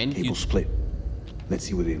behind? Cable split. Let's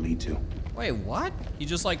see where they lead to. Wait, what? He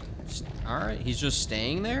just like, all right, he's just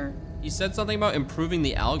staying there? He said something about improving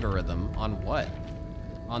the algorithm on what?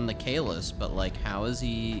 On the Kalis, but like, how is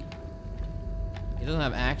he doesn't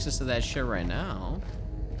have access to that shit right now.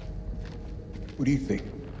 What do you think?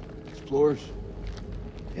 Explorers?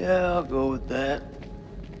 Yeah, I'll go with that.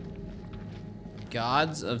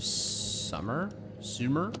 Gods of Summer?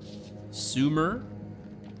 Sumer? Sumer?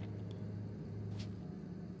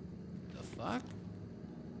 The fuck?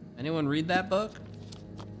 Anyone read that book?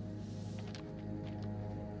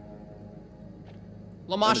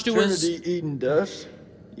 Lamashtu was... eating dust?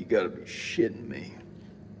 You gotta be shitting me.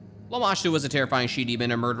 Lamashtu was a terrifying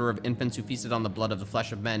she-demon, a murderer of infants who feasted on the blood of the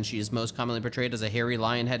flesh of men. She is most commonly portrayed as a hairy,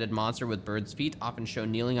 lion-headed monster with bird's feet, often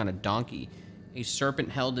shown kneeling on a donkey, a serpent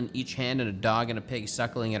held in each hand, and a dog and a pig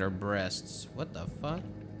suckling at her breasts. What the fuck?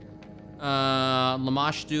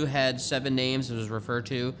 Lamashtu had 7 names. It was referred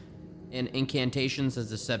to in incantations as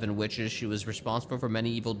the 7 witches. She was responsible for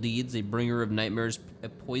many evil deeds, a bringer of nightmares, a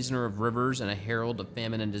poisoner of rivers, and a herald of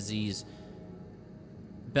famine and disease.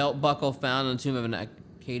 Belt buckle found in the tomb of an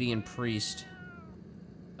Akkadian priest.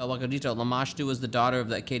 Belt buckle detail. Lamashtu was the daughter of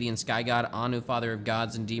the Akkadian sky god Anu, father of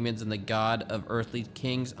gods and demons, and the god of earthly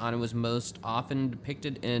kings. Anu was most often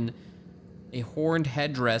depicted in a horned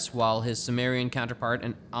headdress, while his Sumerian counterpart,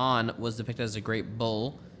 An, was depicted as a great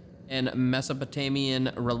bull. In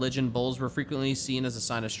Mesopotamian religion, bulls were frequently seen as a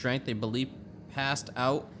sign of strength. They believed passed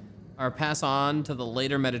on to the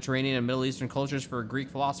later Mediterranean and Middle Eastern cultures. For Greek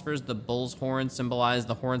philosophers, the bull's horns symbolized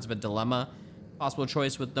the horns of a dilemma. Possible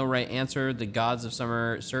choice with no right answer. The gods of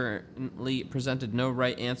summer certainly presented no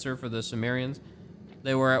right answer for the Sumerians.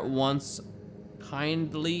 They were at once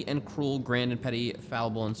kindly and cruel, grand and petty,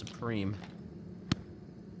 fallible and supreme.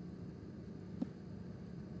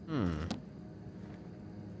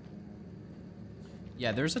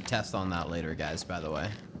 Yeah, there's a test on that later, guys, by the way.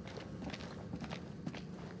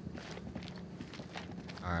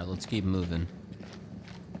 Alright, let's keep moving.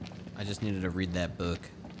 I just needed to read that book.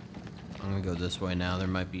 I'm gonna go this way now. There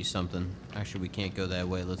might be something. Actually, we can't go that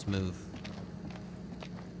way. Let's move.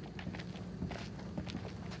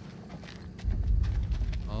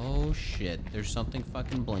 Oh, shit. There's something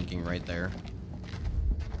fucking blinking right there.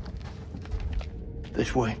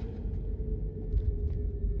 This way.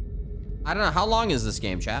 I don't know. How long is this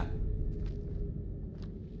game, chat?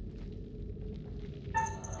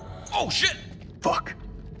 Oh, shit! Fuck.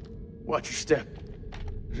 Watch your step.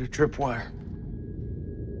 There's a tripwire.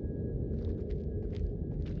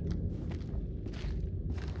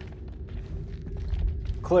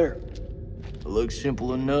 Clear. It looks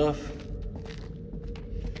simple enough.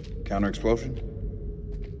 Counter explosion?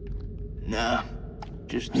 Nah.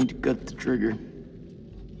 Just need to cut the trigger.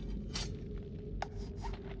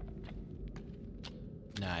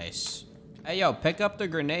 Nice. Hey, yo, pick up the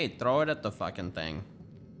grenade. Throw it at the fucking thing.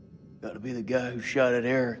 Gotta be the guy who shot at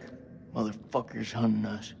Eric. Motherfucker's hunting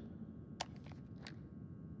us.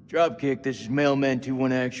 Dropkick, this is Mailman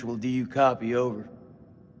 2-1 actual. Do you copy? Over.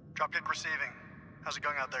 Dropkick receiving. How's it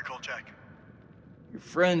going out there, Kolchak? Your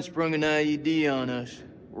friend sprung an IED on us.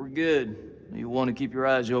 We're good. You'll want to keep your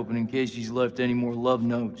eyes open in case he's left any more love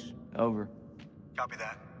notes. Over. Copy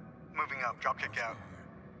that. Moving up. Dropkick out.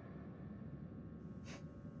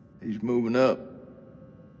 He's moving up.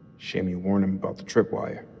 Shame you warned him about the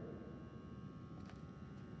tripwire.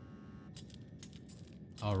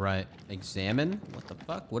 All right, examine. What the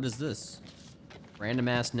fuck? What is this? Random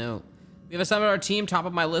ass note. We have assembled our team. Top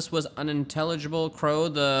of my list was Unintelligible Crow,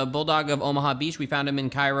 the bulldog of Omaha Beach. We found him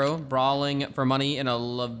in Cairo, brawling for money in a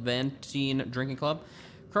Levantine drinking club.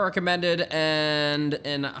 Crow recommended, and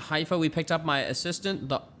in Haifa, we picked up my assistant,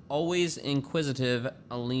 the always inquisitive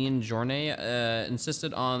Aline Journey,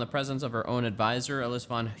 insisted on the presence of her own advisor, Ellis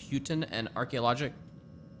von Houten, an archaeologist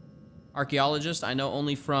I know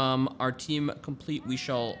only from our team complete. We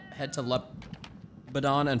shall head to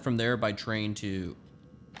Lebanon and from there by train to...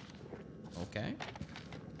 Okay.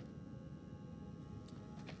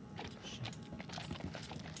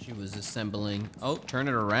 She was assembling... Oh, turn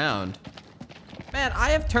it around. Man, I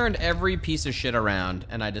have turned every piece of shit around,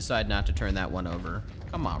 and I decide not to turn that one over.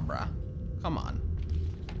 Come on, bruh. Come on.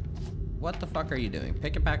 What the fuck are you doing?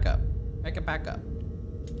 Pick it back up. Pick it back up.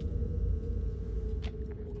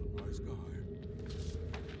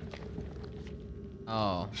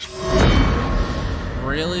 Oh.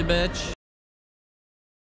 Really, bitch?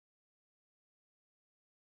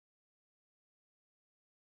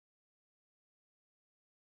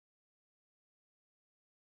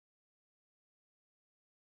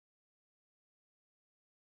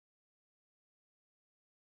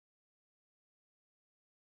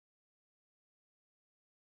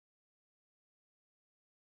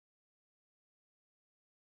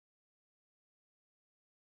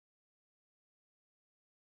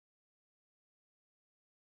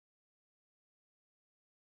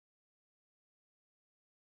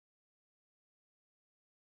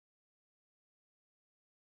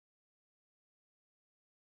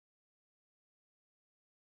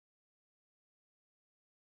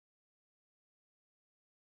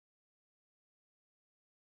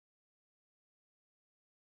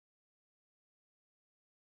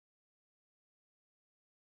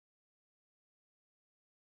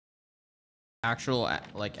 actual,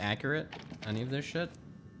 like, accurate? Any of this shit?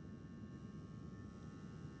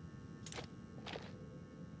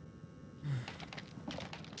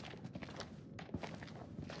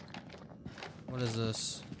 What is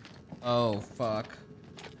this? Oh, fuck.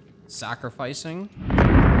 Sacrificing?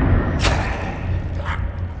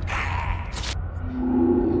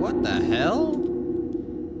 What the hell?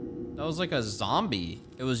 That was like a zombie.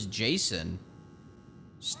 It was Jason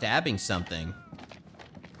stabbing something.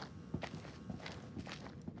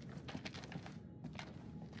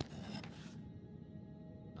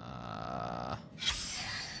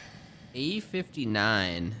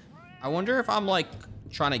 A59. I wonder if I'm like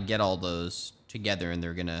trying to get all those together and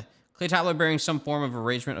they're gonna... Clay tablet bearing some form of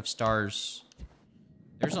arrangement of stars.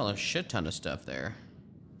 There's a shit ton of stuff there.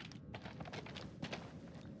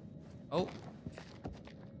 Oh.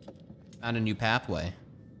 Found a new pathway.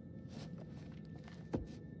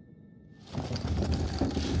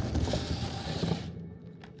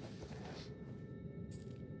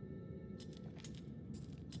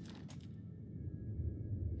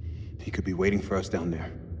 He could be waiting for us down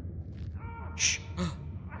there. Shh.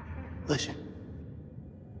 Listen.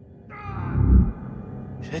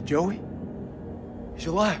 Is that Joey? He's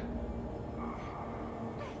alive.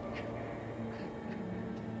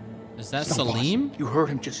 Is that Salim? You heard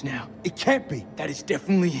him just now. It can't be. That is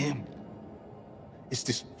definitely him. It's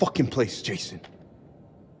this fucking place, Jason.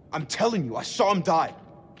 I'm telling you, I saw him die.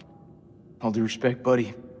 All due respect,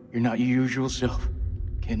 buddy. You're not your usual self.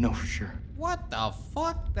 Can't know for sure. What the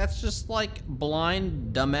fuck? That's just like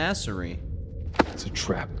blind dumbassery. It's a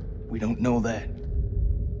trap. We don't know that.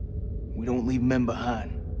 We don't leave men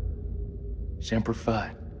behind. Semper Fi.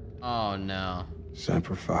 Oh no.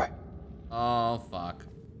 Semper Fi. Oh fuck.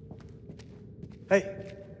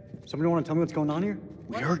 Hey, somebody want to tell me what's going on here?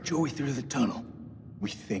 We heard Joey through the tunnel. We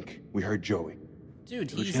think we heard Joey. Dude,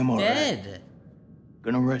 Push he's him, all right. dead.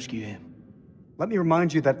 Gonna rescue him. Let me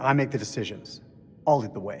remind you that I make the decisions. I'll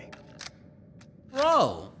lead the way.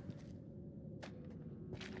 Bro.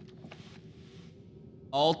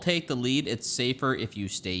 I'll take the lead. It's safer if you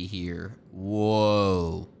stay here.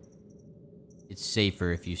 Whoa. It's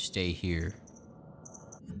safer if you stay here.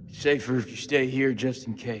 Safer if you stay here just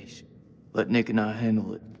in case. Let Nick and I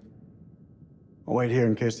handle it. I'll wait here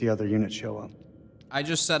in case the other units show up. I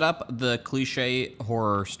just set up the cliche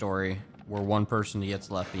horror story where one person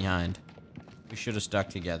gets left behind. We should have stuck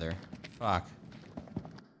together. Fuck.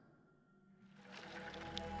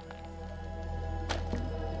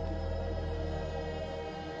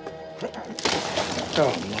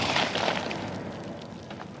 Oh, no.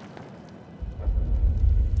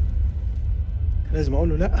 لازم اقول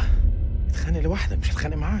له لا اتخانق لوحدك مش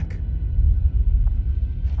هتخانق معاك.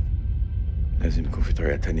 لازم يكون في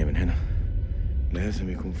طريقة تانية من هنا. لازم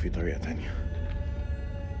يكون في طريقة تانية.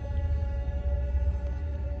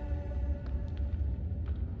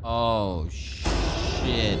 Oh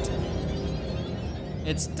shit.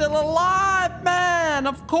 It's still alive, man!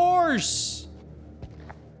 Of course!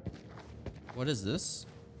 What is this?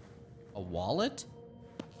 A wallet?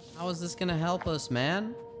 How is this gonna help us,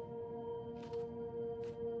 man?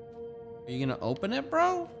 Are you gonna open it,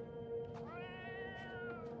 bro?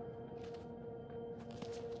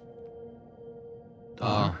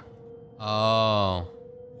 Dar. Oh.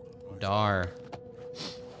 Dar.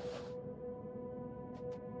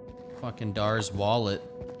 Fucking Dar's wallet.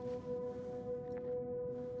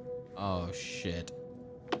 Oh, shit.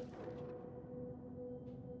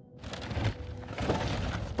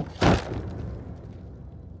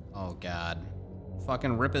 Oh, God.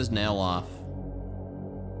 Fucking rip his nail off.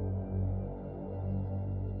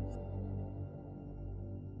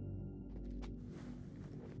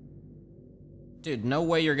 Dude, no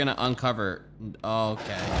way you're gonna uncover.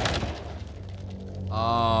 Okay.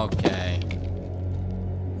 Okay.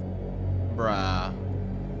 Bruh.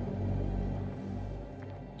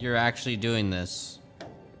 You're actually doing this.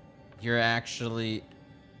 You're actually...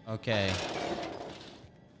 Okay.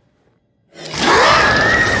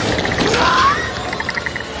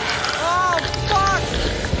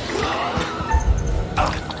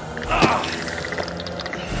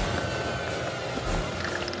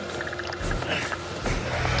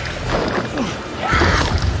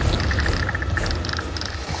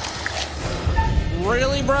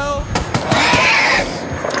 Really, bro?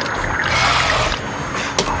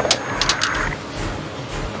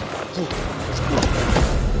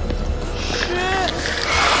 Shit!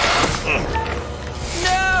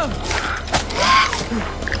 No!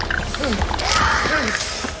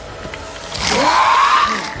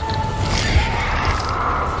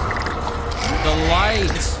 The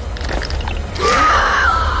lights.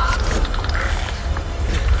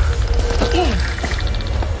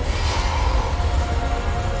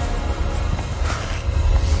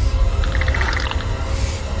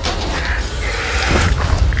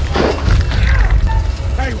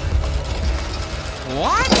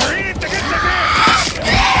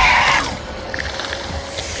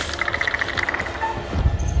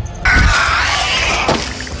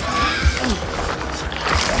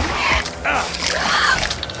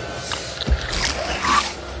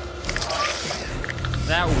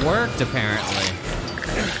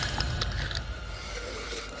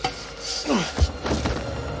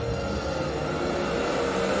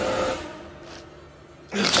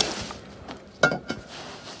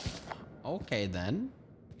 Okay, then.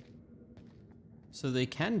 So they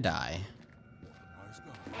can die.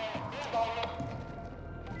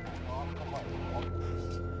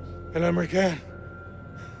 El American.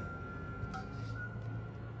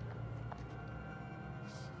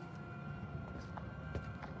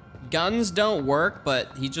 Guns don't work,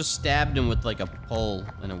 but he just stabbed him with like a pole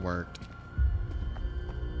and it worked.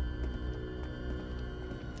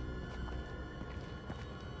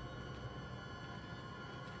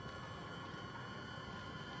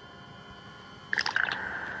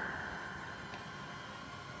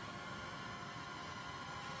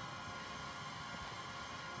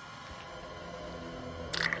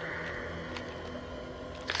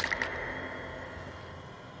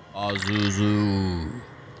 Azuzu.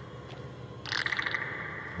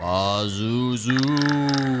 Bazuzu.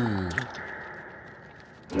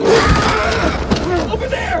 Over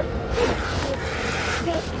there!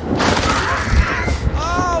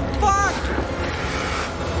 Oh, fuck!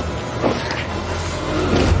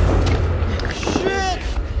 Shit!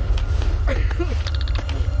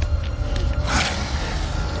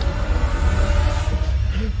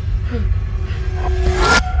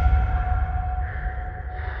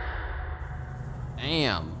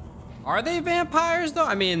 Damn. Are they vampires, though?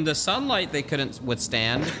 I mean, the sunlight they couldn't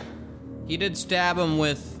withstand. He did stab him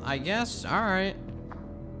with, I guess. All right.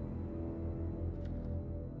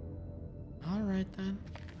 All right, then.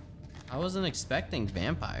 I wasn't expecting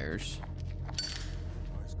vampires.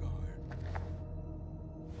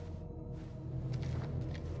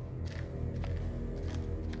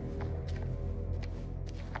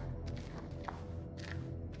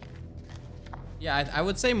 Yeah, I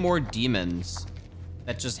would say more demons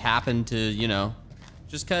that just happen to, you know,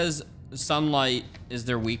 just because sunlight is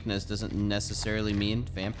their weakness doesn't necessarily mean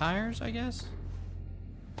vampires, I guess.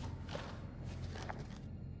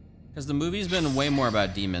 Because the movie's been way more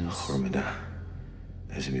about demons.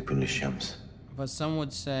 But some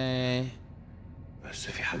would say... I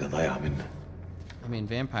mean,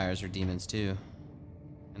 vampires are demons too,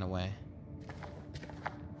 in a way.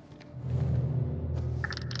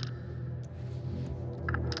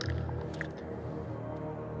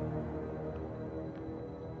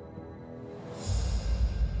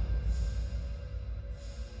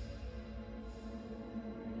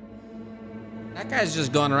 That guy's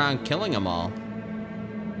just going around killing them all.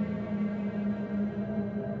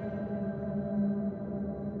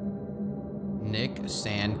 Nick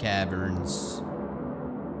Sand Caverns.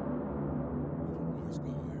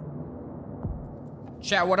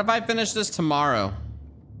 Chat, what if I finish this tomorrow?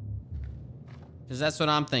 Because that's what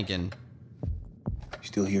I'm thinking.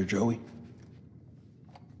 Still here, Joey?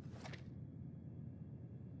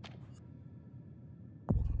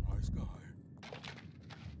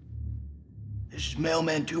 This is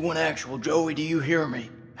Mailman 2-1 Actual. Joey, do you hear me?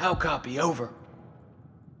 How copy? Over.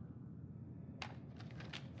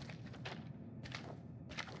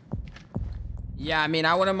 Yeah, I mean,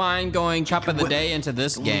 I wouldn't mind going cup of the day into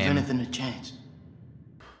this game. Leave anything a chance.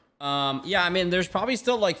 Yeah, I mean, there's probably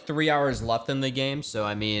still like 3 hours left in the game, so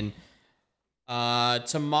I mean,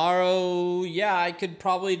 tomorrow, yeah, I could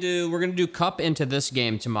probably do, we're gonna do cup into this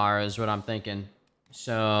game tomorrow is what I'm thinking.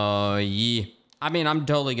 So, yeah. I mean, I'm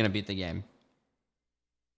totally gonna beat the game.